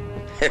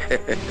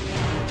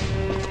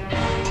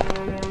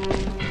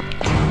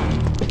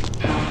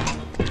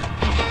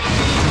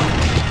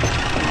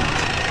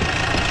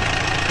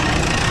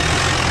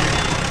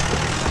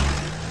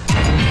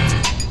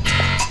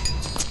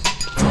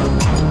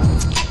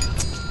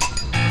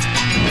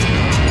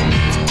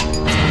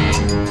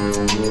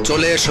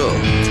চলে এসো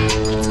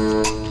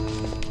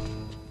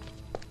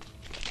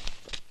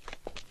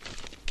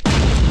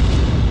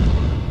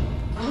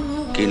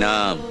কি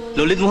নাম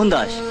ললিত মোহন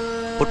দাস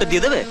ভোটটা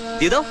দিয়ে দেবে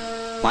দিয়ে দাও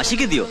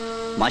মাসিকে দিও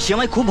মাসি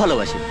আমায় খুব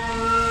ভালোবাসে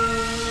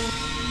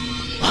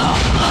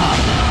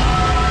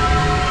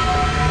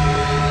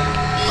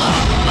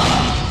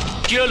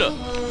কি হলো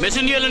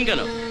মেশিন নিয়ে এলেন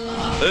কেন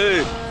এই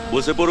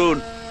বসে পড়ুন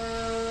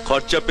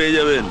খরচা পেয়ে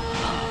যাবেন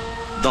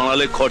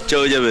দাঁড়ালে খরচা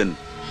হয়ে যাবেন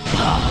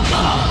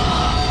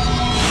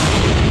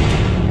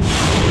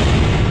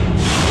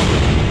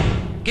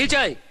কি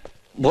চাই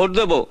ভোট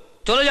দেবো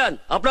চলে যান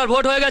আপনার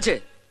ভোট হয়ে গেছে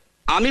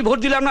আমি ভোট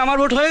দিলাম না আমার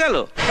ভোট হয়ে গেল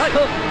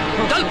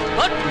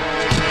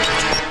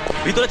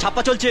ভিতরে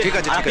ছাপ্পা চলছে ঠিক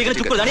আছে আর আপনি এখানে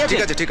চুপ করে দাঁড়িয়ে আছেন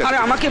ঠিক আছে ঠিক আছে আরে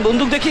আমাকে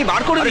বন্দুক দেখিয়ে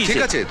বার করে আরে দিয়েছে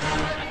ঠিক আছে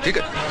ঠিক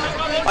আছে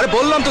আরে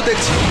বললাম তো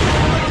দেখছি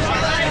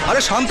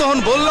আরে শান্ত হন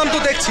বললাম তো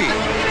দেখছি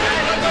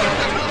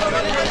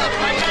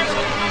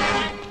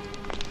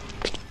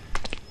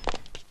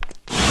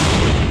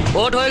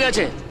ভোট হয়ে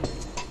গেছে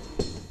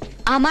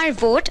আমার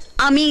ভোট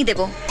আমিই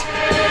দেব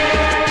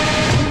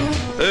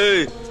এই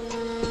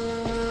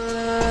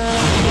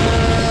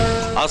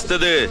আসতে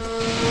দে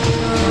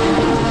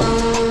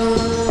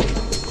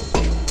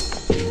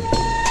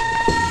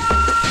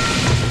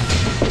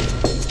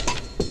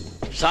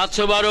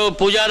সাতশো 712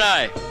 পূজা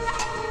রায়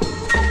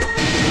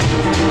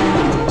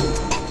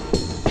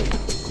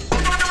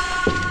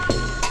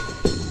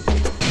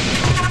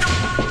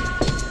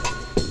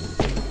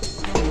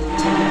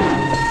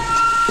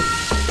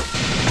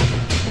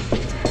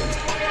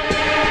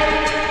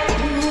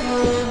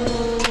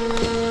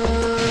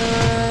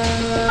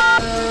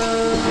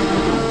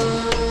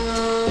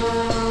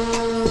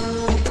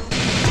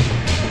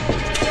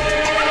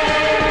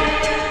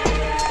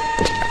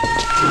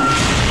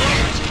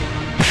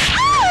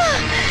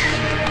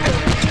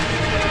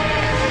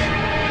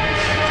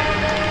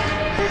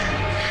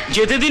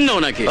যেতে দিন না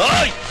ওনাকে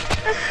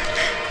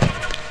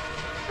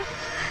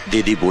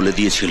দিদি বলে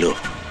দিয়েছিল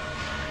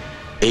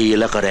এই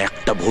এলাকার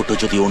একটা ভোটও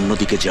যদি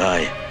অন্যদিকে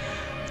যায়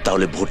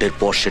তাহলে ভোটের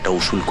পর সেটা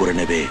উসুল করে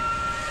নেবে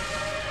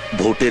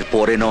ভোটের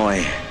পরে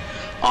নয়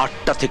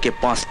 8টা থেকে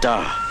 5টা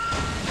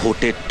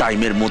ভোটের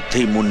টাইমের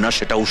মধ্যেই মুন্না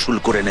সেটা উসুল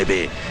করে নেবে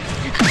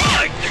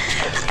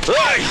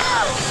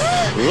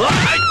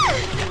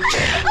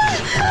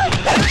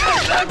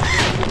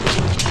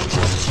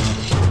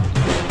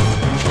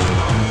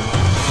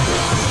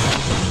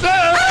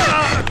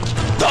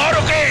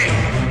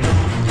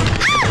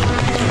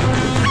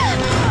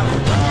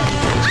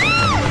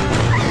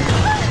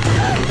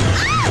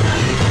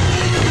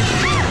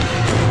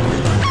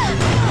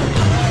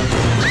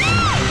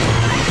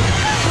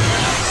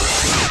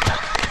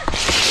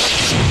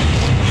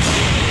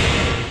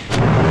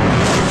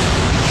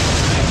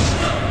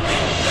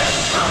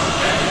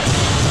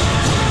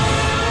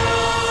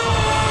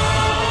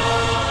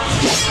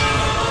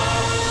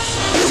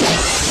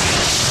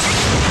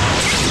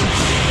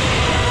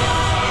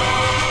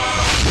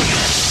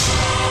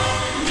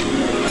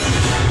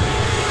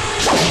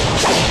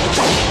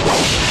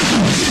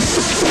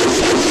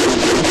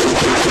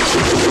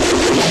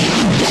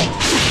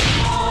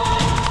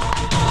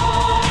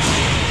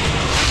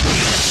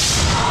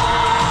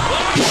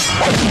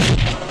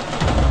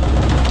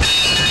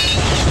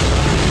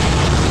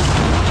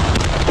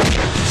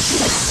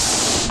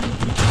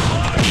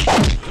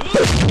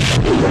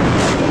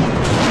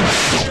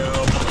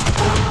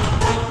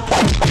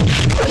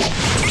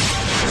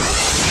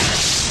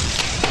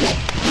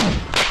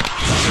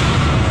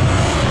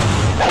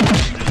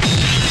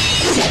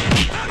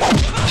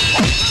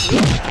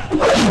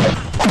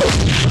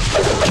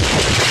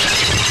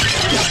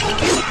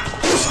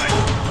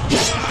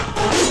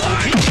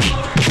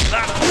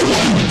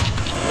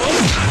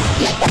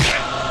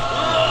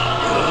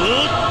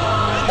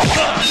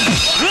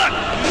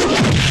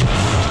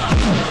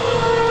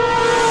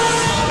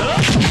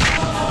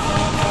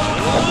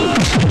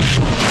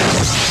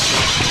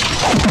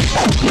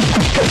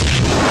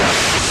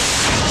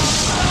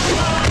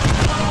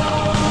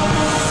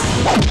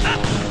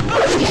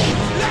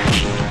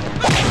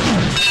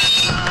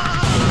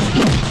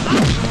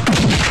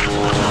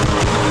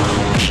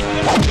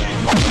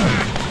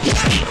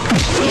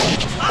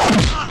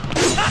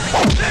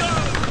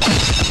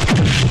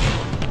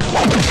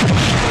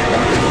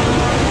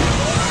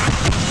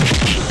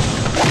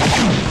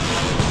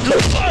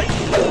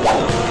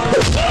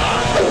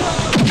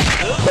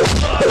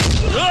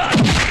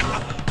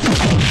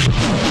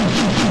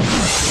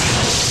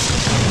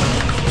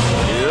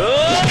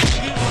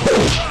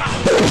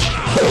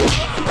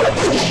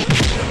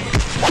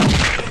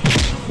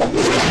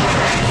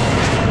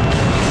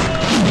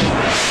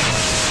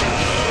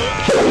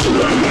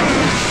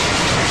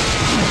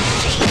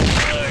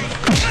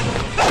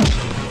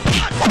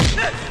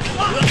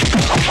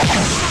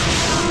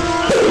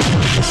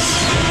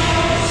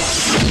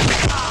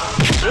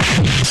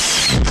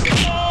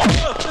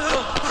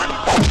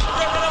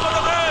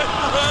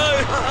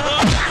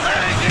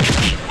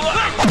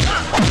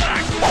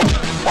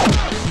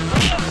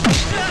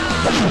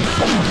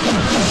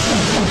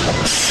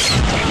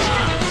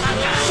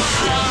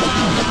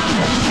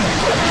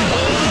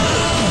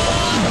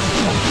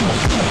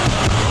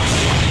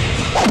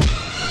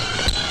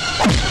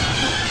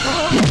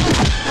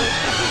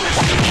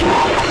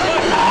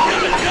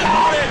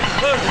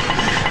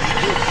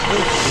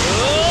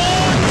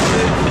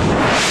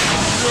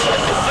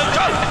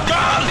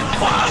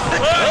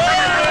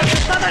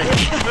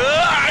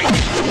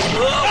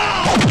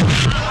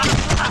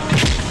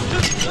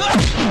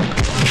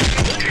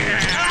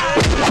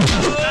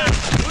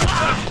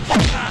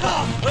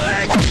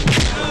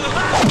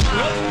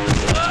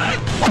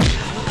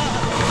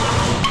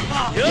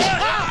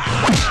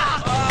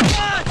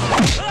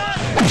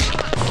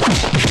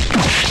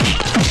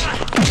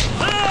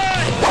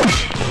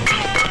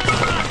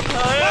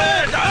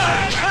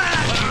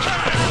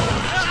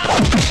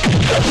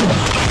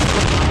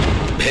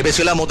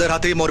ভেবেছিলাম ওদের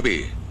হাতেই মরবি,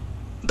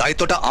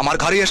 দায়িত্বটা আমার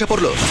ঘাড়েই এসে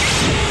পড়লো।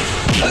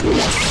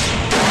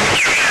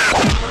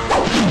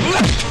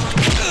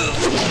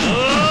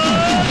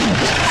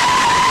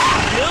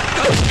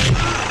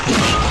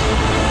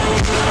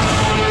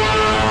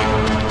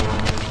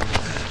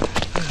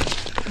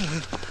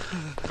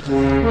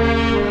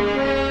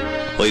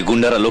 ওই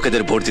গুন্ডারা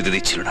লোকেদের ভোট দিতে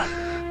দিচ্ছিল না,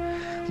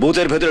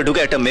 বুথের ভেতরে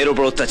ঢুকে একটা মেয়ের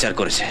উপর অত্যাচার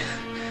করেছে,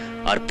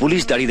 আর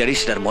পুলিশ দাঁড়িয়ে দাঁড়িয়ে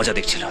সেটার মজা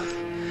দেখছিল।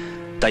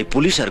 তাই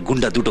পুলিশ আর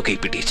গুন্ডা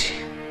দুটোকেই পিটিয়েছে।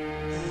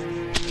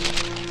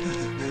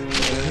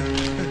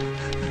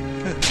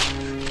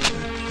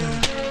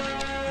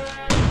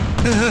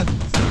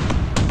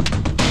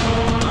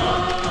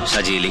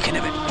 সাজিয়ে লিখে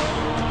নেবেন।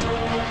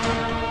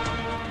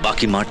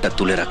 বাকি মাঠটা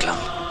তুলে রাখলাম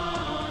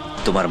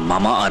তোমার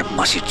মামা আর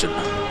মাসির জন্য।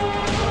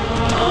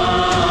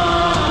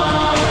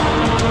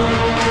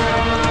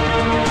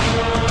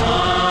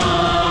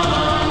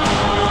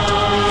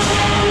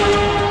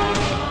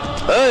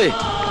 এই,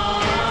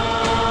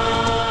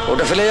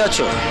 ওটা ফেলে যাচ্ছ?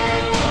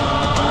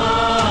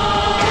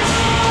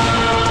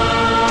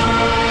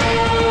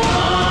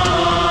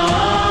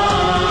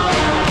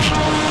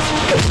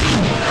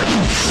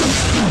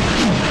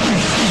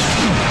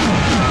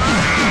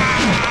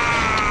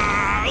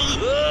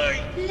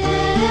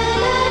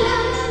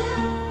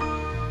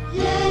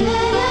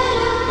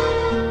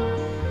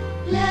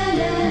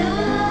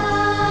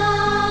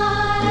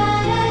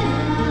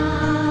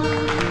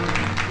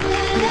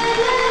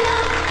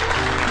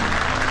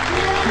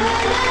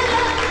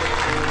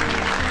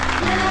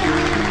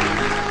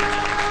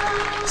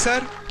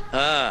 স্যার,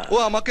 ও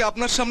আমাকে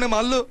আপনার সামনে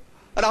মারলো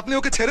আর আপনি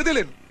ওকে ছেড়ে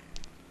দিলেন।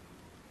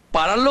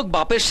 পাড়ার লোক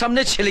বাপের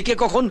সামনে ছেলেকে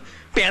কখন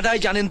পেঁদায়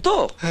জানেন তো?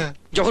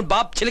 যখন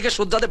বাপ ছেলেকে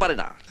শ্রদ্ধাতে পারে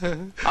না।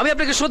 আমি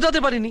আপনাকে শ্রদ্ধাতে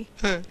পারিনি,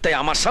 তাই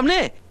আমার সামনে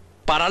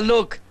পাড়ার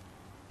লোক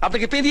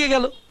আপনাকে পেঁদিয়ে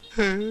গেল।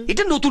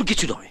 এটা নতুন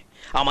কিছু নয়,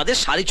 আমাদের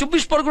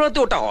 24.5 পরগনাতে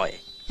ওটা হয়।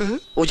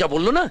 ও যা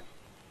বললো না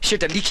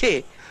সেটা লিখে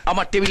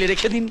আমার টেবিলে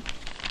রেখে দিন,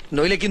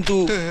 নইলে কিন্তু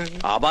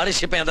আবার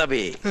এসে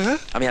পেঁদাবে।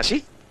 আমি আসি।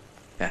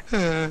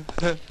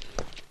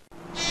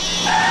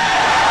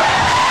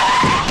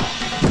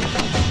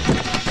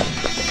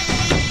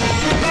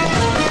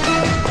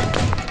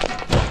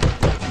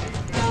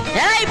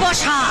 এই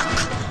বসাক,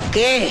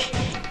 কে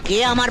কে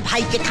আমার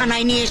ভাইকে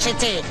থানায় নিয়ে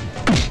এসেছে?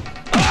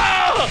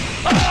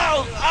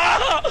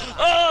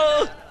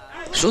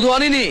 শুধু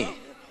আনিনি,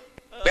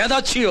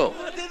 পেঁদাচ্ছিও।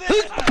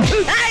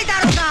 এই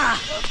দারোগা,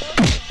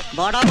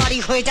 বাড়াবাড়ি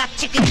হয়ে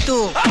যাচ্ছে কিন্তু।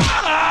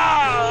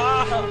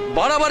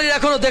 বাড়াবাড়ি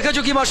এখনো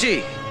দেখেছো কি মাসি?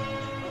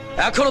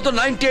 এখনো তো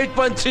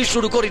 98.3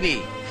 শুরু করিনি।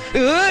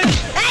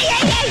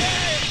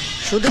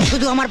 শুধু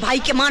শুধু আমার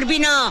ভাইকে মারবি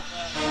না।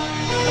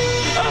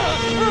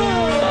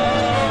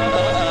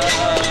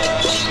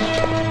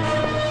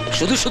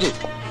 শুধু শুধু?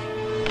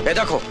 এ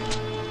দেখো,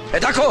 এ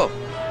দেখো,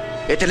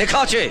 এতে লেখা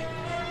আছে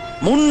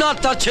মুন্না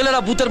তার ছেলেরা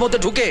বুথের মধ্যে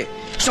ঢুকে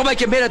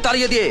সবাইকে মেরে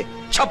তাড়িয়ে দিয়ে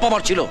ছাপ্পা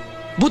মারছিল।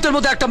 বুথের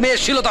মধ্যে একটা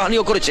মেয়ে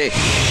শ্লীলতাহানিও করেছে।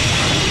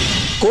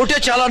 কোর্টে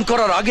চালান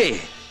করার আগে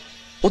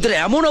ওদের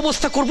এমন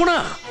অবস্থা করব না,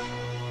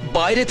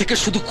 বাইরে থেকে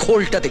শুধু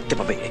খোলটা দেখতে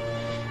পাবে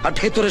আর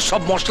ভেতরে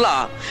সব মশলা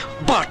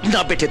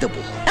বাটনা বেটে দেবো।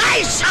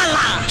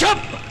 চুপ!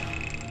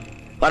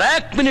 আর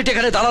 1 মিনিট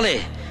এখানে দাঁড়ালে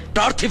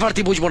প্রার্থী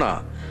ফার্থী বুঝবো না,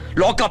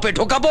 লক আপে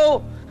ঢোকাবো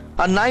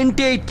আর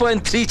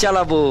 98.3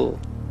 চালাবো।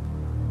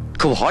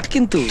 খুব হট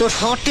কিন্তু। তোর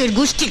হটের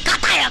গুষ্টি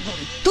কাটায় আগুন।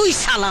 তুই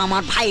শালা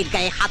আমার ভাইয়ের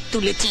গায়ে হাত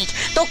তুলেছিস,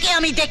 তোকে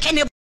আমি দেখে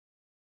নেব,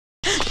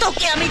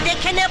 তোকে আমি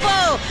দেখে নেব,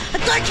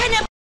 দেখে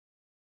নেব,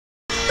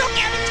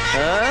 তোকে আমি।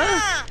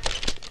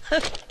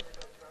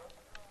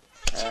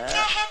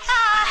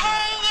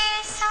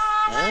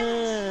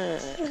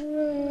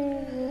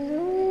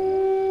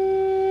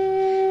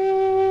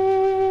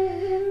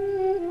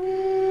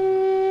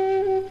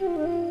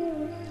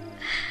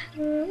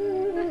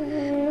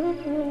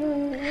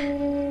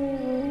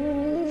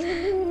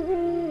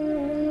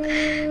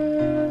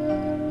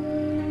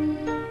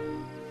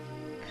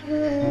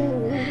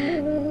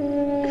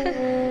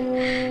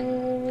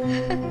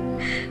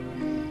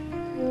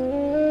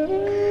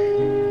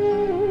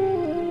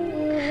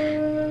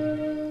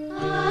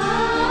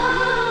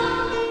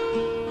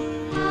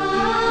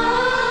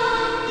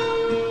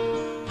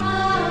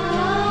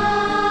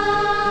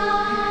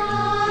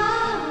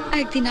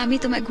 একদিন আমি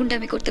তোমায়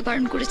গুন্ডামি করতে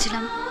বারণ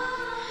করেছিলাম,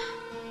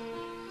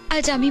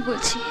 আজ আমি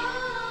বলছি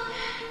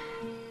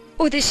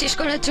ওদের শেষ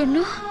করার জন্য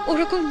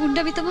ওরকম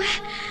গুন্ডামি তোমায়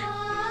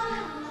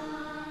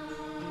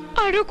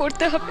আরো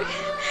করতে হবে,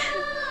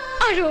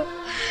 আরো।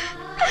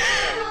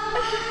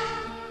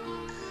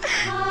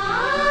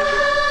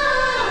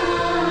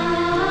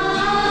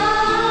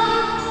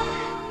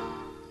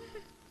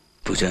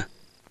 পূজা,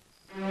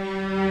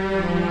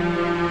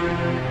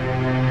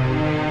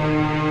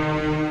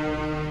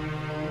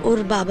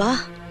 ওর বাবা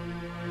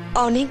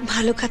অনেক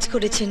ভালো কাজ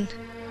করেছেন,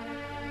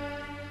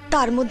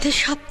 তার মধ্যে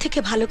সব থেকে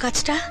ভালো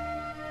কাজটা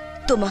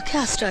তোমাকে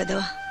আশ্রয়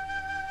দেওয়া।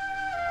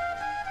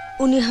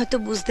 উনি হয়তো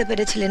বুঝতে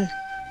পেরেছিলেন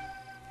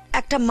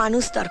একটা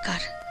মানুষ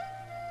দরকার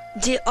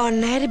যে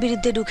অন্যায়ের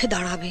বিরুদ্ধে রুখে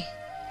দাঁড়াবে।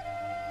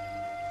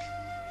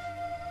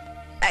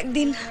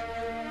 একদিন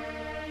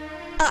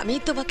আমি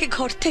তোমাকে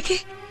ঘর থেকে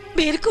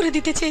বের করে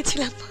দিতে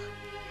চেয়েছিলাম,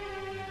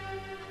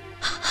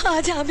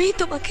 আজ আমি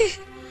তোমাকে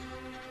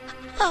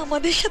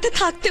আমাদের সাথে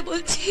থাকতে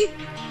বলছি।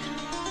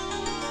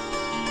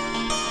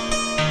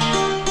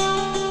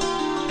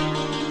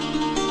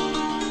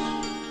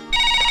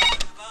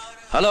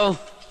 হ্যালো,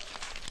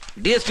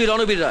 ডিএসপি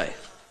রণবীর রায়।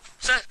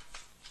 স্যার,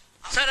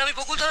 স্যার আমি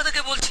বকুলতলা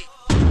থেকে বলছি।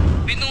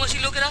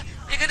 বিন্দুমাসির লোকেরা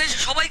এখানে এসে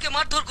সবাইকে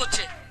মারধর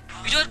করছে,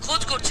 বিজয়ের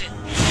খোঁজ করছে।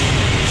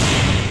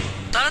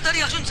 তাড়াতাড়ি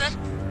আসুন স্যার।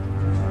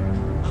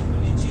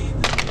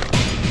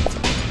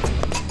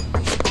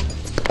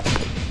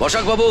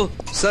 বসাক বাবু।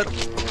 স্যার,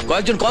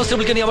 কয়েকজন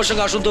কনস্টেবলকে নিয়ে আমার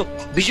সঙ্গে আসুন তো।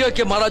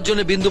 বিজয়কে মারার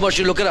জন্য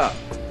বিন্দুবাসীর লোকেরা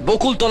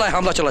বকুলতলায়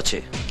হামলা চালাচ্ছে।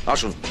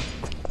 আসুন।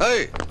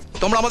 এই,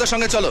 তোমরা আমাদের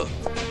সঙ্গে চলো,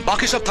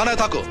 বাকি সব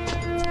থানায় থাকো।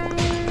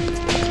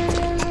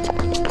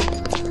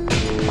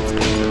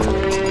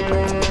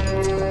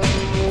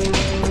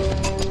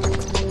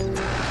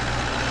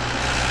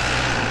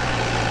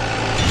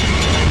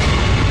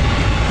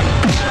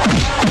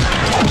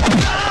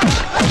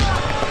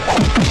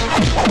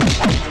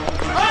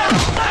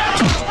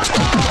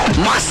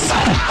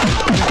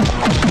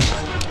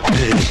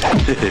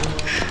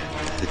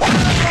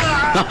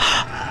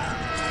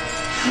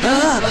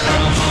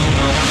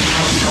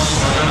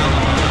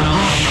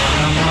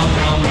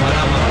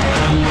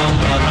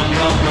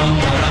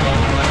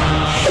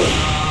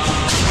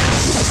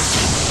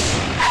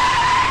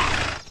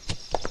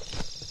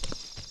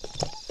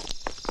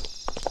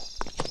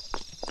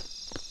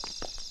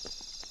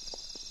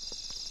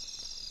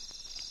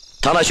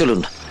 থানায়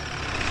চলুন।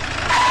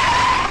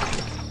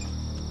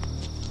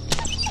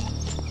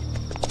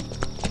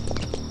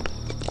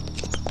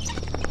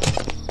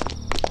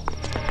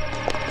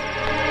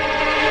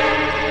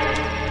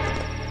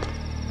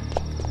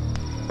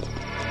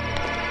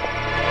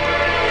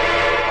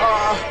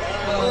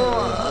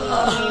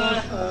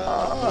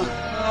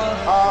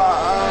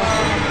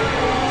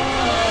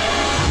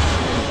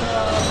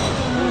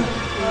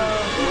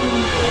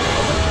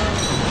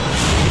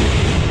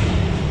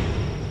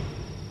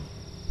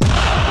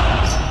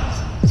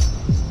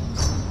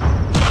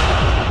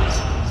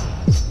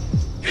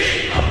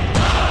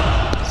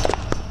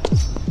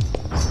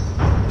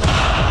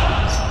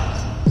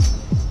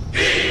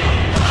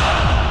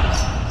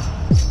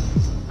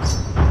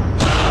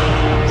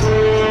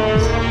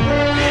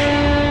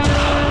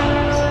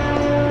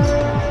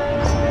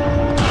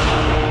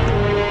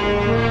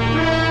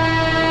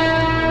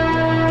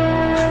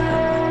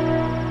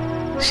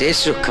 শেষ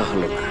রক্ষা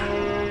হলো না।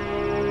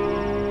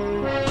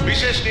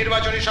 বিশেষ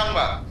নির্বাচনী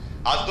সংবাদ।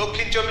 আজ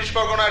দক্ষিণ 24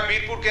 পরগনার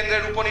বীরপুর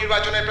কেন্দ্রের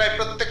উপনির্বাচনে প্রায়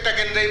প্রত্যেকটা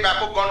কেন্দ্রেই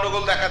ব্যাপক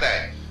গন্ডগোল দেখা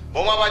দেয়।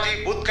 বোমাবাজি,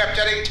 বুথ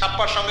ক্যাপচারিং,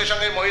 ছাপ্পার সঙ্গে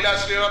সঙ্গে মহিলা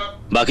শ্লীলতা।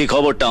 বাকি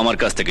খবরটা আমার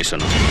কাছ থেকে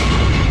শোনো।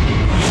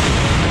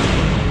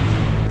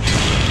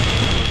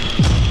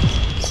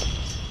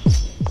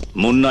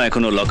 মুন্না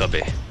এখনো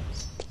লকআপে।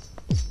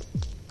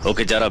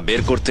 ওকে যারা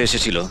বের করতে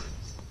এসেছিল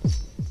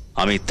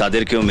আমি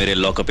তাদেরকেও মেরে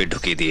লকআপে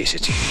ঢুকিয়ে দিয়ে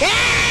এসেছি।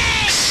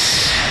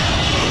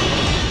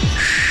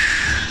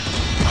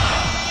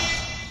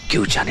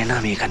 কেউ জানে না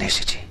আমি এখানে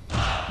এসেছি।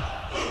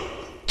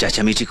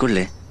 চেঁচামেচি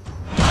করলে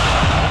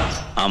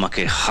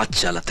আমাকে হাত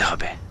চালাতে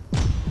হবে।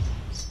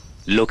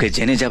 লোকে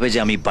জেনে যাবে যে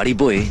আমি বাড়ি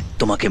বয়ে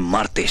তোমাকে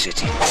মারতে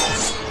এসেছি।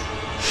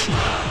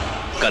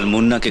 কাল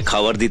মুন্নাকে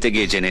খাবার দিতে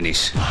গিয়ে জেনে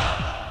নিস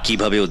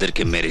কিভাবে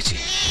ওদেরকে মেরেছি,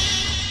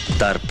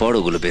 তারপর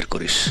ওগুলো বের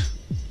করিস।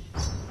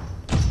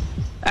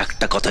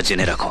 একটা কথা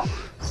জেনে রাখো,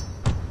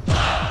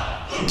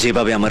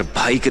 যেভাবে আমার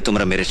ভাইকে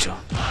তোমরা মেরেছ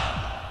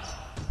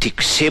ঠিক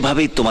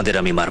সেভাবেই তোমাদের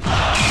আমি মারব।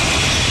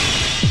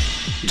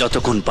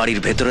 যতক্ষণ বাড়ির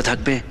ভেতরে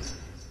থাকবে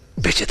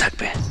বেঁচে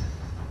থাকবে,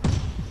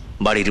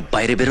 বাড়ির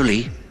বাইরে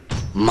বেরোলেই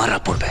মারা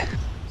পড়বে।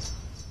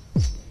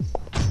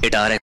 এটা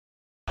আর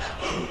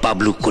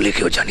বাবলু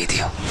কোলেকেও জানিয়ে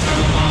দিও।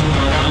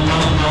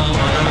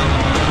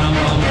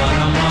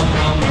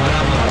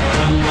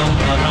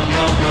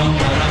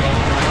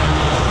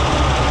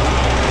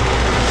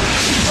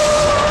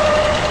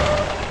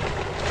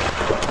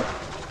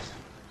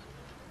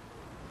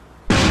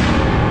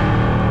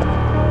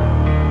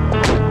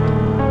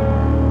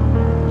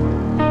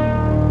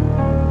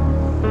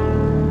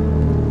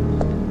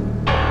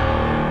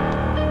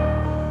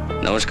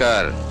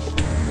 নমস্কার।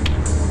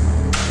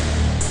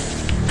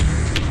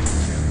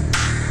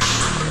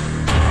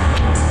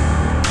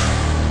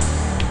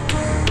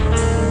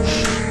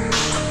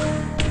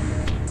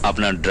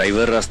 আপনার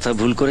ড্রাইভার রাস্তা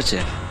ভুল করেছে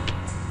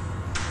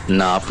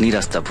না আপনি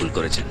রাস্তা ভুল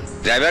করেছেন?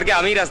 ড্রাইভারকে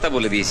আমি রাস্তা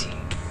বলে দিয়েছি।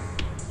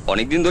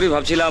 অনেকদিন ধরেই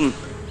ভাবছিলাম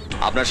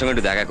আপনার সঙ্গে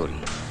একটু দেখা করি।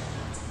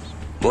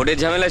 ভোটের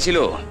ঝামেলা ছিল,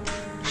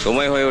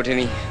 সময় হয়ে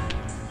ওঠেনি।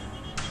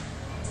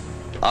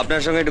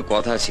 আপনার সঙ্গে একটু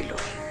কথা ছিল,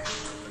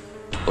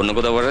 অন্য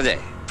কোথাও বসা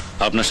যায়?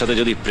 আপনার সাথে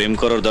যদি প্রেম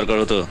করার দরকার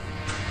হতো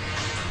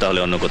তাহলে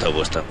অন্য কোথাও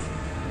বসতাম।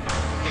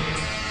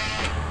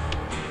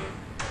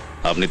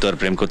 আপনি তো আর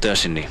প্রেম করতে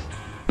আসেননি।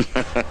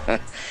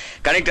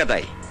 কারেক্টটা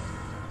তাই।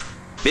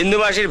 বিন্দু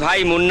মাসির ভাই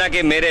মুন্নাকে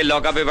মেরে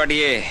লকআপে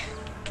পাঠিয়ে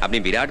আপনি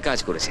বিরাট কাজ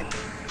করেছেন।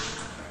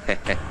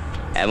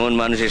 এমন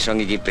মানুষের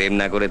সঙ্গে কি প্রেম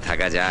না করে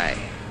থাকা যায়?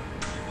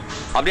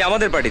 আপনি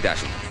আমাদের পার্টিতে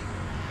আসুন,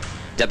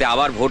 যাতে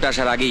আবার ভোট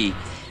আসার আগেই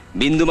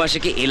বিন্দু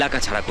মাসিকে এলাকা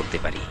ছাড়া করতে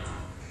পারি।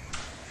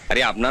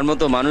 আরে আপনার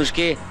মতো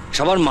মানুষকে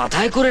সবার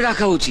মাথায় করে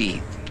রাখা উচিত,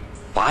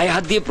 পায়ে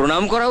হাত দিয়ে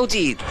প্রণাম করা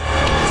উচিত।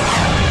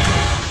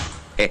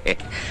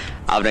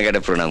 আপনাকে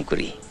একটা প্রণাম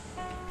করি।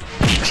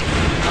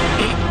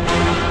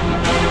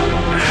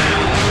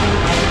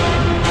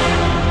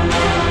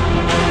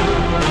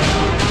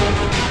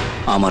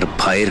 আমার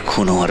ভাইয়ের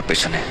খুন হওয়ার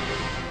পেছনে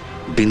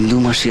বিন্দু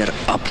মাসি আর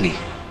আপনি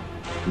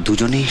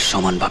দুজনেই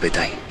সমানভাবে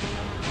দায়ী।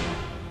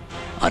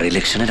 আর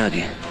ইলেকশনের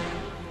আগে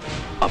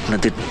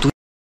আপনাদের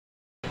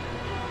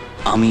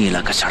আমি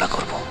এলাকা ছাড়া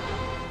করব,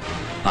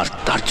 আর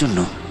তার জন্য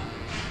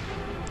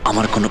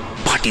আমার কোনো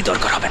পার্টি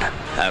দরকার হবে না।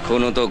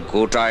 এখনো তো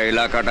গোটা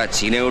এলাকাটা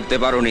চিনে উঠতে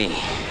পারোনি,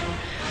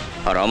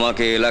 আর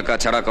আমাকে এলাকা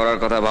ছাড়া করার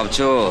কথা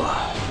ভাবছো?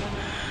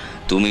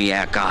 তুমি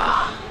একা,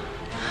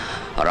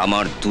 আর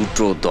আমার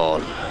দুটো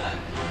দল,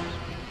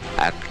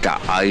 একটা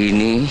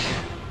আইনি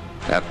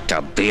একটা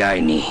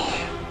বেআইনি।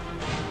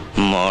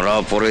 মারা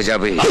পড়ে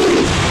যাবে।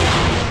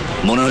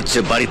 মনে হচ্ছে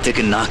বাড়ি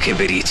থেকে না খেয়ে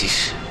বেরিয়েছিস,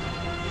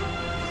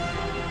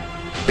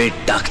 পেট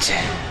ডাকছে।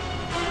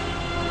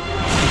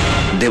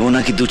 দেব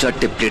নাকি দু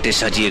চারটে প্লেটে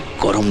সাজিয়ে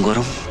গরম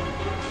গরম?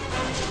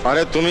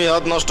 আরে তুমি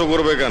হাত নষ্ট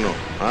করবে কেন?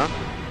 হ্যাঁ,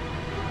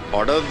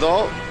 অর্ডার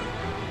দাও,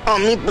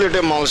 আমি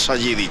প্লেটে মাল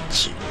সাজিয়ে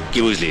দিচ্ছি। কি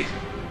বুঝলি?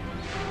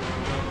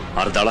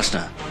 আর দাঁড়াস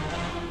না,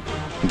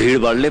 ভিড়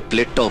বাড়লে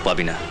প্লেটটাও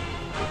পাবি না।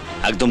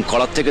 একদম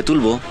কড়ার থেকে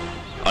তুলবো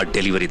আর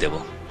ডেলিভারি দেব,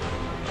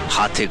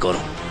 হাতে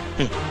গরম।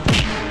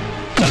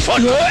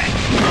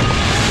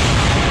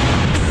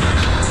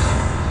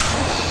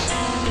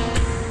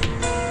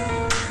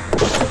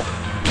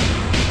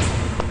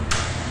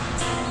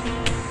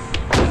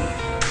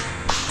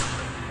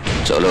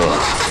 চলো।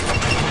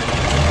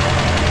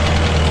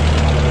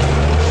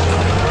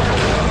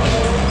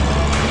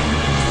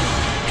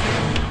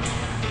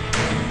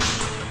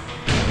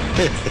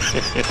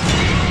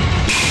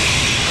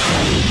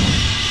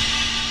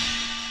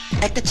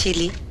 একটা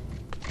ছেলে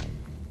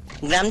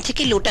গ্রাম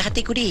থেকে লোটা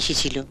হাতে করে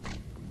এসেছিল,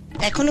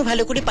 এখনো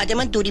ভালো করে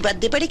পাজামার দড়ি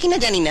বাঁধতে পারে কিনা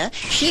জানি না,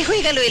 সে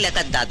হয়ে গেল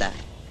এলাকার দাদা।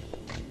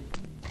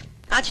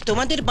 আজ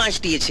তোমাদের বাঁশ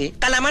দিয়েছে,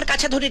 কাল আমার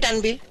কাছা ধরে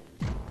টানবে।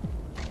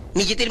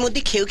 নিজেদের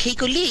মধ্যে খেউ খেই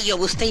করলে এই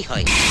অবস্থাই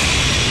হয়।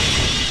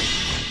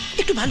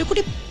 একটু ভালো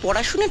করে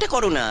পড়াশোনাটা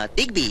করো না,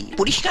 দেখবি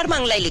পরিষ্কার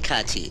বাংলায় লেখা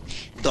আছে,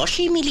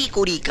 10 মিলি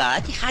করি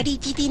কাজ, হাড়ি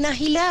জিতি না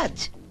হিলাজ।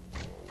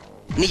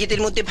 নিজেদের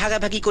মধ্যে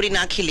ভাগাভাগি করে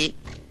না খেলে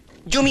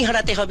জমি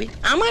হারাতে হবে,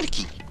 আমার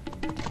কি?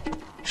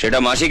 সেটা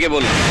মাসিকে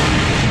বলুন।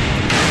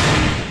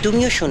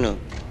 তুমিও শোনো,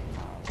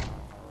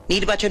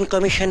 নির্বাচন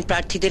কমিশন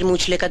প্রার্থীদের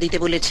মুচলেকা দিতে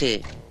বলেছে।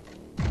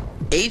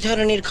 এই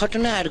ধরনের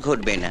ঘটনা আর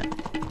ঘটবে না।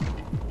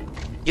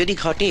 যদি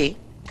ঘটে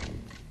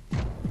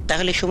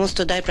তাহলে সমস্ত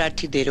দায়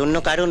প্রার্থীদের, অন্য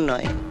কারণ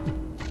নয়।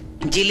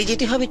 জেলে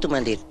যেতে হবে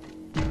তোমাদের।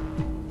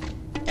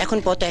 এখন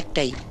পথ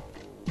একটাই,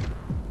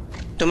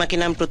 তোমাকে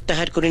নাম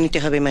প্রত্যাহার করে নিতে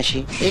হবে মাসি।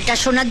 এটা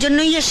শোনার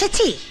জন্যই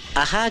এসেছি।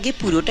 আহা, আগে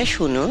পুরোটা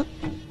শোনো।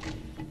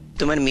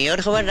 তোমার মেয়র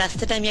হওয়ার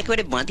রাস্তাটা আমি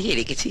একেবারে বাঁধিয়ে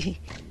রেখেছি।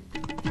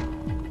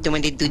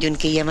 তোমাদের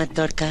দুজনকেই আমার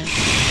দরকার।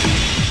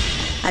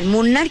 আর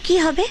মুন্নার কি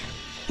হবে?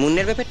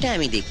 মুন্নার ব্যাপারটা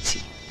আমি দেখছি।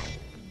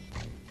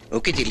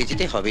 ওকে জেলে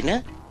যেতে হবে না,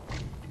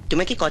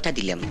 তোমাকে কথা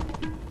দিলাম।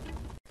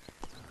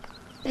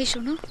 এই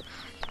শোনো,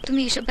 তুমি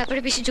এসব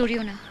ব্যাপারে বেশি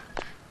জড়িও না।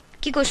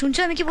 কি গো, শুনছো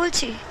আমি কি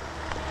বলছি?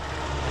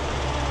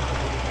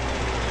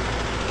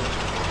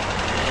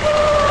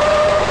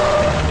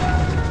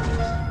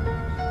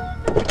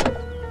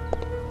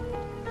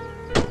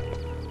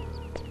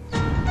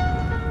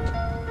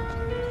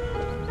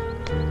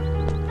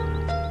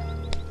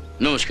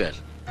 নমস্কার।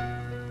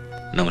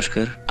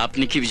 নমস্কার।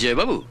 আপনি কি বিজয়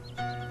বাবু?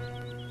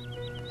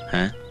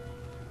 হ্যাঁ।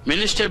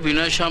 মিনিস্টার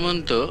বিনয়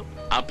সামন্ত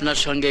আপনার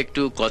সঙ্গে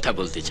একটু কথা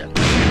বলতে চান।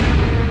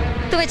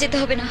 তোমায় যেতে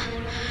হবে না,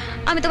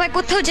 আমি তোমায়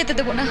কোথাও যেতে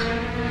দেবো না।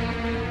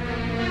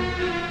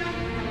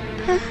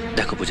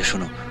 দেখো পূজা,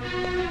 শোনো,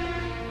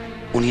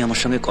 উনি আমার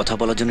সঙ্গে কথা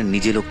বলার জন্য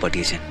নিজে লোক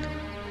পাঠিয়েছেন।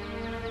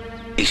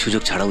 এই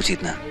সুযোগ ছাড়া উচিত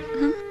না।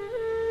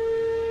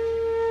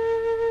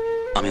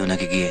 আমি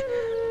ওনাকে গিয়ে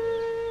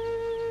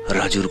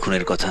রাজুর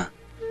খুনের কথা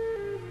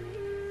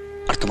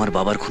আর তোমার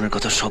বাবার খুনের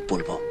কথা সব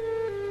বলবো।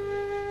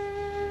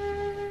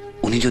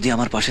 উনি যদি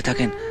আমার পাশে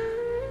থাকেন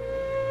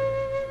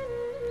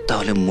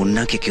তাহলে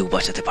মুন্নাকে কেউ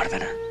বাঁচাতে পারবে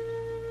না,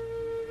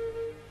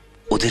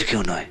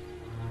 ওদেরকেও নয়।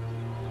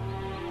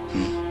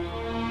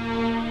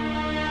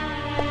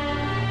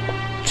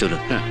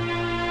 চলুন। হ্যাঁ।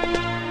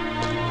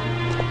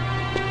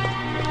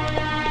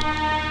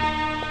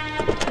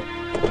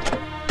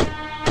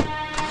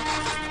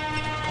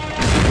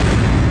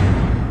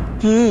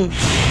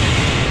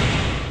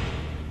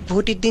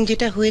 ভোটের দিন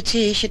যেটা হয়েছে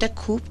সেটা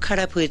খুব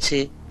খারাপ হয়েছে।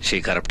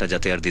 সেই খারাপটা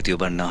যাতে আর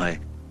দ্বিতীয়বার না হয়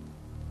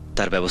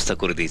তার ব্যবস্থা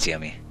করে দিয়েছি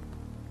আমি।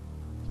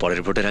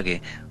 পরের ভোটের আগে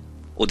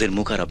ওদের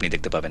মুখ আর আপনি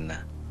দেখতে পাবেন না।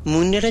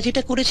 মুন্নারা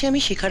যেটা করেছে আমি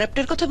সে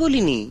খারাপটার কথা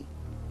বলিনি,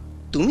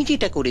 তুমি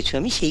যেটা করেছো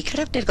আমি সেই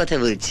খারাপটার কথা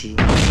বলছি।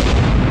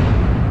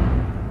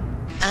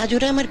 আজ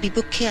ওরা আমার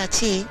বিপক্ষে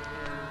আছে,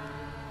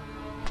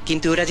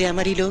 কিন্তু ওরা যে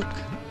আমারই লোক,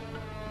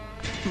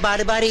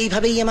 বারবার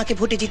এইভাবেই আমাকে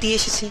ভোটে জিতিয়ে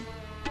এসেছে।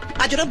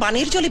 আজ ওরা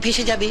বানের জলে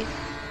ভেসে যাবে,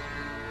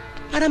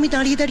 আর আমি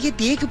দাঁড়িয়ে দাঁড়িয়ে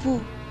দেখবো।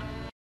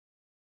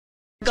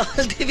 গাল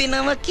দেবে না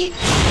আমাকে।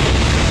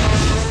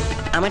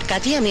 আমার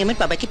কাজে আমি আমার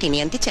বাবাকে টেনে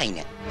আনতে চাই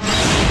না।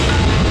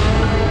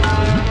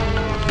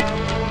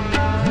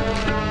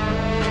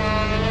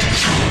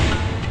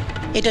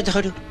 এটা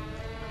ধরো,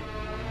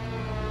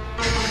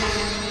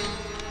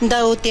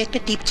 দাও ওতে একটা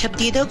টিপছাপ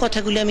দিয়ে দাও,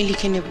 কথাগুলো আমি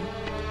লিখে নেব।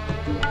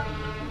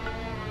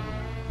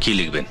 কি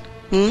লিখবেন?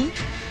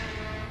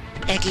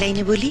 এক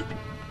লাইনে বলি,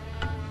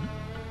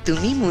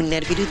 তুমি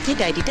মুন্নার বিরুদ্ধে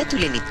ডায়েরিটা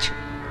তুলে নিচ্ছ।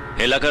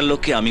 এলাকার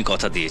লোককে আমি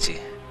কথা দিয়েছি,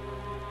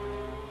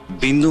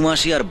 বিন্দু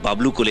মাসি আর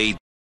বাবলু কোলেই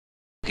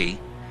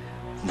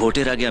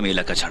ভোটের আগে আমি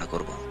এলাকা ছাড়া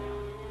করব।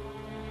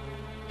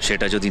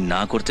 সেটা যদি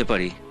না করতে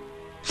পারি,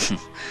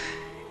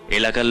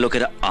 এলাকার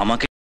লোকেরা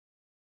আমাকে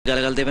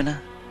গালাগাল দেবে না,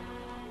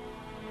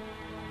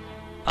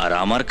 আর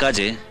আমার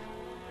কাজে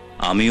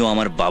আমিও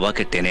আমার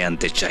বাবাকে টেনে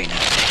আনতে চাই না।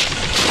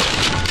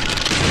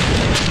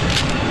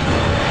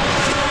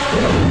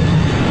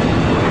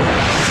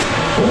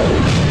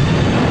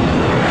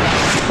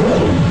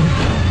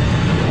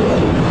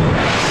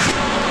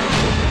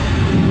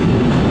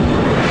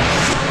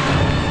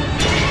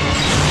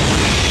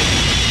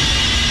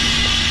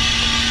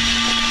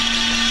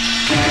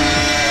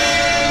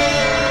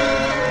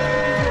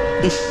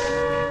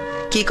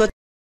 কি কথা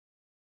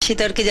সে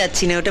তর্কে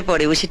যাচ্ছি না, ওটা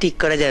পরে বসে ঠিক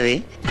করা যাবে।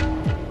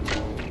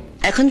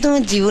 এখন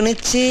তোমার জীবনের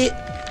চেয়ে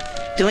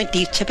তোমার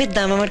টিপছাপের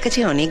দাম আমার কাছে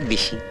অনেক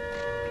বেশি,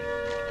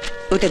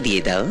 ওটা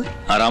দিয়ে দাও।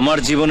 আর আমার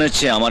জীবনের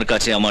চেয়ে আমার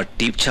কাছে আমার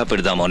টিপ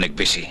ছাপের দাম অনেক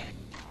বেশি,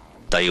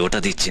 তাই ওটা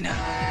দিচ্ছি না,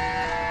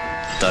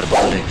 তার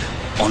বদলে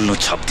অন্য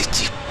ছাপ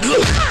দিচ্ছি।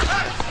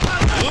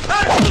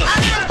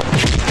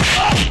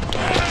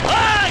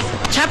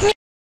 ছাপ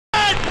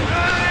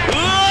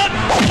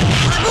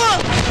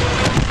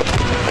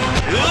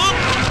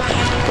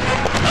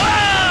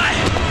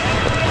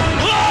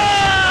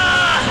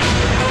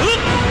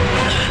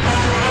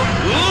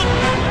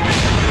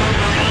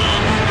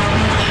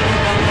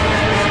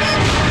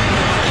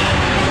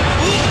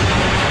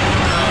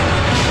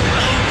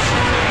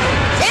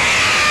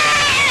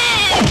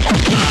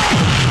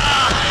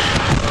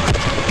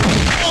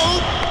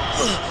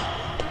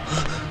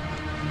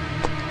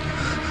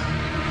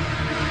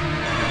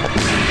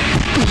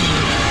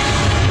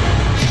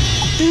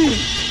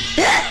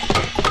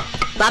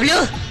বাবলু,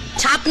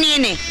 ছাপ নিয়ে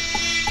নে।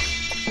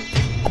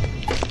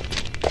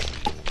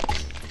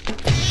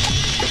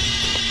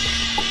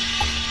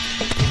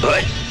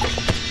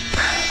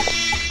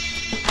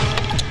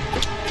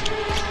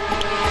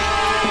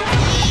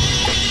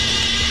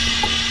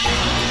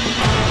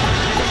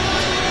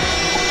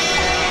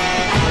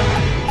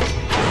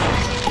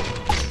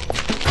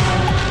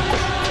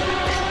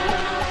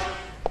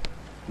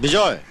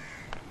 বিজয়।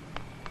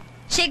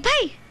 শেখ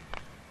ভাই,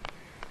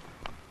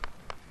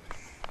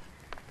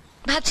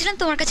 ভাবছিলাম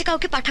তোমার কাছে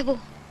কাউকে পাঠাবো।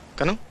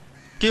 কেন,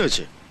 কি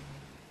হয়েছে?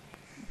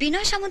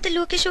 বিনয় সামন্তের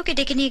লোক এসে ওকে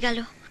ডেকে নিয়ে গেল,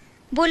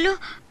 বলল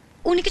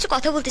উনি কিছু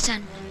কথা বলতে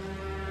চান।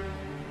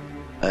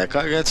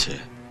 একা গেছে?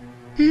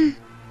 হুম।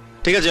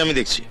 ঠিক আছে, আমি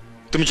দেখছি,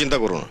 তুমি চিন্তা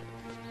করো না।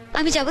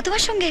 আমি যাবো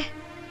তোমার সঙ্গে?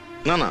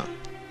 না না,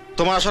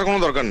 তোমার আসার কোনো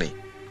দরকার নেই,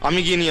 আমি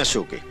গিয়ে নিয়ে আসছি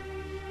ওকে।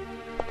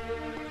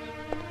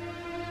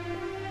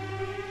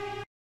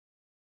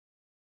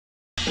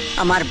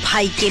 আমার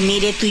ভাইকে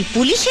মেরে তুই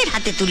পুলিশের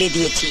হাতে তুলে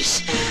দিয়েছিস,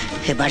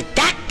 এবার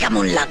দেখ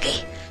কেমন লাগে।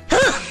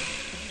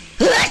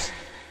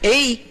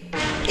 এই,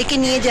 একে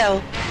নিয়ে যাও,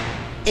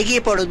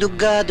 এগিয়ে পড়ো,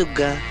 দুগ্গা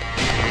দুগ্গা।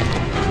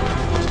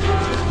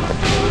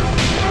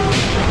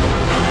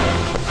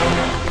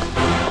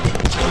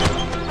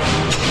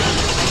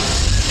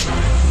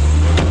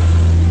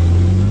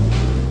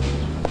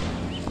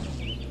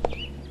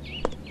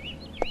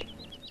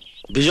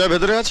 বিজয়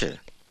ভেতরে আছে?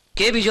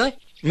 কে বিজয়?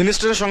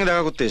 মিনিস্টারের সঙ্গে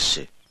দেখা করতে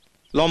এসছে,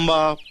 লম্বা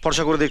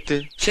ফর্সা করে দেখতে।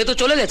 সে তো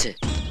চলে গেছে।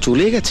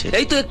 চলে গেছে?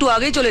 এই তো একটু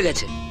আগেই চলে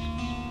গেছে।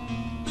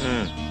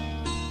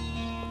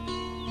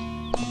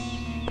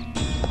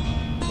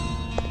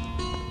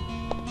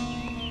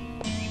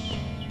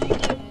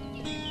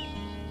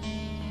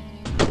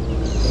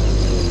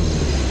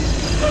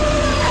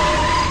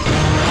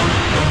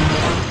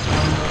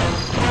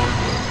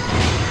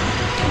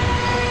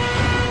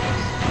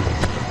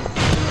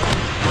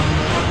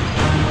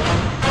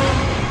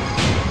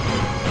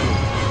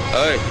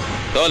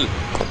 চল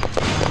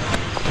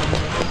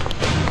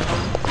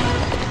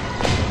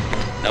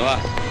নামা,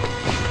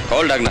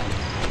 কল ডাক না।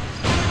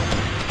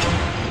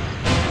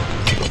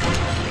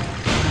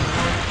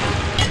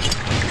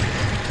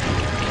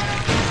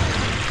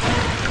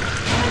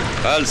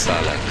 कल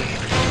साला की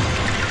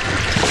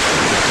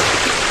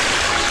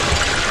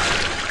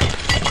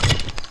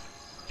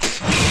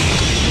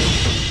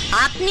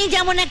আপনি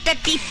যেমন একটা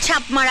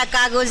টিপছাপ মারা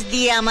কাগজ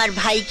দিয়ে আমার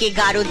ভাইকে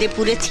গারদে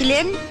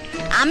পুরেছিলেন,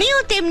 আমিও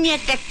তেমনি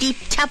একটা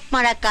টিপছাপ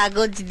মারা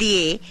কাগজ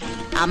দিয়ে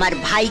আমার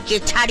ভাইকে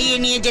ছাড়িয়ে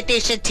নিয়ে যেতে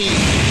এসেছি।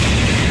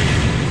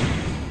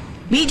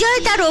 বিজয়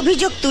তার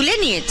অভিযোগ তুলে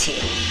নিয়েছে,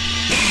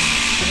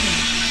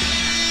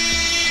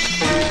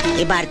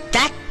 এবার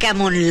দেখ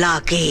কেমন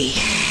লাগে।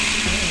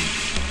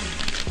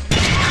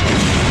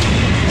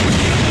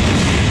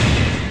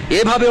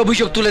 এভাবে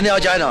অভিযোগ তুলে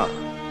নেওয়া যায় না।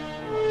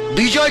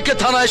 বিজয়কে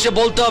থানা এসে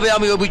বলতে হবে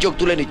আমি অভিযোগ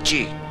তুলে নিচ্ছি,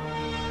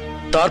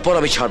 তারপর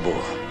আমি ছাড়বো।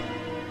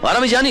 আর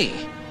আমি জানি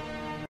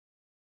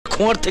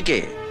খোঁয়ার থেকে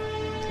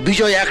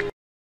বিজয় এক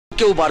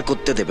কেউ বার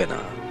করতে দেবে না।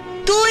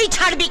 তুই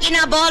ছাড়বি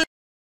কিনা বল।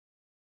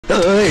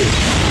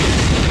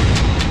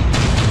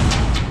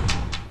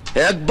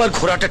 একবার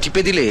ঘোড়াটা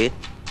টিপে দিলে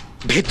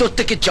ভেতর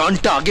থেকে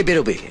জানটা আগে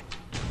বেরোবে,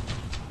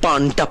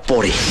 পানটা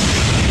পরে।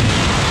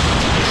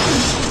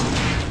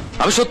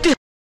 আমি সত্যি।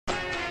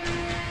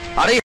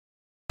 আরে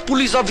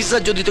পুলিশ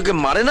অফিসার যদি তোকে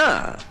মারে না,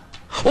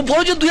 ও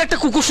বড় যে দুই একটা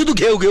কুকুর শুধু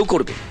ঘেউ ঘেউ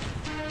করবে।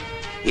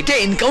 এটা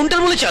এনকাউন্টার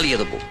বলে চালিয়ে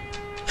দেবো।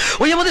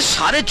 ওই আমাদের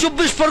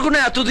 24.5 পরগনা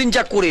এতদিন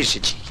যা করে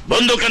এসেছি।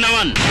 বন্দুকটা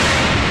নামান।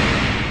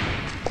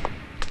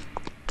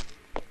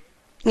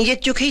 নিজের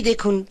চোখেই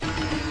দেখুন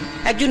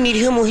একজন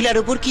নিরীহ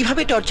মহিলার উপর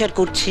কিভাবে টর্চার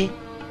করছে।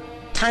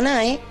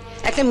 থানায়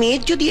একটা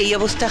মেয়ের যদি এই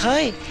অবস্থা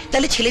হয়,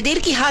 তাহলে ছেলেদের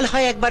কি হাল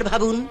হয় একবার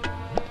ভাবুন।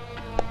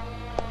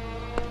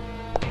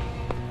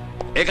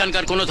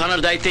 এখানকার কোন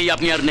থানার দায়িত্বেই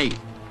আপনি আর নেই,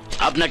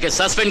 আপনাকে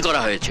সাসপেন্ড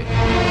করা হয়েছে।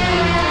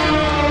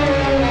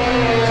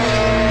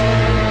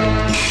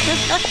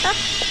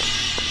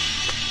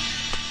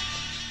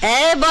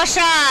 এ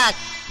বসাক,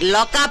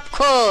 লকআপ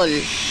খোল।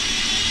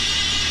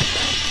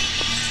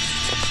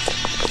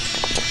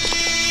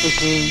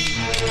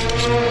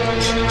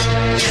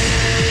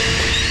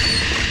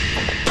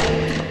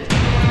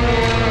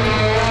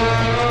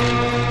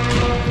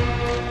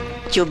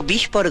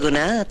 চব্বিশ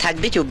পরগনা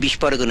থাকবে 24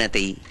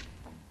 পরগনাতেই।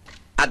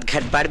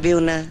 আধঘাট বাড়বেও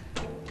না,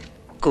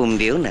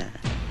 কমবেও না।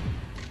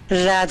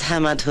 রাধা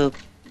মাধব।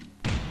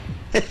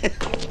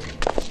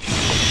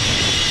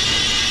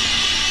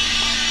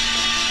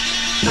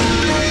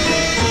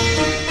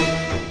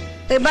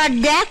 এবার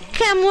দেখ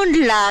কেমন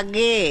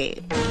লাগে।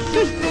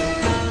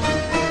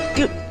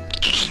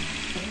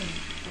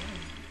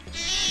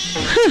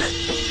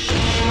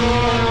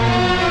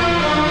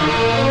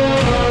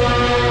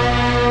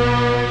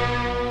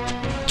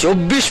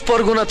 24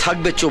 পরগনা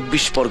থাকবে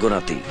 24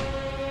 পরগনাতেই।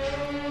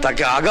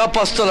 তাকে আগা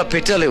পাঁচতলা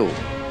পেটালেও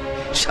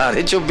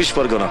 24.5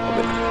 পরগনা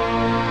হবে না।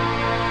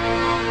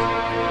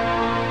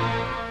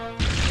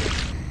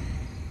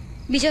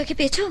 বিজয়কে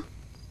পেয়েছো?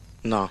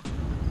 না,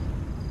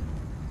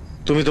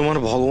 তুমি তোমার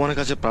ভগবানের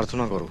কাছে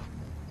প্রার্থনা করো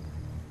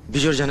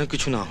বিজয় যেন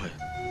কিছু না হয়।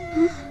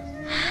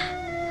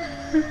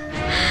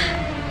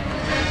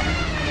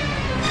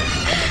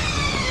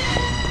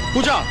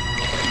 পূজা,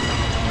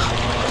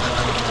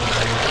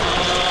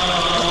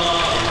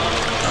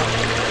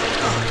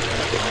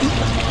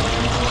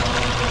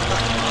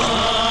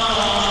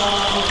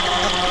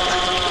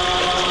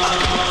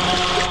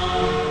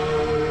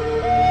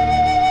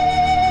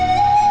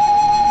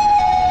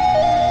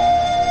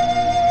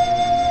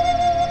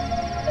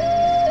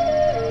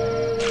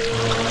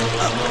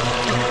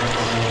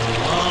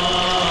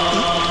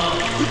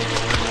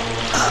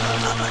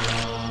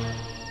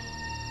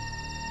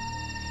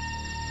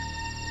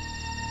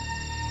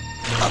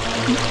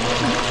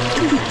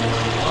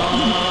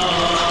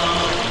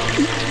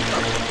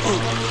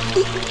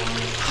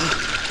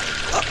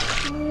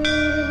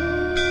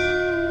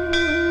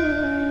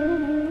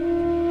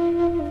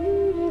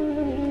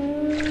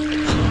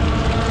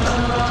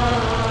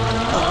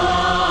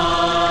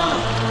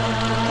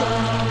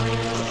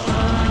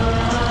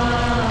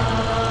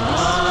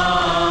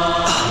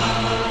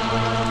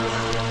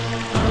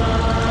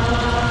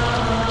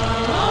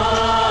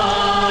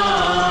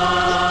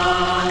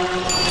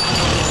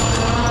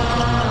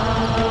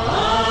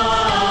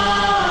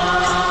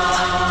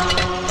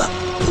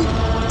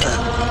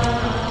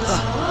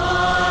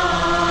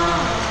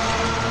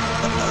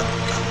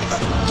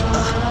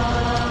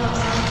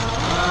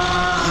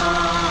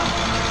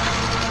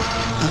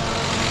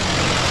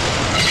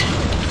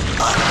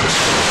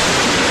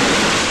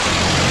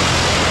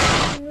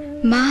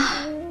 মা,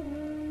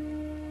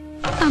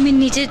 আমি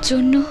নিজের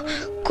জন্য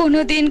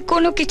কোনোদিন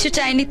কোনো কিছু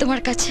চাইনি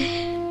তোমার কাছে,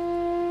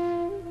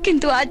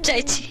 কিন্তু আজ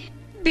চাইছি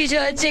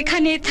বিজয়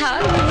যেখানেই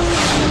থাক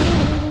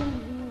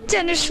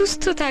যেন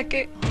সুস্থ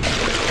থাকে।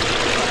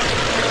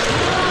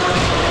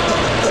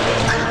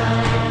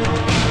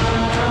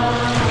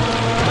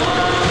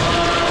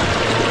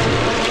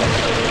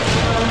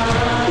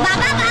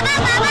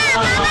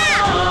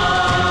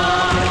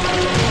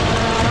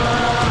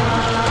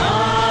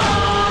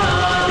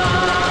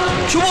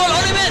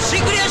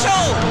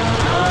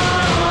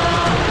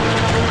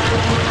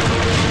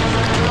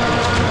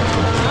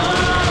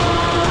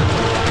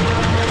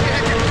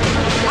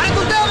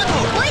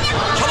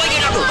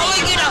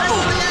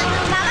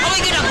 সবাইকে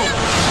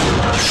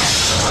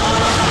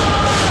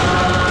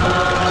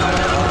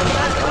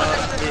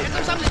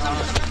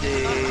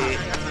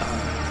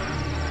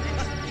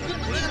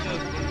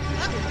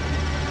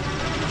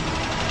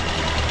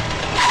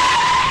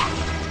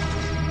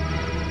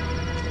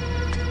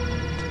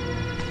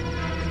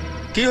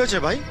কি হয়েছে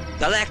ভাই?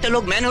 দাদা একটা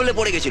লোক ম্যান হলে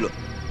পড়ে গেছিল,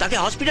 তাকে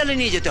হসপিটালে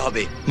নিয়ে যেতে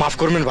হবে। মাফ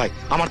করবেন ভাই,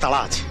 আমার তাড়া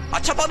আছে।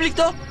 আচ্ছা পাবলিক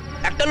তো,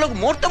 একটা লোক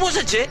মরতে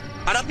বসেছে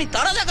আর আপনি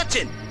তাড়া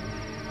জাগাচ্ছেন।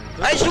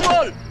 এই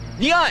সুবল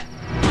নিয়ে আয়।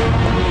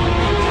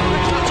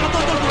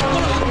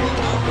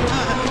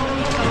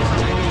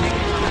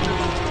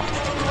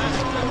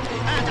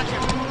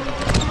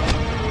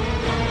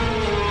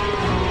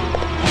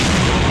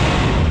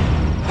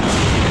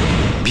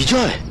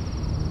 বিজয়,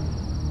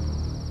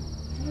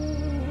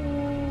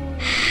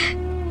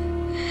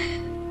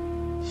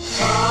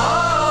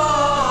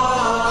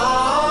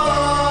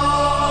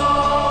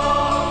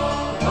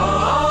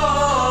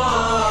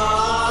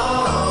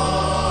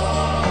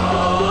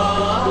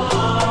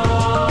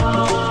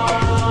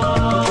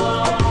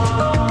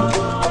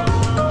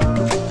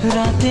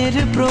 রাতের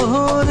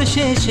প্রহর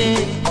শেষে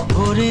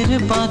ভোরের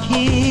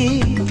পাখি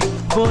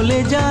বলে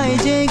যায়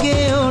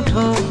জেগে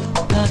ওঠো,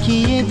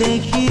 তাকিয়ে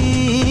দেখি।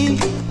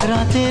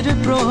 রাতের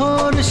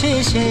প্রহর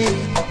শেষে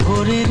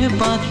ভোরের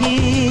পাখি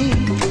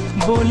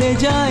বলে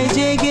যায়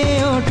জেগে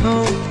ওঠো,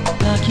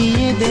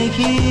 তাকিয়ে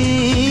দেখি।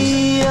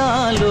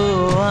 আলো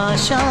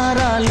আশার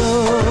আলো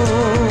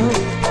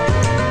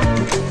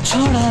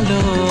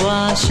ছড়ালো,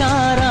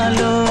 আশার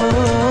আলো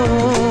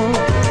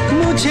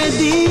মুছে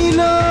দিল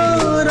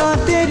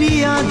রাতেরই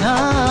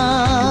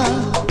আধার।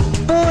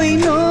 ওই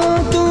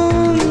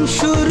নতুন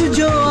সূর্য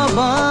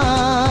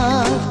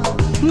আবার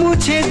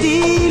মুছে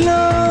দিল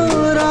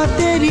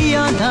রাতেরই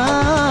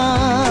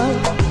আধার।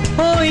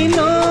 ওই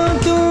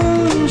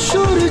নতুন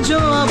সূর্য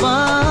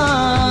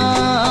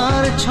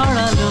আবার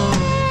ছড়ালো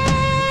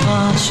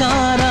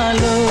আশার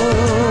আলো।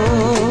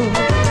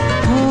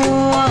 ও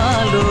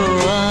আলো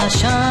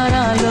আশার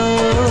আলো।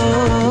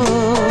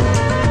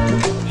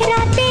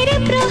 রাতের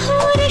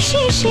প্রহর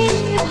শেষে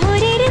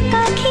ভোরের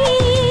পাখি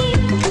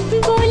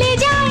বলে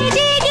যায়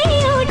জেগে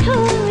ওঠো,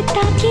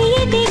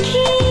 তাকিয়ে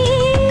দেখি।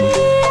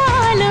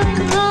 আলো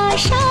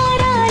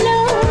আশার আলো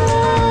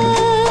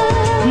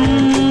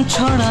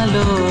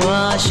ছড়ালো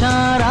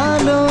আশার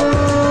আলো।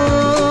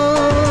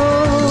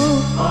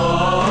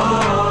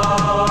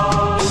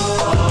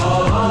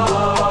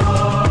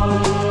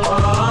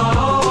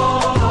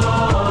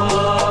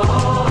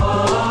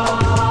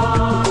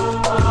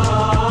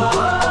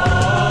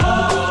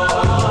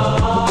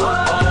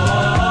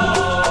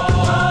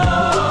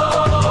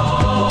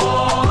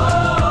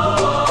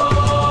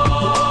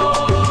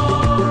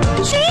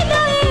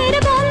 হৃদয়ের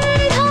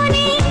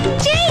বন্ধনে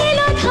যে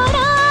এলো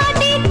ধরা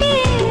দিতে,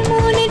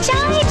 মন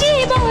চায়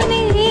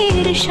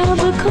জীবনের সব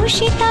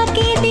খুশি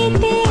তাকে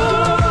দিতে।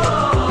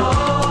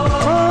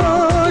 ও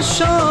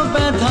সব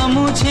ব্যথা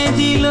মুছে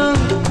দিল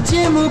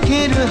যে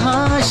মুখের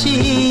হাসি,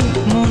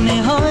 মনে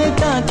হয়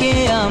তাকে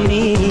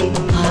আমি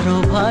আরো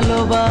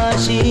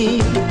ভালোবাসি।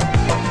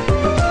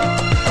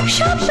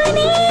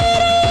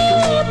 স্বপ্নের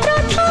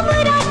প্রথম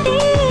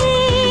রাতে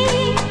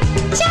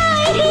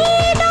চাই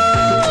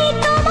হৃদয়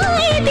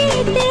তোমায়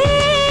দিতে।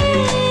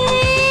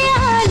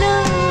 আলো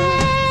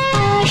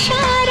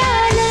আশার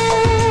আলো,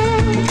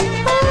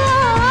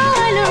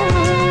 আলো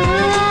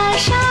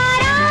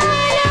আশার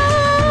আলো।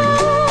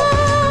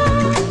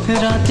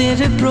 রাতের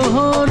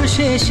প্রহর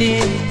শেষে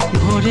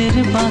ভোরের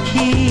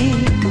পাখি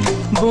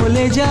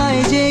বলে যায়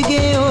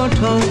জেগে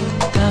ওঠো,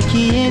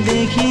 তাকিয়ে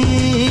দেখি।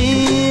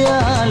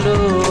 আলো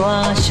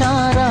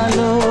আশার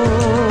আলো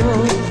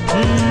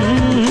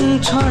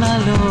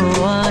ছড়ালো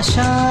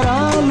আশার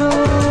আলো।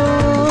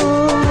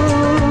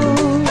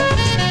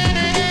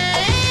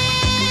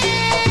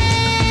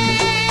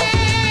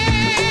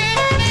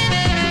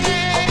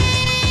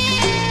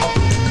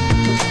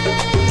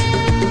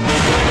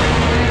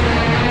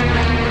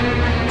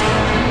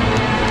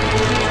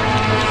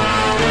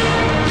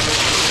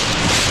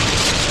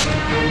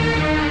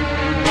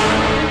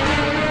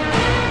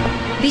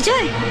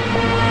 বিজয়,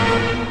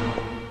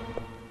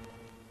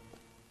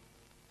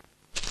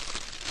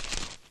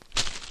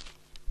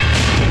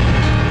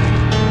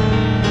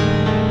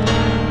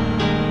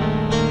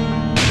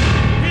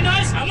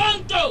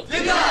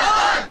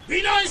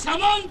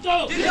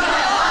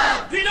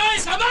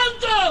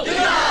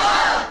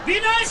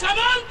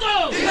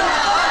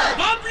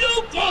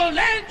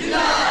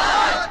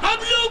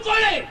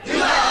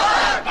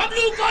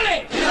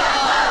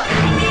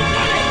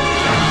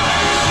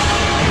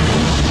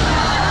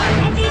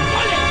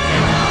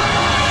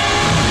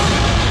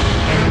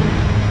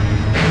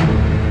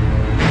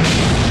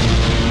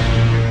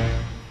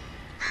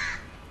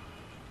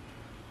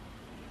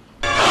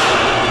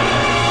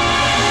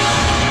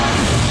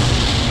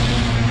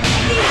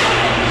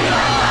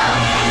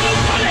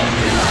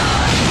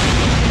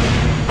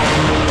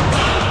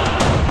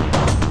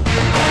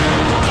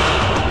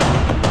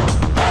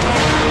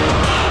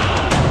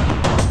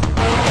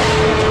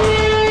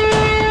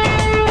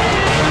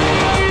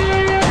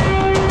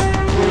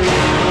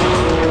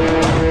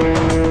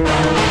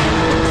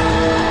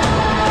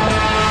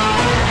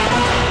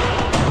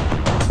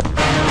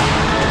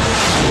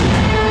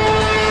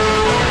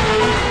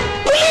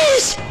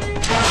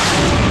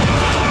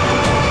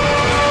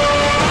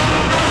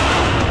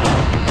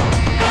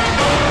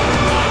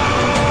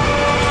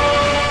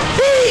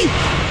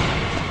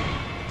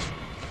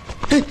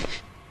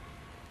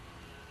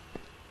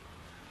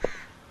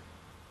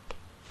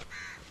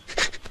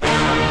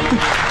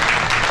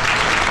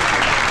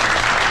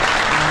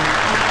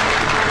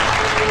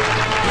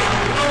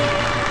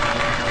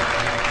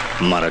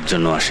 মারার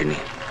জন্য আসেনি,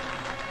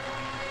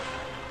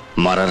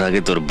 মারার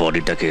আগে তোর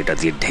বডিটাকে এটা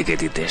দিয়ে ঢেকে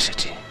দিতে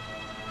এসেছি।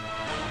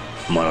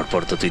 মরার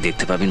পর তো তুই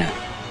দেখতে পাবি না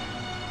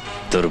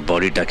তোর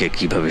বডিটাকে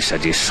কিভাবে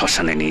সাজিয়ে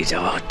শ্মশানে নিয়ে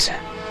যাওয়া হচ্ছে।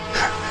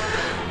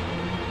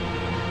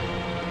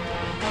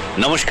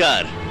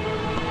 নমস্কার।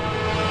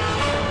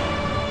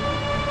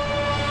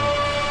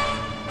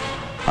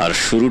 আর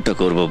শুরুটা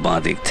করব বাঁ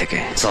দিক থেকে।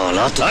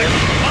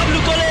 বাবলু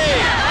কোলে,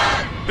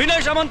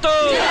 বিনয় সামন্ত,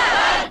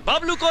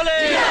 বাবলু কোলে,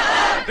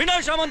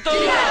 বিনয় সামন্ত,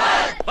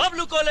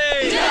 বাবলু কোলে,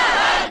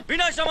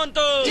 বিনয় সামন্ত,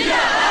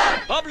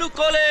 বাবলু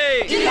কোলে,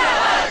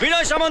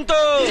 বিনয় সামন্ত,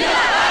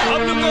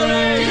 বাবলু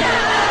কোলে,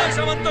 বিনয়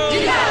সামন্ত,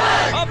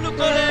 বাবলু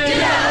কোলে,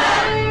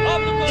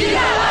 বাবলু কোলে।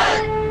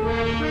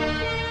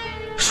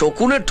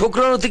 শকুনের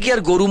ঠোকরানোতে কি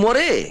আর গরু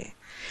মরে?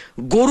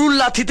 গরুর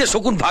লাথিতে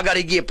শকুন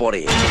ভাগাড়ে গিয়ে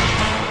পড়ে।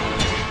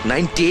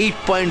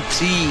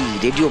 98.3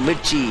 রেডিও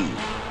মির্চি,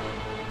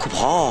 খুব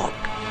হট।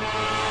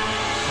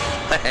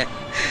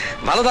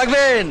 ভালো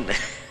থাকবেন।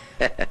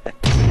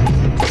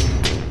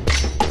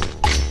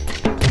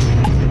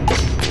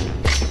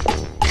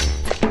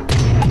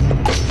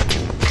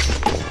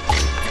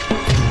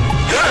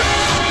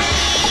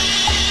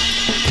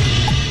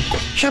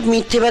 সব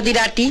মিথ্যেবাদী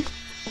রাটি,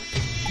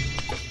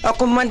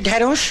 অকম্মার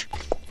ঢ্যাঁড়স,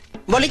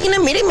 বলে কিনা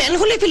মেরে ম্যান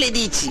হলে ফেলে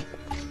দিয়েছি।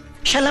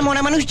 শালা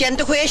মরা মানুষ জ্যান্ত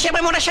হয়ে এসে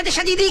আবার মরার সাথে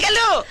সাজিয়ে দিয়ে গেল।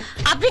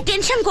 আপনি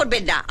টেনশন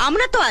করবেন না,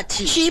 আমরা তো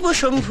আছি। শিব ও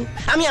শম্ভু,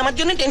 আমি আমার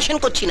জন্য টেনশন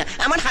করছি না,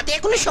 আমার হাতে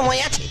এখনো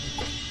সময় আছে।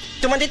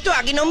 তোমাদের তো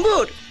আগে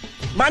নম্বর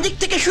বাঁদিক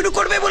থেকে শুরু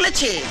করবে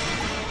বলেছে।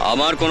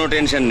 আমার কোনো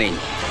টেনশন নেই,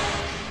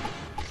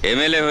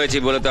 এমএলএ হয়েছি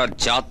বলে তো আর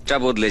জাতটা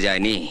বদলে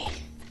যায়নি।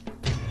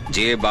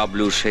 যে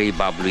বাবলু সেই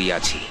বাবলুই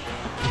আছি,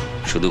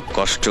 শুধু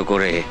কষ্ট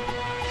করে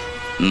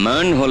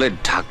ম্যান হলে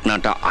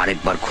ঢাকনাটা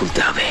আরেকবার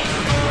খুলতে হবে।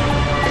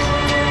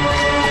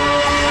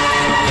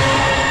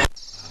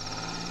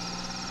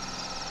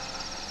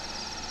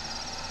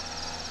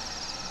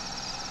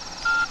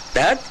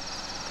 Dad?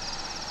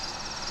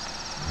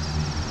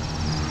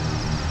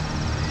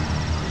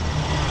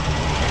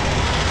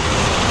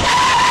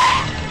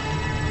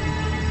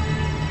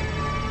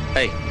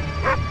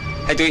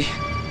 এই তুই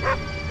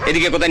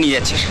এদিকে কোথায় নিয়ে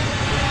যাচ্ছিস?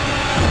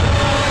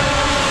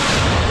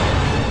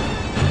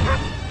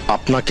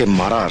 আপনাকে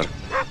মারার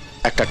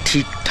একটা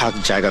ঠিকঠাক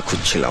জায়গা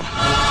খুঁজছিলাম,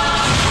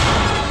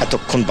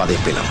 এতক্ষণ বাদে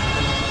পেলাম।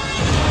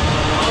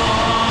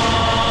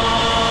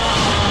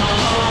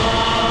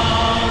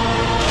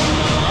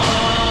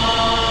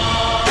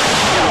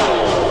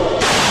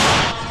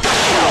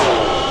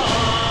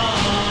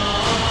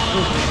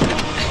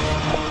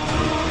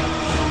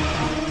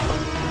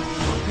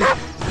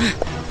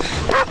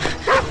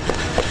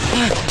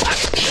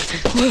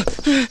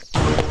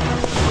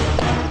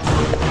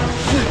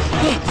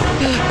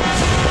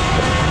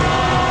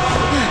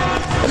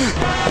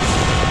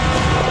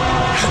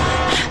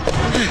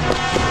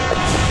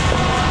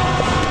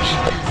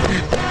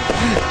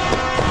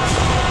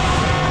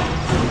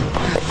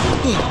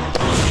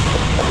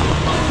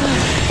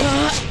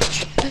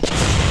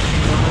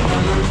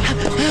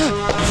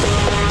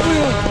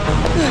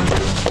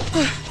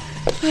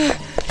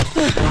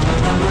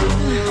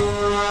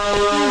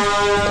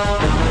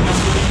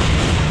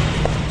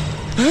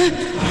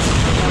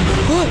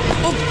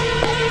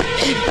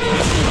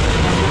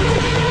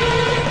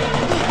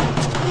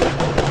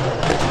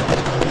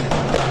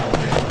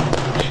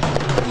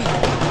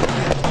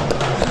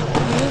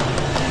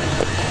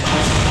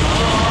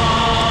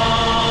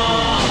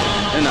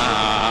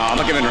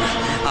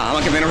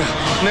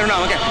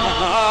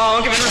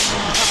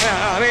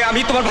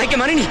 আমি তোমার ভাইকে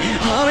মারিনি,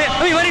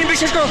 আমি মারিনি,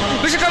 বিশ্বাস করো,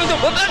 বিশ্বাস করো,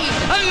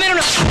 আমি মেরো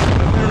না।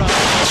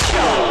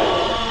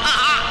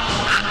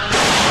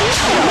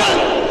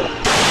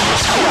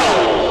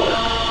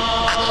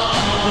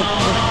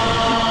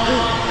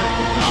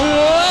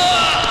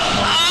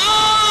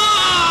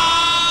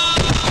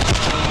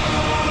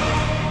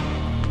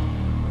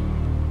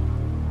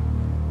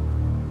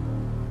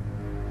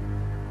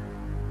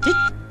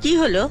 কি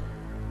হলো?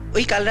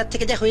 ওই কাল রাত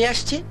থেকে যা হয়ে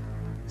আসছে,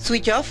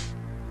 সুইচ অফ।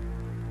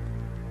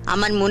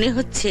 আমার মনে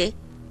হচ্ছে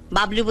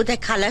বাবলু বোধহয়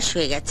খালাস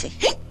হয়ে গেছে।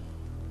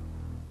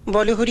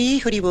 বলো হরি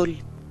হরি বল।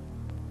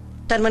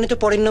 তার মানে তো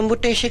পরের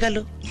নম্বরটা এসে গেল।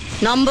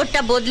 নম্বরটা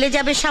বদলে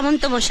যাবে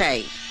সামন্ত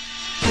মশাই।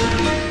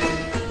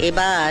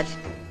 এবার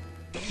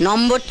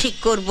নম্বর ঠিক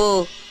করব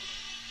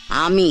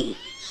আমি।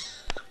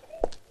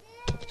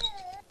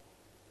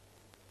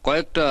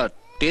 কয়েকটা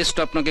টেস্ট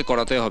আপনাকে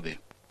করাতে হবে।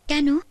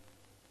 কেন?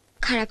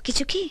 খারাপ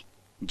কিছু কি?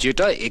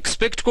 যেটা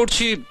এক্সপেক্ট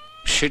করছি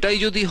সেটাই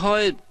যদি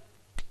হয়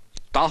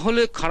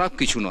তাহলে খারাপ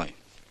কিছু নয়,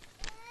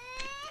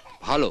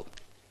 ভালো।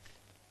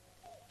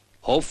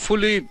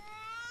 হোপফুলি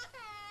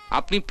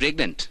আপনি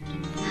প্রেগন্যান্ট।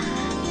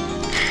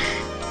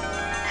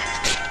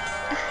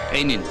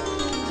 এই নিন।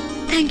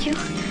 Thank you.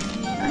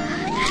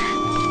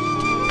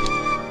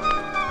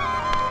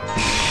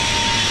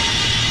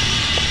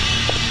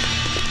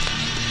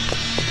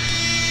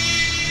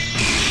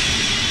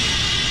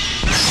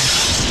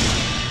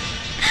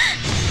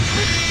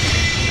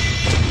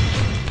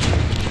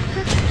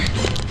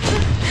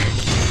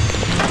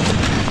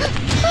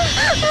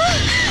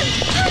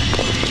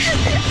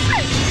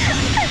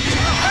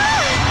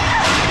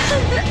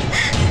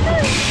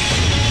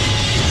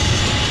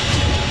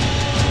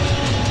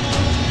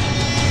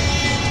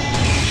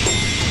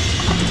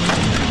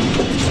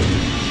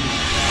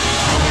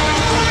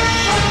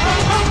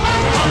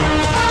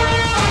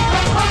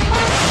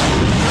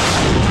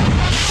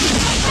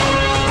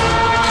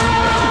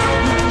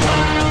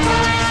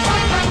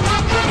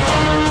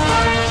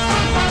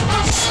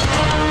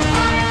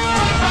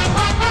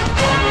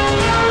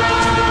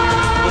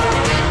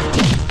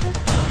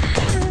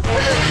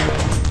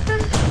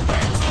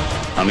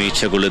 আমি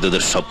ইচ্ছা করলে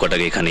তোদের সব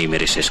কটাকে এখানেই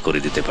মেরে শেষ করে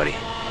দিতে পারি,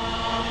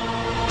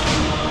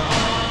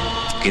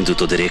 কিন্তু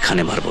তোদের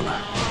এখানে মারবো না।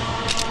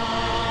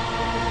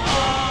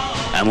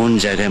 এমন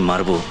জায়গায়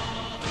মারবো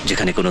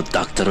যেখানে কোনো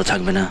ডাক্তারও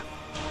থাকবে না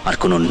আর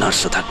কোনো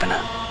নার্সও থাকবে না।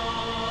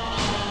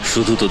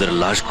 শুধু তোদের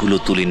লাশগুলো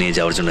তুলে নিয়ে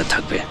যাওয়ার জন্য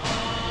থাকবে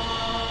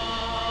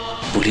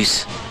পুলিশ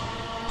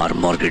আর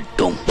মর্গের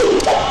ডোম।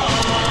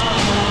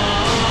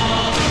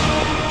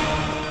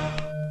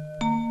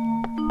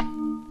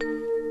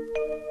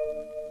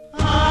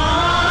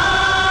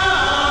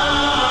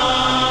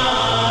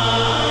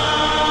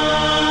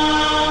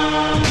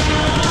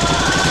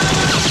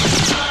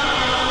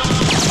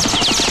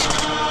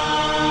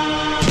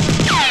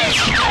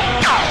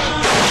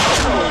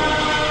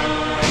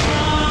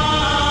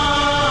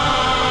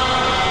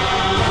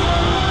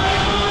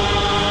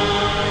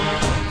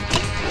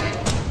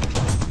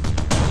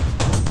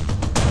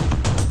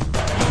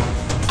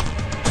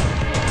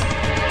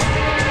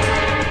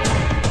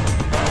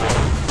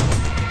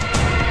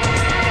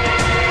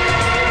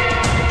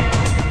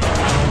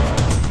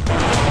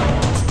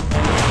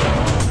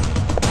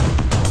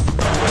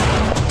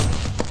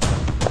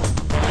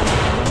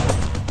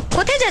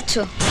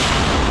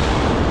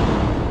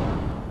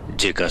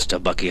 যে কাজটা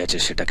বাকি আছে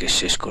সেটাকে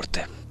শেষ করতে।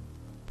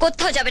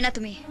 কোথাও যাবে না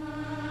তুমি।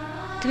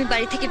 তুমি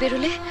বাড়ি থেকে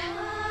বেরোলে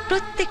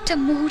প্রত্যেকটা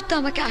মুহূর্ত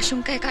আমাকে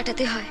আশঙ্কায়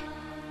কাটাতে হয়।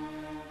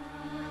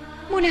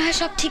 মনে হয়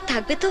সব ঠিক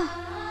থাকবে তো?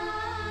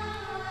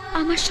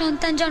 আমার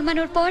সন্তান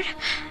জন্মানোর পর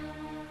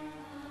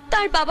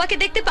তার বাবাকে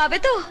দেখতে পাবে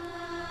তো?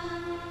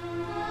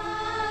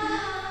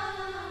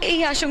 এই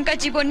আশঙ্কা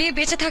জীবন নিয়ে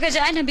বেঁচে থাকা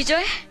যায় না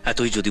বিজয়।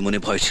 এতই যদি মনে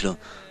ভয় ছিল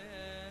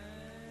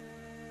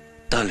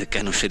তাহলে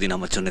কেন সেদিন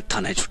আমার জন্য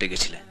থানায় ছুটে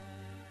গেছিলে?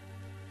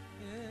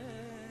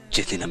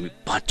 যেদিন আমি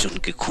 5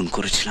 জনকে খুন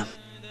করেছিলাম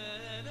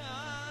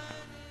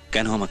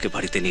কেন আমাকে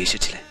বাড়িতে নিয়ে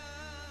এসেছিলে?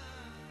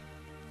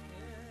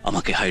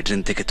 আমাকে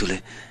হাইড্রেন থেকে তুলে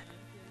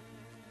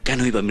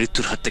কেনই বা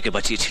মৃত্যুর হাত থেকে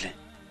বাঁচিয়েছিলে?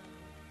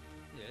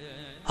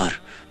 আর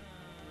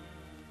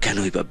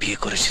কেনই বা বিয়ে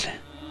করেছিলে?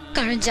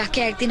 কারণ যাকে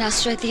একদিন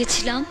আশ্রয়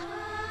দিয়েছিলাম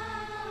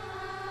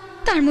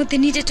তার মধ্যে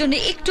নিজের জন্য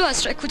একটু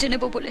আশ্রয় খুঁজে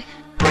নেব বলে।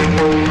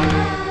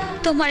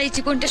 তোমার এই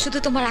জীবনটা শুধু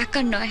তোমার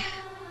আকার নয়,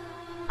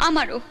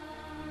 আমারও।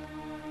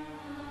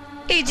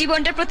 এই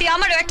জীবনটার প্রতি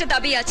আমারও একটা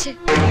দাবি আছে।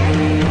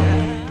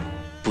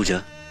 পূজা,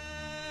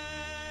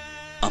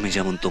 আমি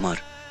যেমন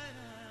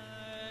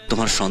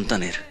তোমার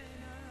সন্তানের,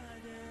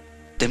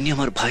 তেমনি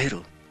আমার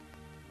ভাইয়েরও,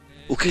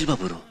 উকিল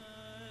বাবুরও।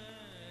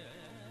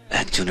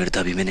 একজনের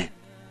দাবি মেনে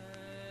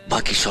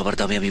বাকি সবার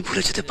দাবি আমি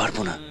ভুলে যেতে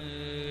পারবো না।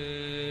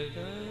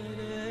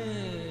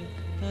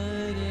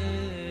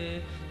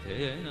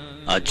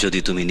 আজ যদি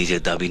তুমি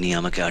নিজের দাবি নিয়ে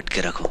আমাকে আটকে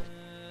রাখো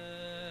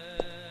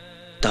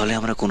তাহলে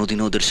আমরা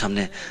কোনোদিনও ওদের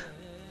সামনে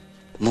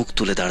মুখ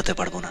তুলে দাঁড়াতে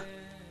পারবো না।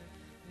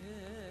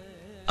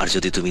 আর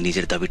যদি তুমি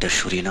নিজের দাবিটা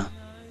সরিয়ে নাও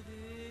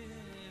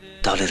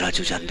তাহলে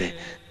রাজু জানবে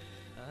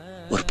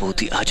ওর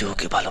বৌদি আজও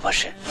ওকে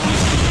ভালোবাসে।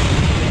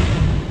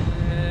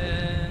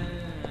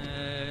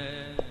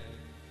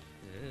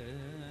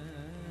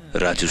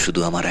 রাজু শুধু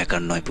আমার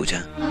একার নয় পূজা,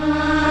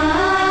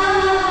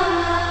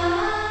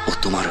 ও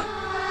তোমারও।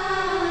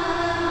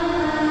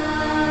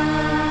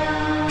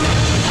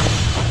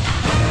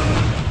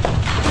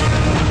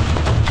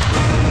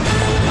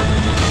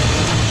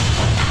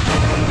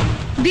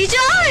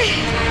 বিজয়,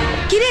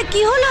 কিরে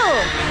কি হলো?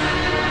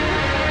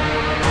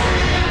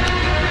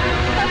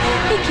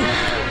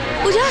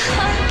 পূজা,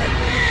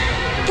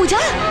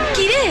 পূজা,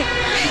 কিরে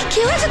কি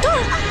হয়েছে তোর?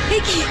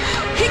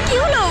 কি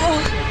হলো?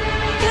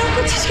 এরকম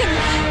করছিস কেন?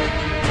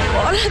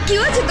 বল কি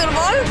হয়েছে তোর,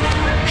 বল।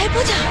 হে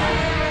পূজা,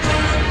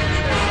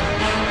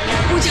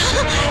 পূজা,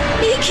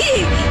 কি?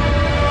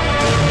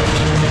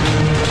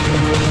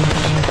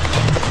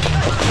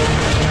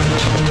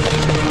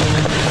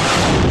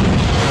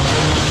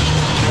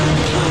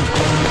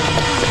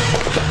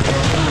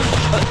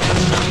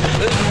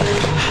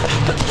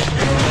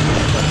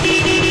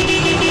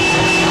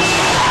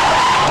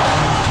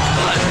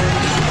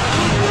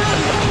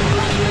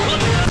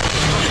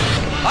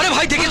 আরে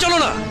ভাই দেখে চলো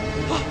না।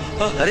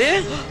 আরে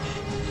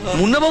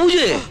মুন্না বাবু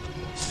যে।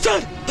 স্যার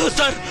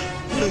স্যার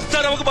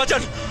স্যার আমাকে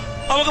বাঁচান,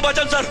 আমাকে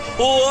বাঁচান স্যার,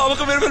 ও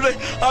আমাকে মেরে ফেলবে।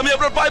 আমি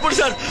আপনার পায়ে পড়ি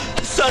স্যার।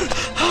 স্যার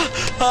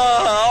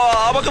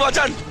আমাকে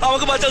বাঁচান,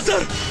 আমাকে বাঁচান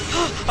স্যার,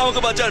 আমাকে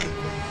বাঁচান।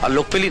 আর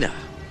লোক পেলি না,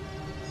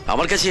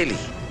 আমার কাছে এলি।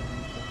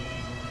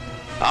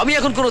 আমি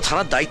এখন কোনো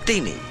থানার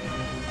দায়িত্বেই নেই,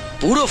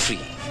 পুরো ফ্রি।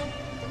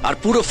 আর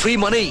পুরো ফ্রি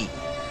মানেই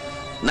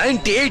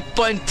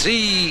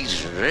 98.3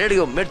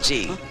 রেডিও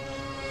মির্চি।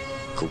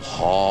 খুব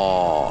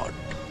হট।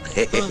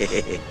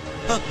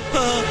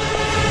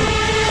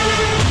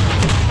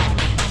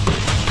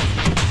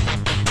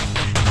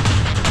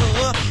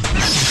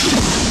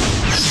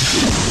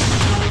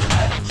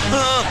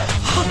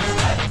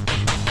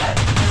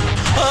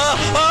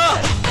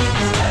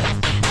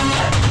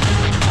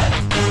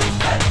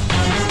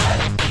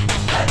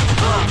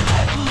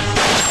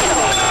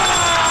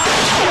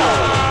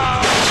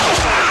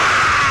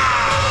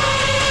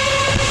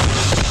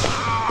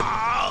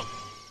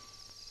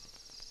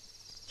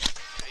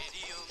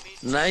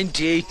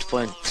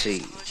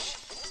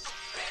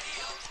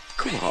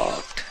 খুব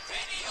হট।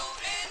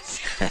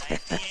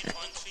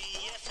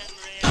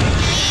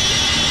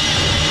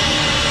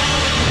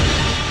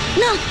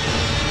 না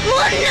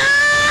মুন্না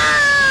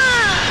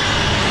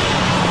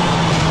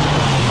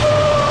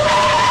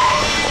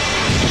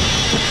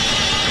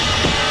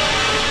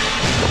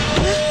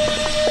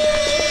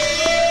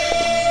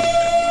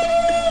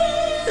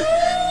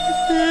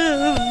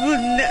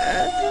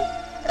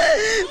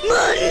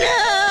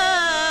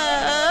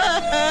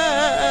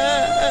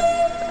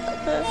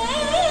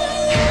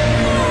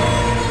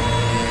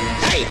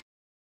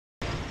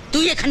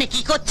তুই এখানে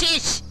কি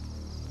করছিস?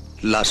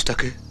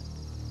 লাশটাকে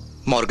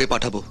মর্গে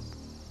পাঠাবো।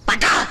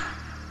 পাঠা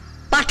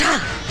পাঠা,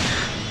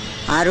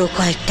 আরো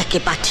কয়েকটাকে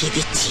পাঠিয়ে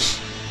দিচ্ছি,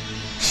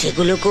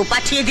 সেগুলোকেও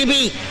পাঠিয়ে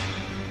দিবি।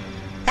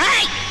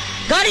 এই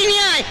গাড়ি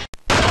নিয়ে আয়।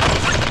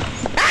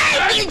 এই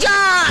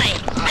বিজয়,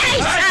 এই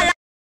শালা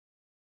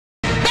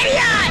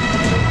বেরিয়ে আয়।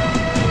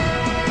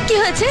 কি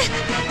হয়েছে?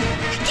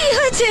 কি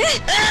হয়েছে?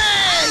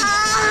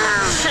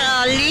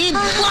 শালি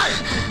বল,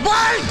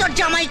 বল তোর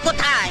জামাই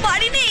কোথায়?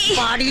 বাড়ি নেই।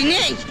 বাড়ি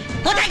নেই?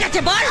 কোথায় গেছে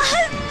বল।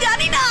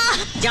 জানি না।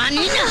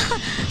 জানি না?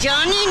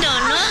 জানি না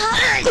না?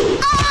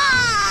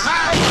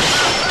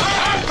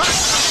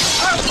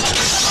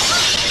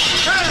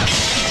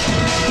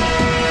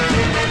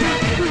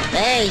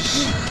 এই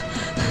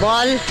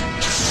বল,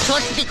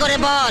 সত্যি করে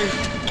বল,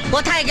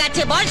 কোথায়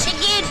গেছে বল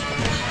শিগগির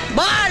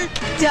বল।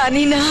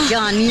 জানি না।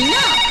 জানি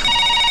না?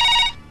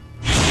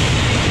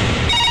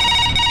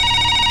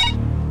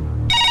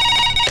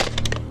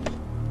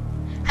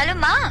 হ্যালো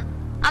মা,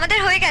 আমাদের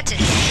হয়ে গেছে,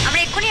 আমরা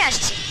এক্ষুনি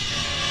আসছি।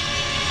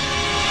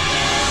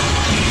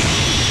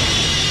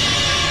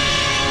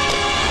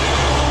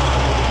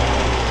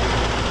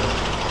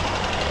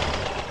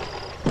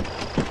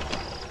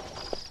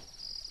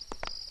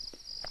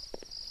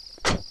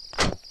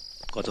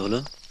 কত হলো?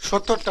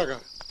 70 টাকা।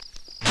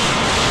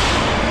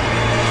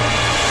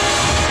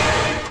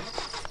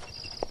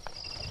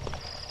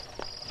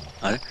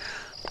 আর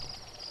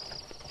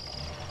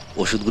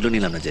ওষুধগুলো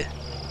নিলাম না যে।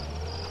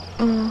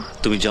 ও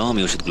তুমি যাও,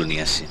 আমি ওষুধগুলো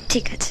নিয়ে আসছি।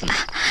 ঠিক আছে।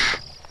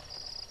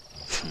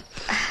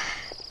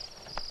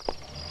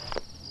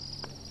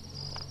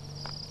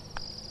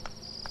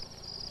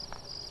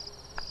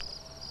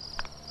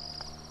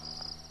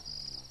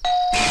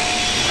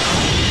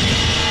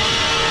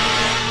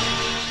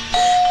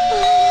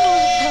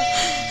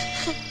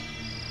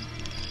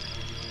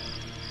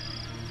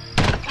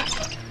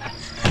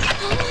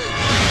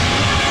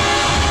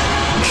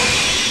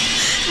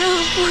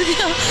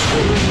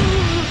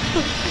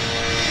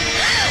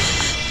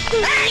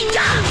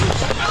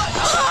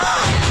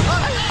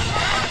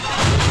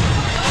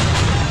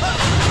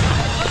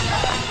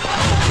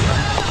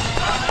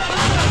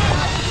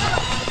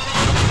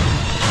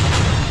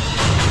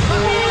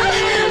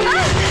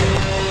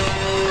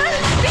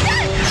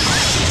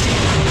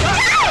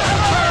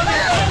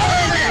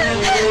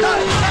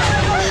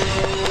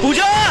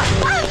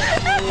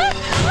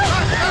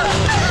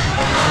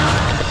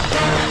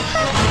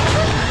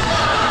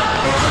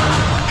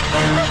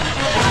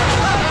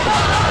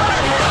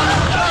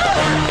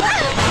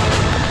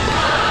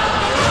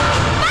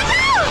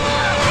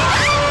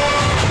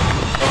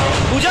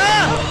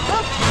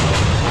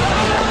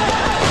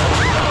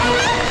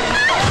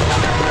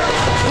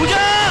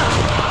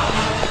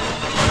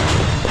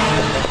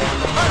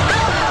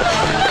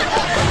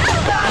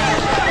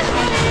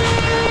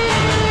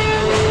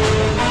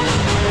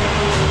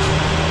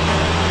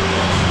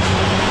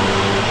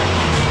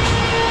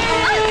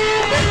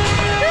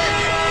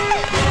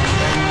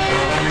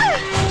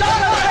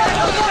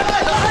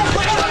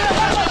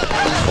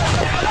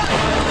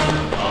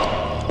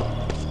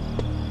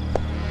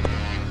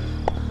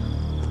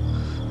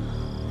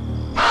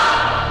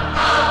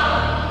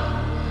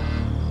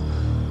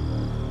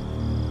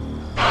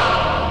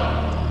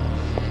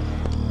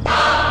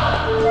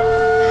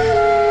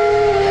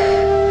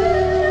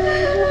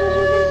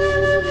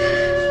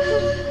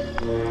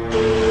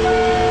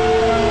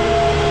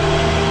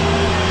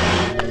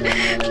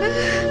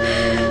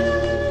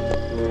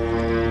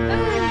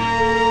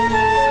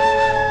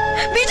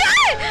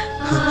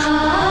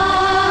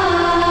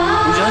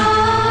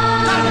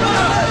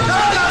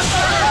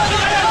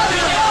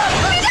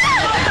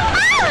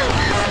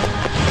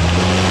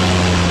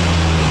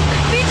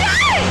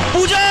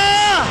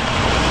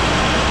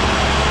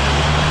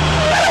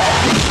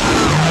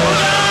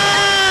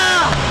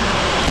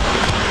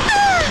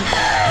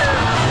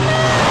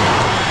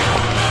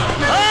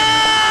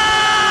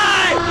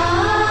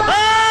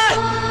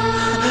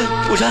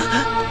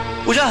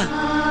 পূজা,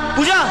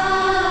 পূজা,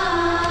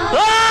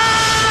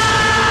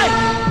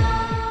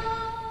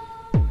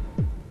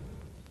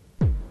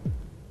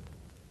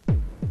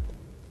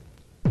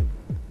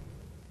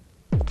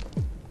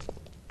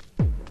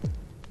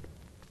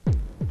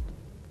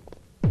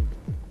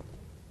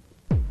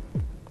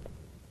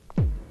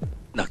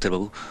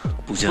 ডাক্তারবাবু,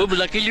 পূজা খুব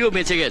লাকিলিও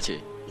বেঁচে গেছে।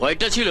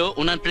 ভয়টা ছিল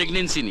ওনার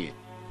প্রেগনেন্সি নিয়ে।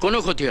 কোনো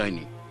ক্ষতি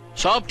হয়নি,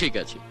 সব ঠিক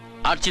আছে,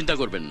 আর চিন্তা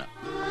করবেন না।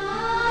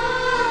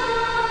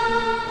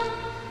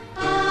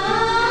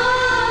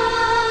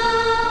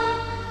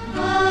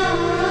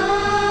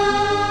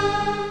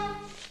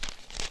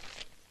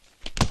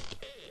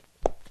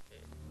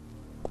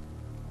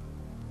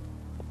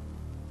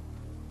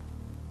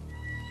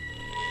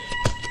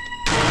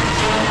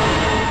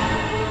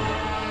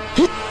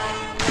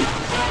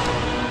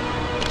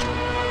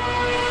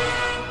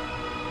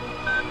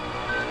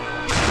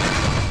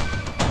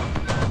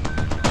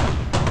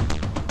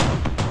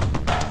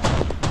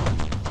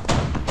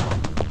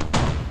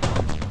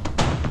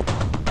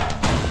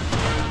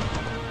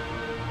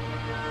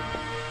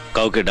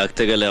 কাউকে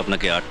ডাকতে গেলে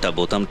আপনাকে 8টা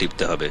বোতাম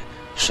টিপতে হবে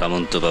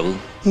সামন্ত বাবু।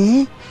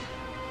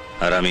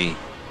 আর আমি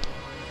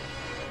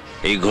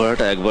এই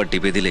ঘোড়াটা একবার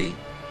টিপে দিলেই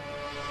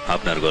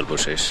আপনার গল্প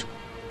শেষ।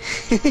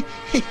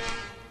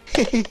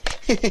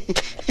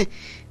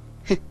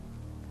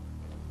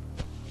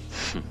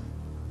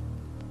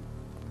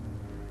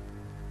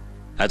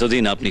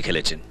 এতদিন আপনি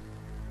খেলেছেন,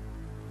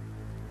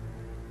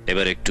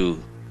 এবার একটু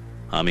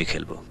আমি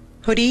খেলবো।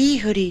 হরি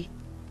হরি,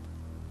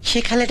 সে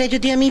খেলাটা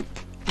যদি আমি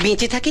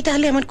বেঁচে থাকি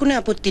তাহলে আমার কোনো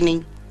আপত্তি নেই।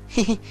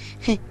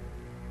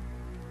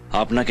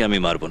 আপনাকে আমি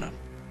মারবো না,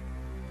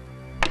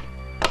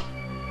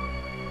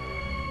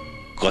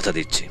 কথা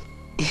দিচ্ছি।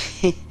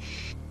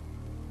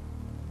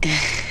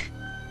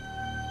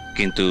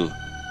 কিন্তু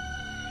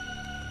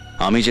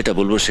আমি যেটা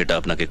বলবো সেটা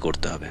আপনাকে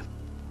করতে হবে।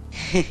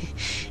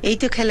 এই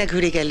তো খেলা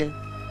ঘুরে গেল,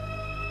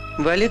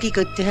 বলো কি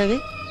করতে হবে?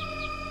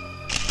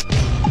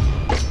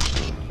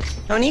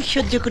 অনেক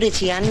সহ্য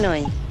করেছি, আর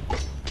নয়।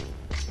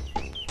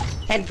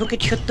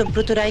 অ্যাডভোকেট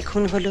সত্যব্রত রায়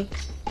খুন হলো,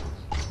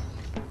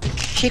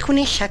 সে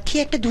খুনের সাক্ষী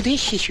একটা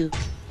দুধের শিশু,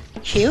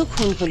 সেও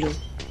খুন হলো।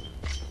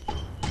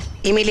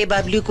 এমএলএ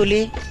বাবলু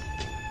কোলে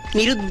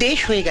নিরুদ্দেশ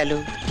হয়ে গেল।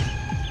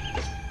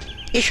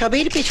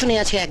 এসবের পেছনে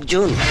আছে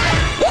একজন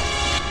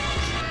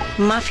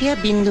মাফিয়া,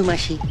 বিন্দু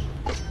মাসি,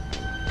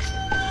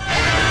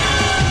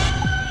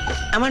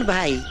 আমার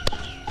ভাই।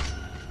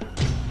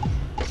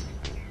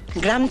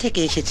 গ্রাম থেকে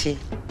এসেছে।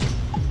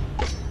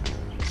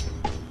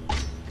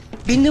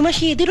 বিন্দু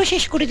মাসি এদেরও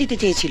শেষ করে দিতে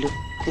চেয়েছিল,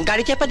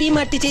 গাড়ি চাপা দিয়ে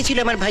মারতে চেয়েছিল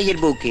আমার ভাইয়ের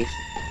বউকে।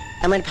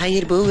 আমার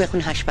ভাইয়ের বউ এখন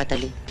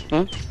হাসপাতালে।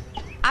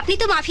 আপনি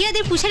তো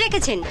মাফিয়াদের পুষে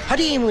রেখেছেন।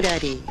 আরে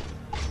মুরারে,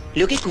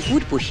 লোকে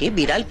কুকুর পোষে,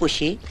 বিড়াল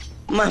পোষে,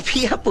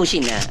 মাফিয়া পোষি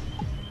না।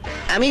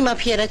 আমি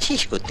মাফিয়ারা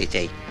শেষ করতে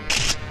চাই।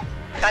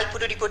 কাল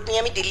পুরো রিপোর্ট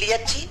নিয়ে আমি দিল্লি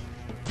যাচ্ছি।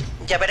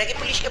 যাবার আগে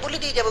পুলিশকে বলে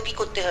দিয়ে যাবো কি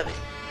করতে হবে।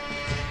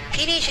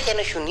 ফিরে এসে যেন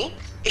শুনি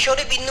এ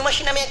শহরে বিন্দু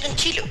মাসি নামে একজন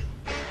ছিল,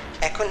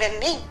 এখন আর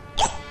নেই।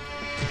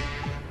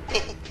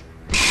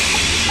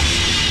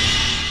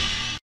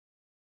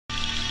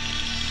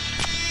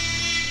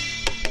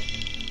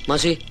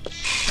 মাসি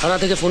থানা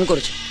থেকে ফোন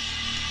করেছে।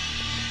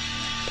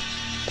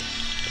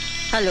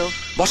 হ্যালো,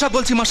 বসাক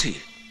বলছি মাসি।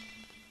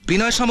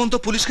 বিনয় সামন্ত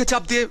পুলিশকে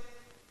চাপ দিয়ে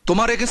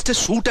তোমার এগেনস্টে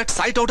shoot at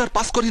site order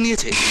pass করে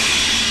নিয়েছে।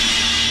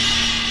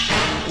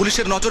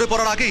 পুলিশের নজরে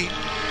পড়ার আগেই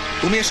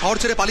তুমি এ শহর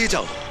ছেড়ে পালিয়ে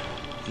যাও,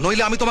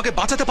 নইলে আমি তোমাকে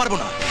বাঁচাতে পারবো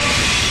না।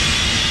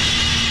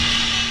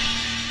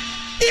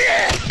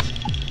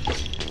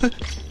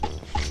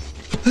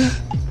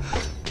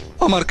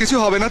 আমার কিছু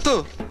হবে না তো?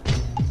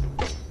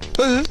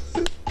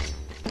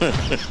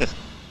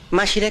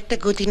 মাসির একটা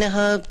গতি না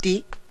হওয়া অব্দি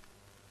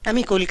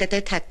আমি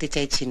কলকাতায় থাকতে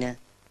চাইছি না।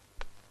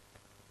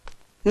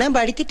 না,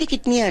 বাড়িতে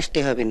টিকিট নিয়ে আসতে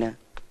হবে না,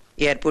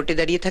 এয়ারপোর্টে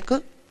দাঁড়িয়ে থাকো,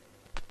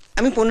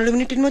 আমি 15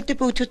 মিনিটের মধ্যে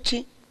পৌঁছচ্ছি।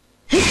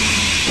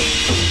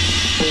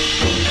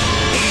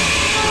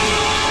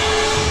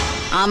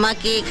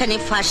 আমাকে এখানে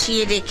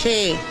ফাঁসিয়ে রেখে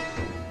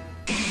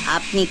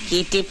আপনি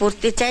কেটে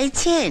পড়তে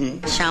চাইছেন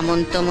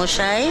সামন্ত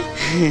মশাই?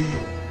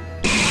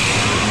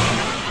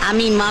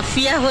 আমি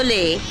মাফিয়া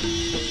হলে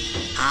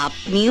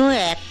আপনিও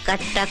এক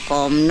কাট্টা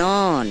কম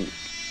নন।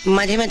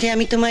 মাঝে মাঝে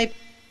আমি তোমায়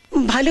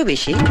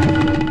ভালোবেসে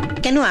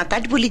কেন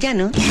আকাট বলি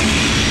জানো?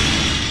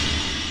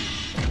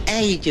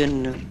 এই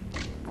জন্য।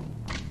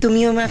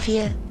 তুমিও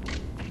মাফিয়া,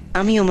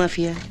 আমিও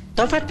মাফিয়া,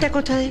 তফাৎটা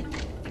কোথায়?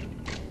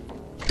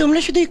 তোমরা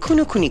শুধুই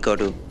খুনোখুনি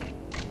করো,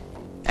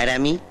 আর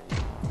আমি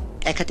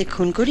এক হাতে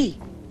খুন করি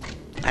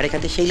আর এক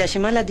হাতে সেই লাশে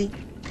মালা দিই।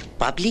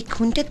 পাবলিক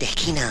খুনটা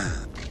দেখি না,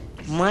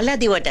 মালা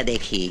দেওয়াটা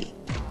দেখি।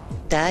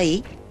 তাই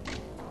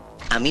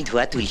আমি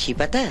ধোয়া তুলসী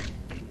পাতা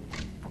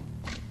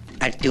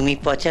আর তুমি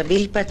পচা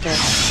বেল পাতা।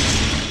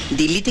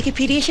 দিল্লি থেকে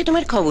ফিরে এসে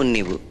তোমার খবর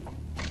নেব।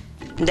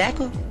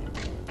 দেখো,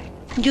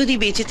 যদি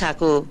বেঁচে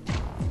থাকো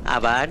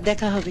আবার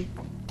দেখা হবে।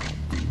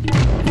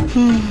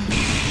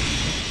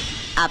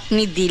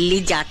 আপনি দিল্লি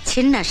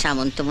যাচ্ছেন না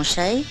সামন্ত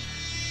মশাই?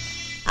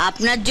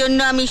 আপনার জন্য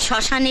আমি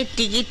শ্মশানের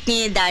টিকিট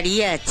নিয়ে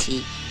দাঁড়িয়ে আছি।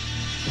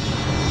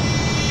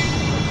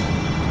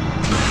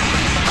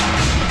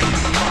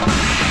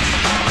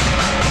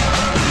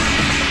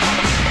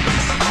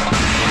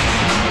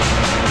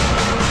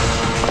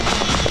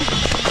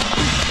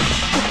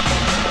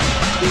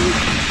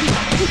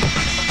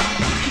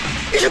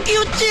 এসব কি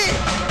হচ্ছে?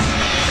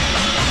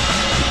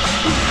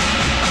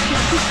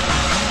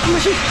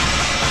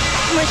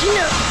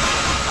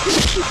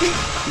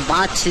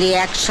 বাঁচলে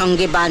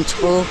একসঙ্গে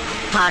বাঁচবো,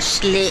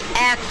 ফাঁসলে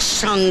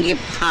একসঙ্গে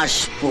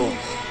ফাঁসবো।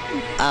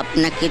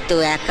 আপনাকে তো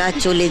একা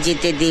চলে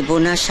যেতে দেব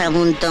না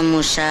সামন্ত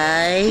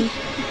মশাই।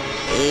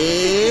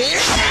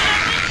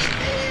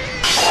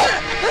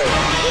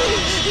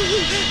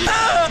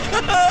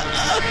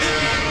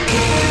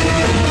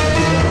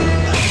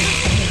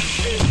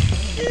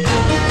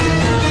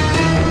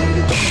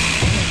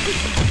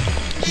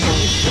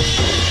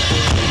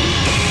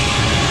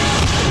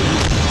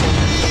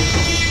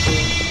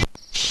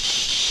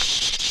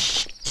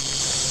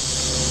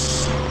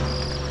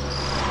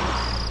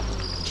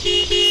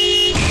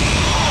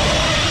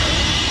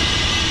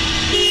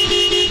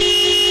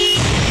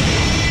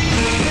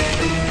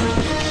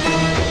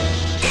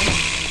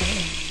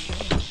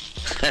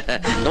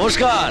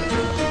 নমস্কার,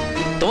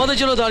 তোমাদের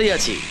জন্য দাঁড়িয়ে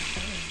আছি।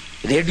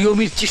 রেডিও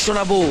মির্চি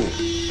শোনাবো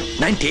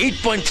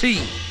 98.3,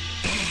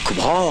 খুব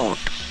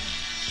হট।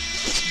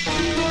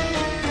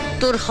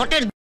 তোর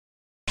হটের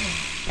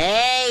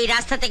এই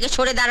রাস্তা থেকে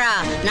সরে দাঁড়া,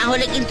 না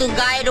হলে কিন্তু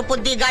গায়ের উপর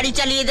দিয়ে গাড়ি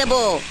চালিয়ে দেব।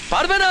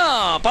 পারবে না,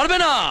 পারবে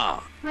না।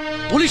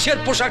 পুলিশের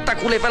পোশাকটা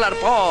খুলে ফেলার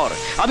পর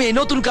আমি এই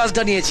নতুন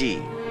কাজটা নিয়েছি।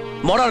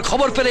 মরার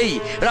খবর পেলেই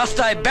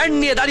রাস্তায় ব্যান্ড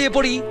নিয়ে দাঁড়িয়ে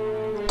পড়ি।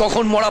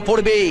 কখন মরা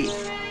পড়বে,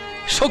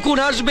 শকুন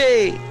আসবে,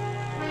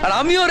 আর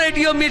আমিও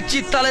রেডিও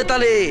মির্চির তালে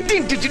তালে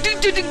টিং টিং টিং টিং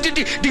টিং টিং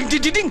টিং টিং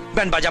টিং টিং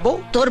ব্যান্ড বাজাবো।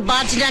 তোর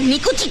বাজনা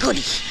নিকুচি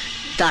করি,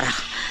 দাঁড়া,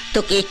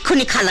 তোকে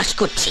এক্ষুনি খালাস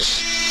করছি।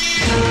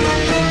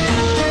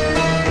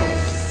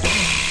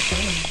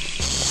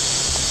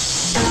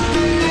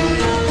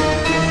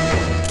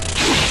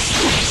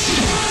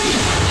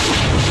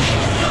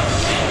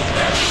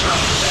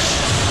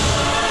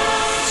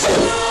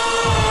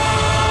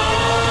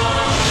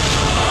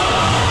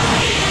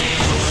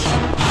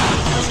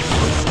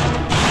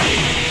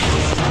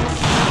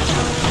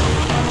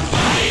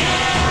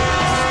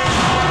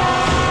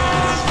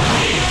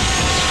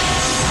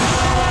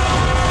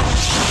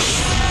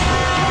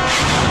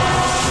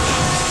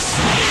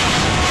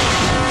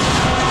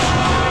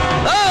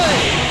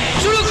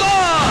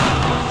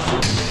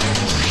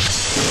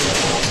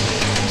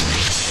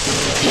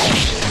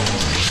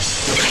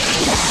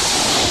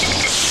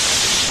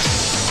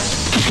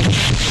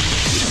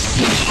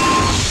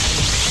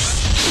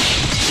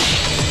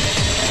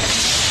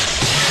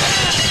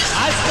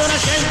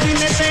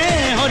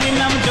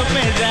 হরিনাম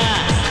জপে যা,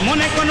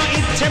 মনে কোনো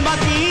ইচ্ছে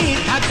বাকি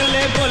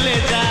থাকলে বলে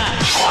যা।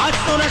 আজ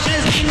তোরা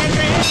শেষ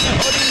দিনেতে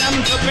হরিনাম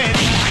জপে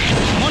যা,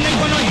 মনে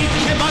কোনো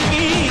ইচ্ছে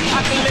বাকি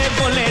থাকলে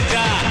বলে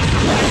যা।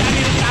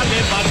 তালে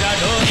বাজা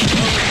ঢোল,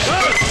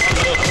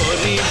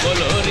 হরি বল,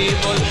 হরি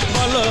বল,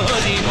 বলো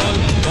হরি বল,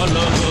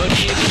 বলো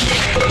হরি বল।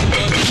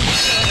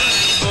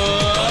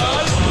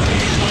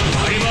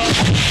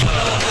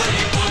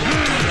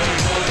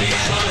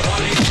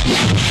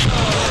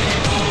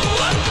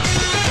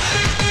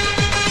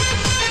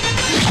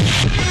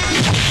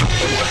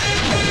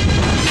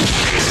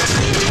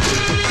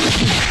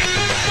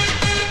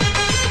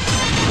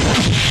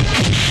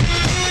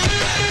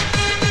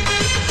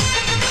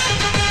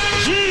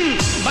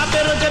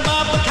 বাপেরও যে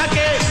বাপ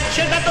থাকে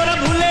সেটা তোরা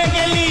ভুলে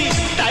গেলি,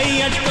 তাই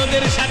আজ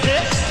তোদের সাথে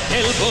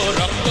খেলবো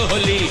রক্ত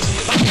হোলি।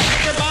 বাপের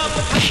যে বাপ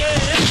থাকে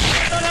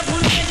তোরা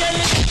ভুলে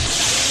গেলি,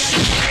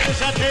 তোদের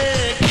সাথে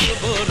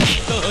খেলবো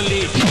রক্ত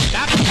হোলি।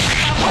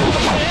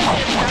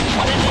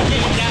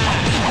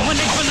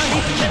 মনে কোনো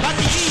ইচ্ছে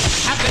বাকি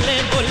থাকলে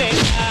বলে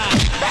যা,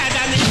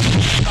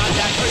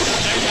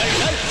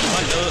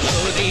 বলো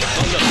হরি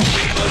বলো,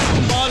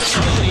 বল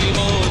হরি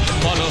বল,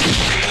 বলো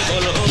হরি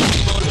বলো,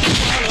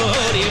 বলো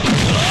হরি বল।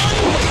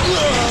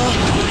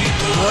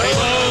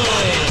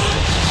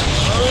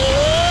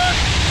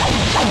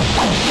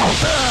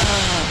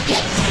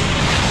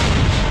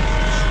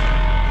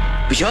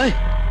 বিজয়,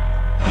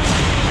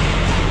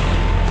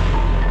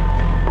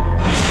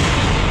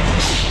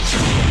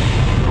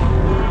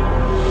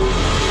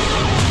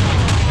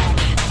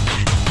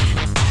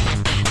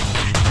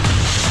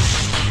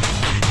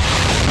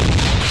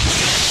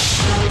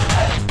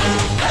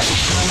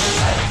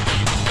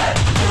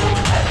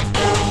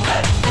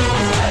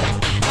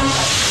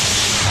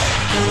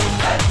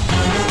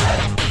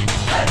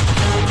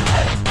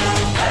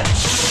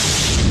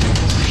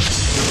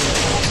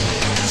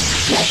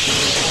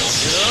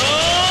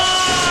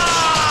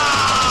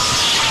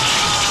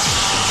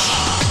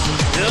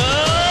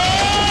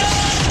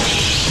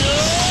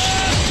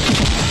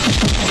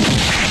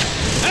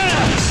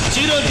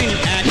 চিরদিন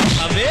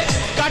একভাবে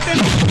কাটে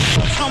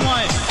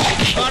সময়,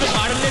 আর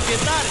বাড়লে যে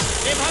তার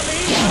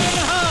এভাবেই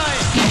হয়।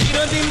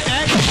 চিরদিন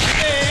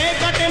একভাবে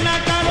কাটে না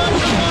কারো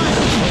সময়,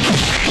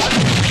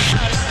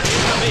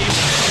 এভাবেই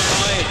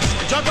হয়।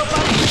 যত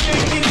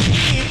পাখি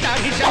তার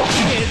হিসাব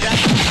দিয়ে যা,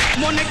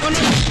 মনে কোনো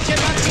ইচ্ছে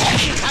বাকি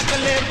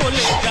থাকলে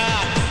বলে যা।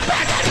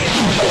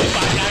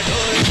 বাজা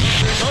ঢোল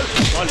ঢোল,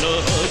 বলো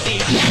হরি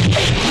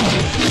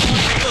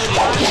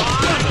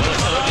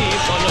হরি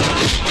বলো।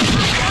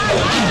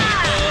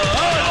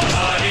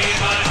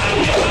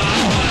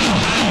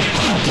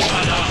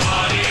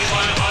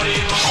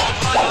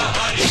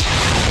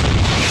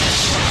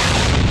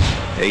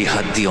 এই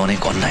হাত দিয়ে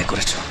অনেক অন্যায়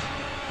করেছ,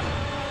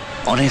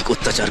 অনেক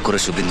অত্যাচার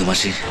করেছো বিন্দু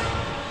মাসি।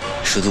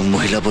 শুধু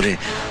মহিলা বলে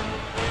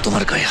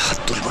তোমার গায়ে হাত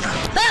তুলব না।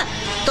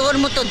 তোর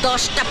মতো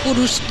 10টা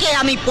পুরুষকে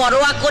আমি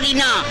পরোয়া করি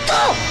না।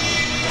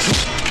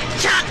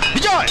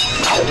 বিজয়,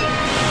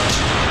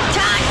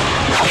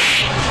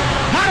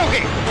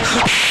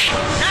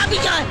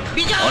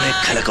 অনেক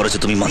খেলা করেছো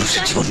তুমি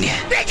মানুষের জীবন নিয়ে,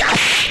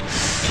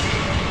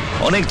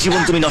 অনেক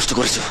জীবন তুমি নষ্ট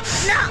করেছো।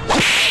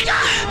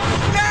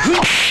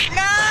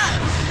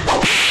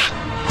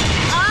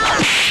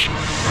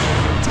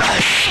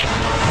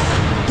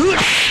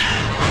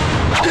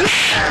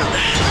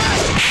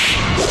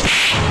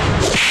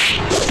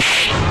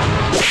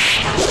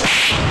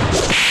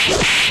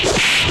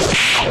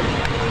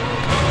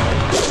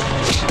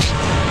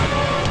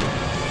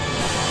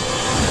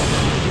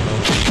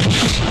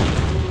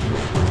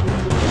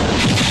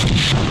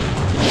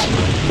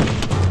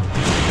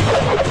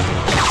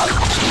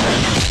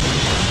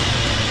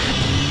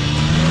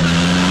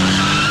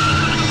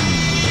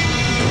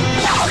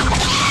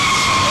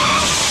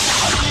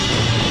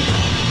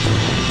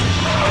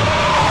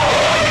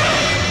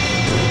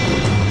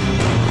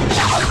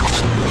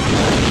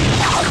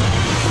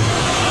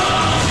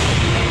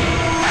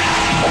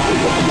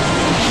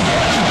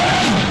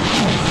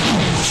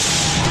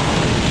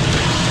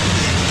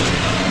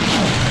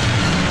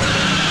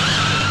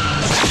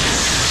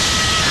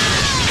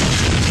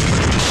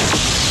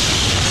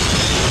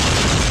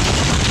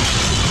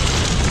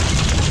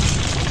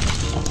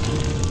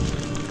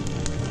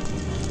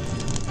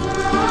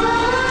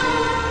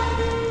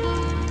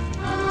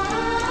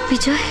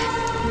 বিজয়,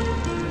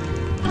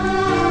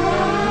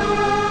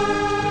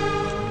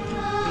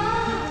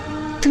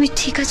 তুমি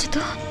ঠিক আছো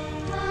তো?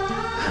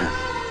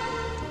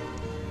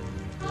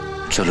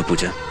 চলো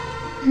পূজা।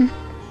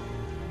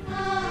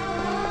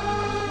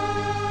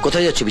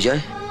 কোথায় যাচ্ছ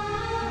বিজয়?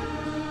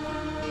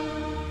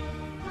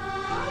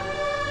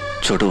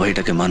 ছোট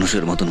ভাইটাকে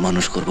মানুষের মতন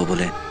মানুষ করব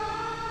বলে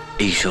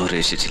এই শহরে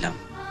এসেছিলাম,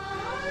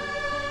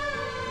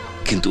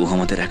 কিন্তু ও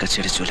আমাদের একা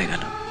ছেড়ে চলে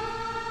গেল।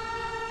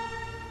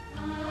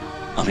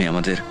 আমি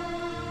আমাদের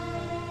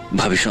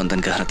ভাবি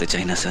সন্তানকে হারাতে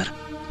চাই না স্যার।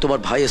 তোমার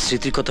ভাইয়ের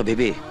স্মৃতির কথা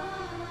ভেবে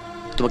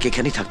তোমাকে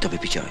এখানেই থাকতে হবে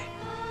বিজয়।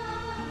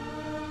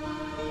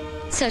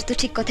 স্যার তো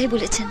ঠিক কথাই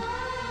বলেছেন,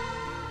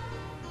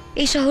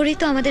 এই শহরেই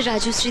তো আমাদের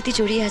রাজু স্মৃতি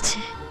জড়িয়ে আছে।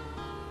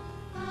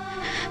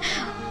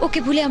 ওকে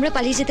ভুলে আমরা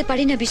পালিয়ে যেতে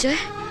পারি না বিজয়।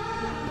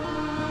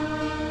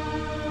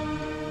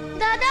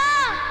 দাদা,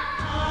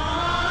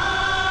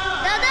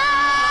 দাদা,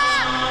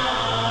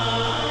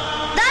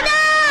 দাদা,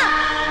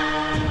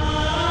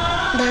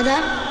 দাদা,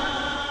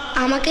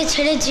 আমাকে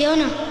ছেড়ে যেও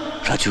না।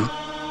 রাজু,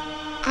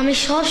 আমি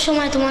সব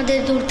সময় তোমাদের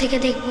দূর থেকে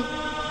দেখব।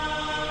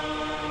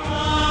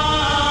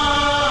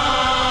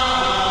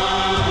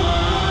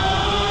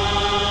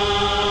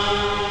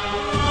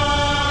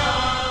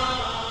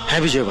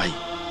 হ্যাঁ বিজয় ভাই,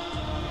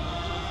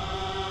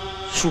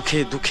 সুখে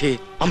দুঃখে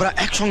আমরা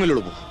একসঙ্গে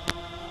লড়বো,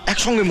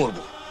 একসঙ্গে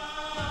মরবো।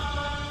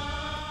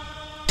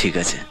 ঠিক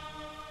আছে,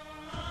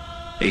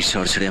 এই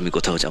শহর ছেড়ে আমি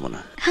কোথাও যাব না।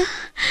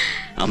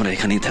 আমরা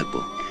এখানেই থাকবো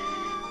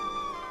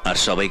আর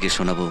সবাইকে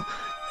শোনাবো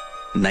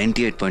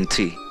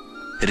 98.3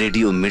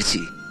 রেডিও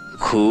মির্চি।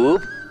 খুব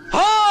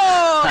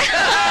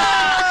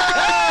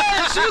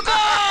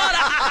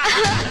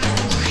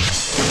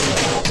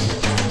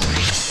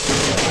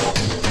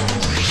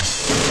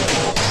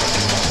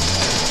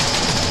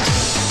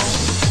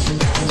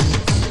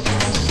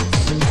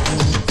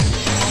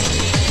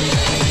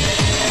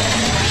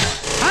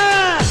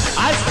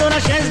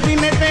শেষ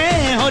দিনেতে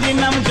হরি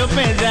নাম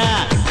জপে যা,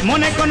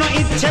 মনে কোনো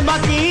ইচ্ছে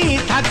বাকি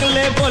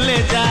থাকলে বলে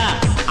যা।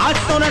 আজ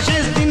তোরা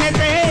শেষ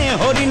দিনেতে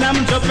হরি নাম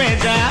জপে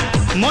যা,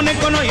 মনে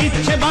কোনো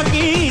ইচ্ছে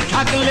বাকি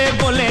থাকলে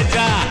বলে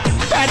যা।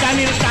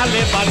 প্যাদানির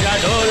তালে বাজা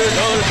ঢোল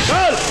ঢোল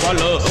ঢোল,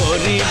 বলো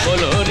হরি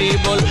বল হরি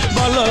বল,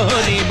 বলো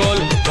হরি বল,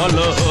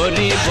 বলো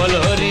হরি বল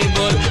হরি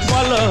বল,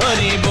 বলো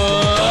হরি বল,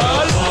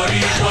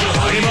 হরি বল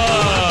হরি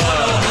বল,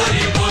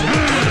 হরি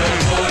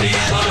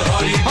বল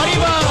হরি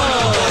বল,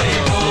 হরি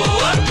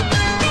বল।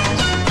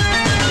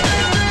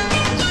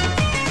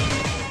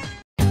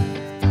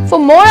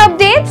 For more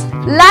updates,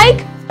 like,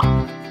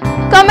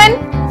 comment,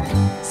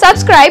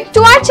 subscribe to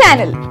our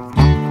channel.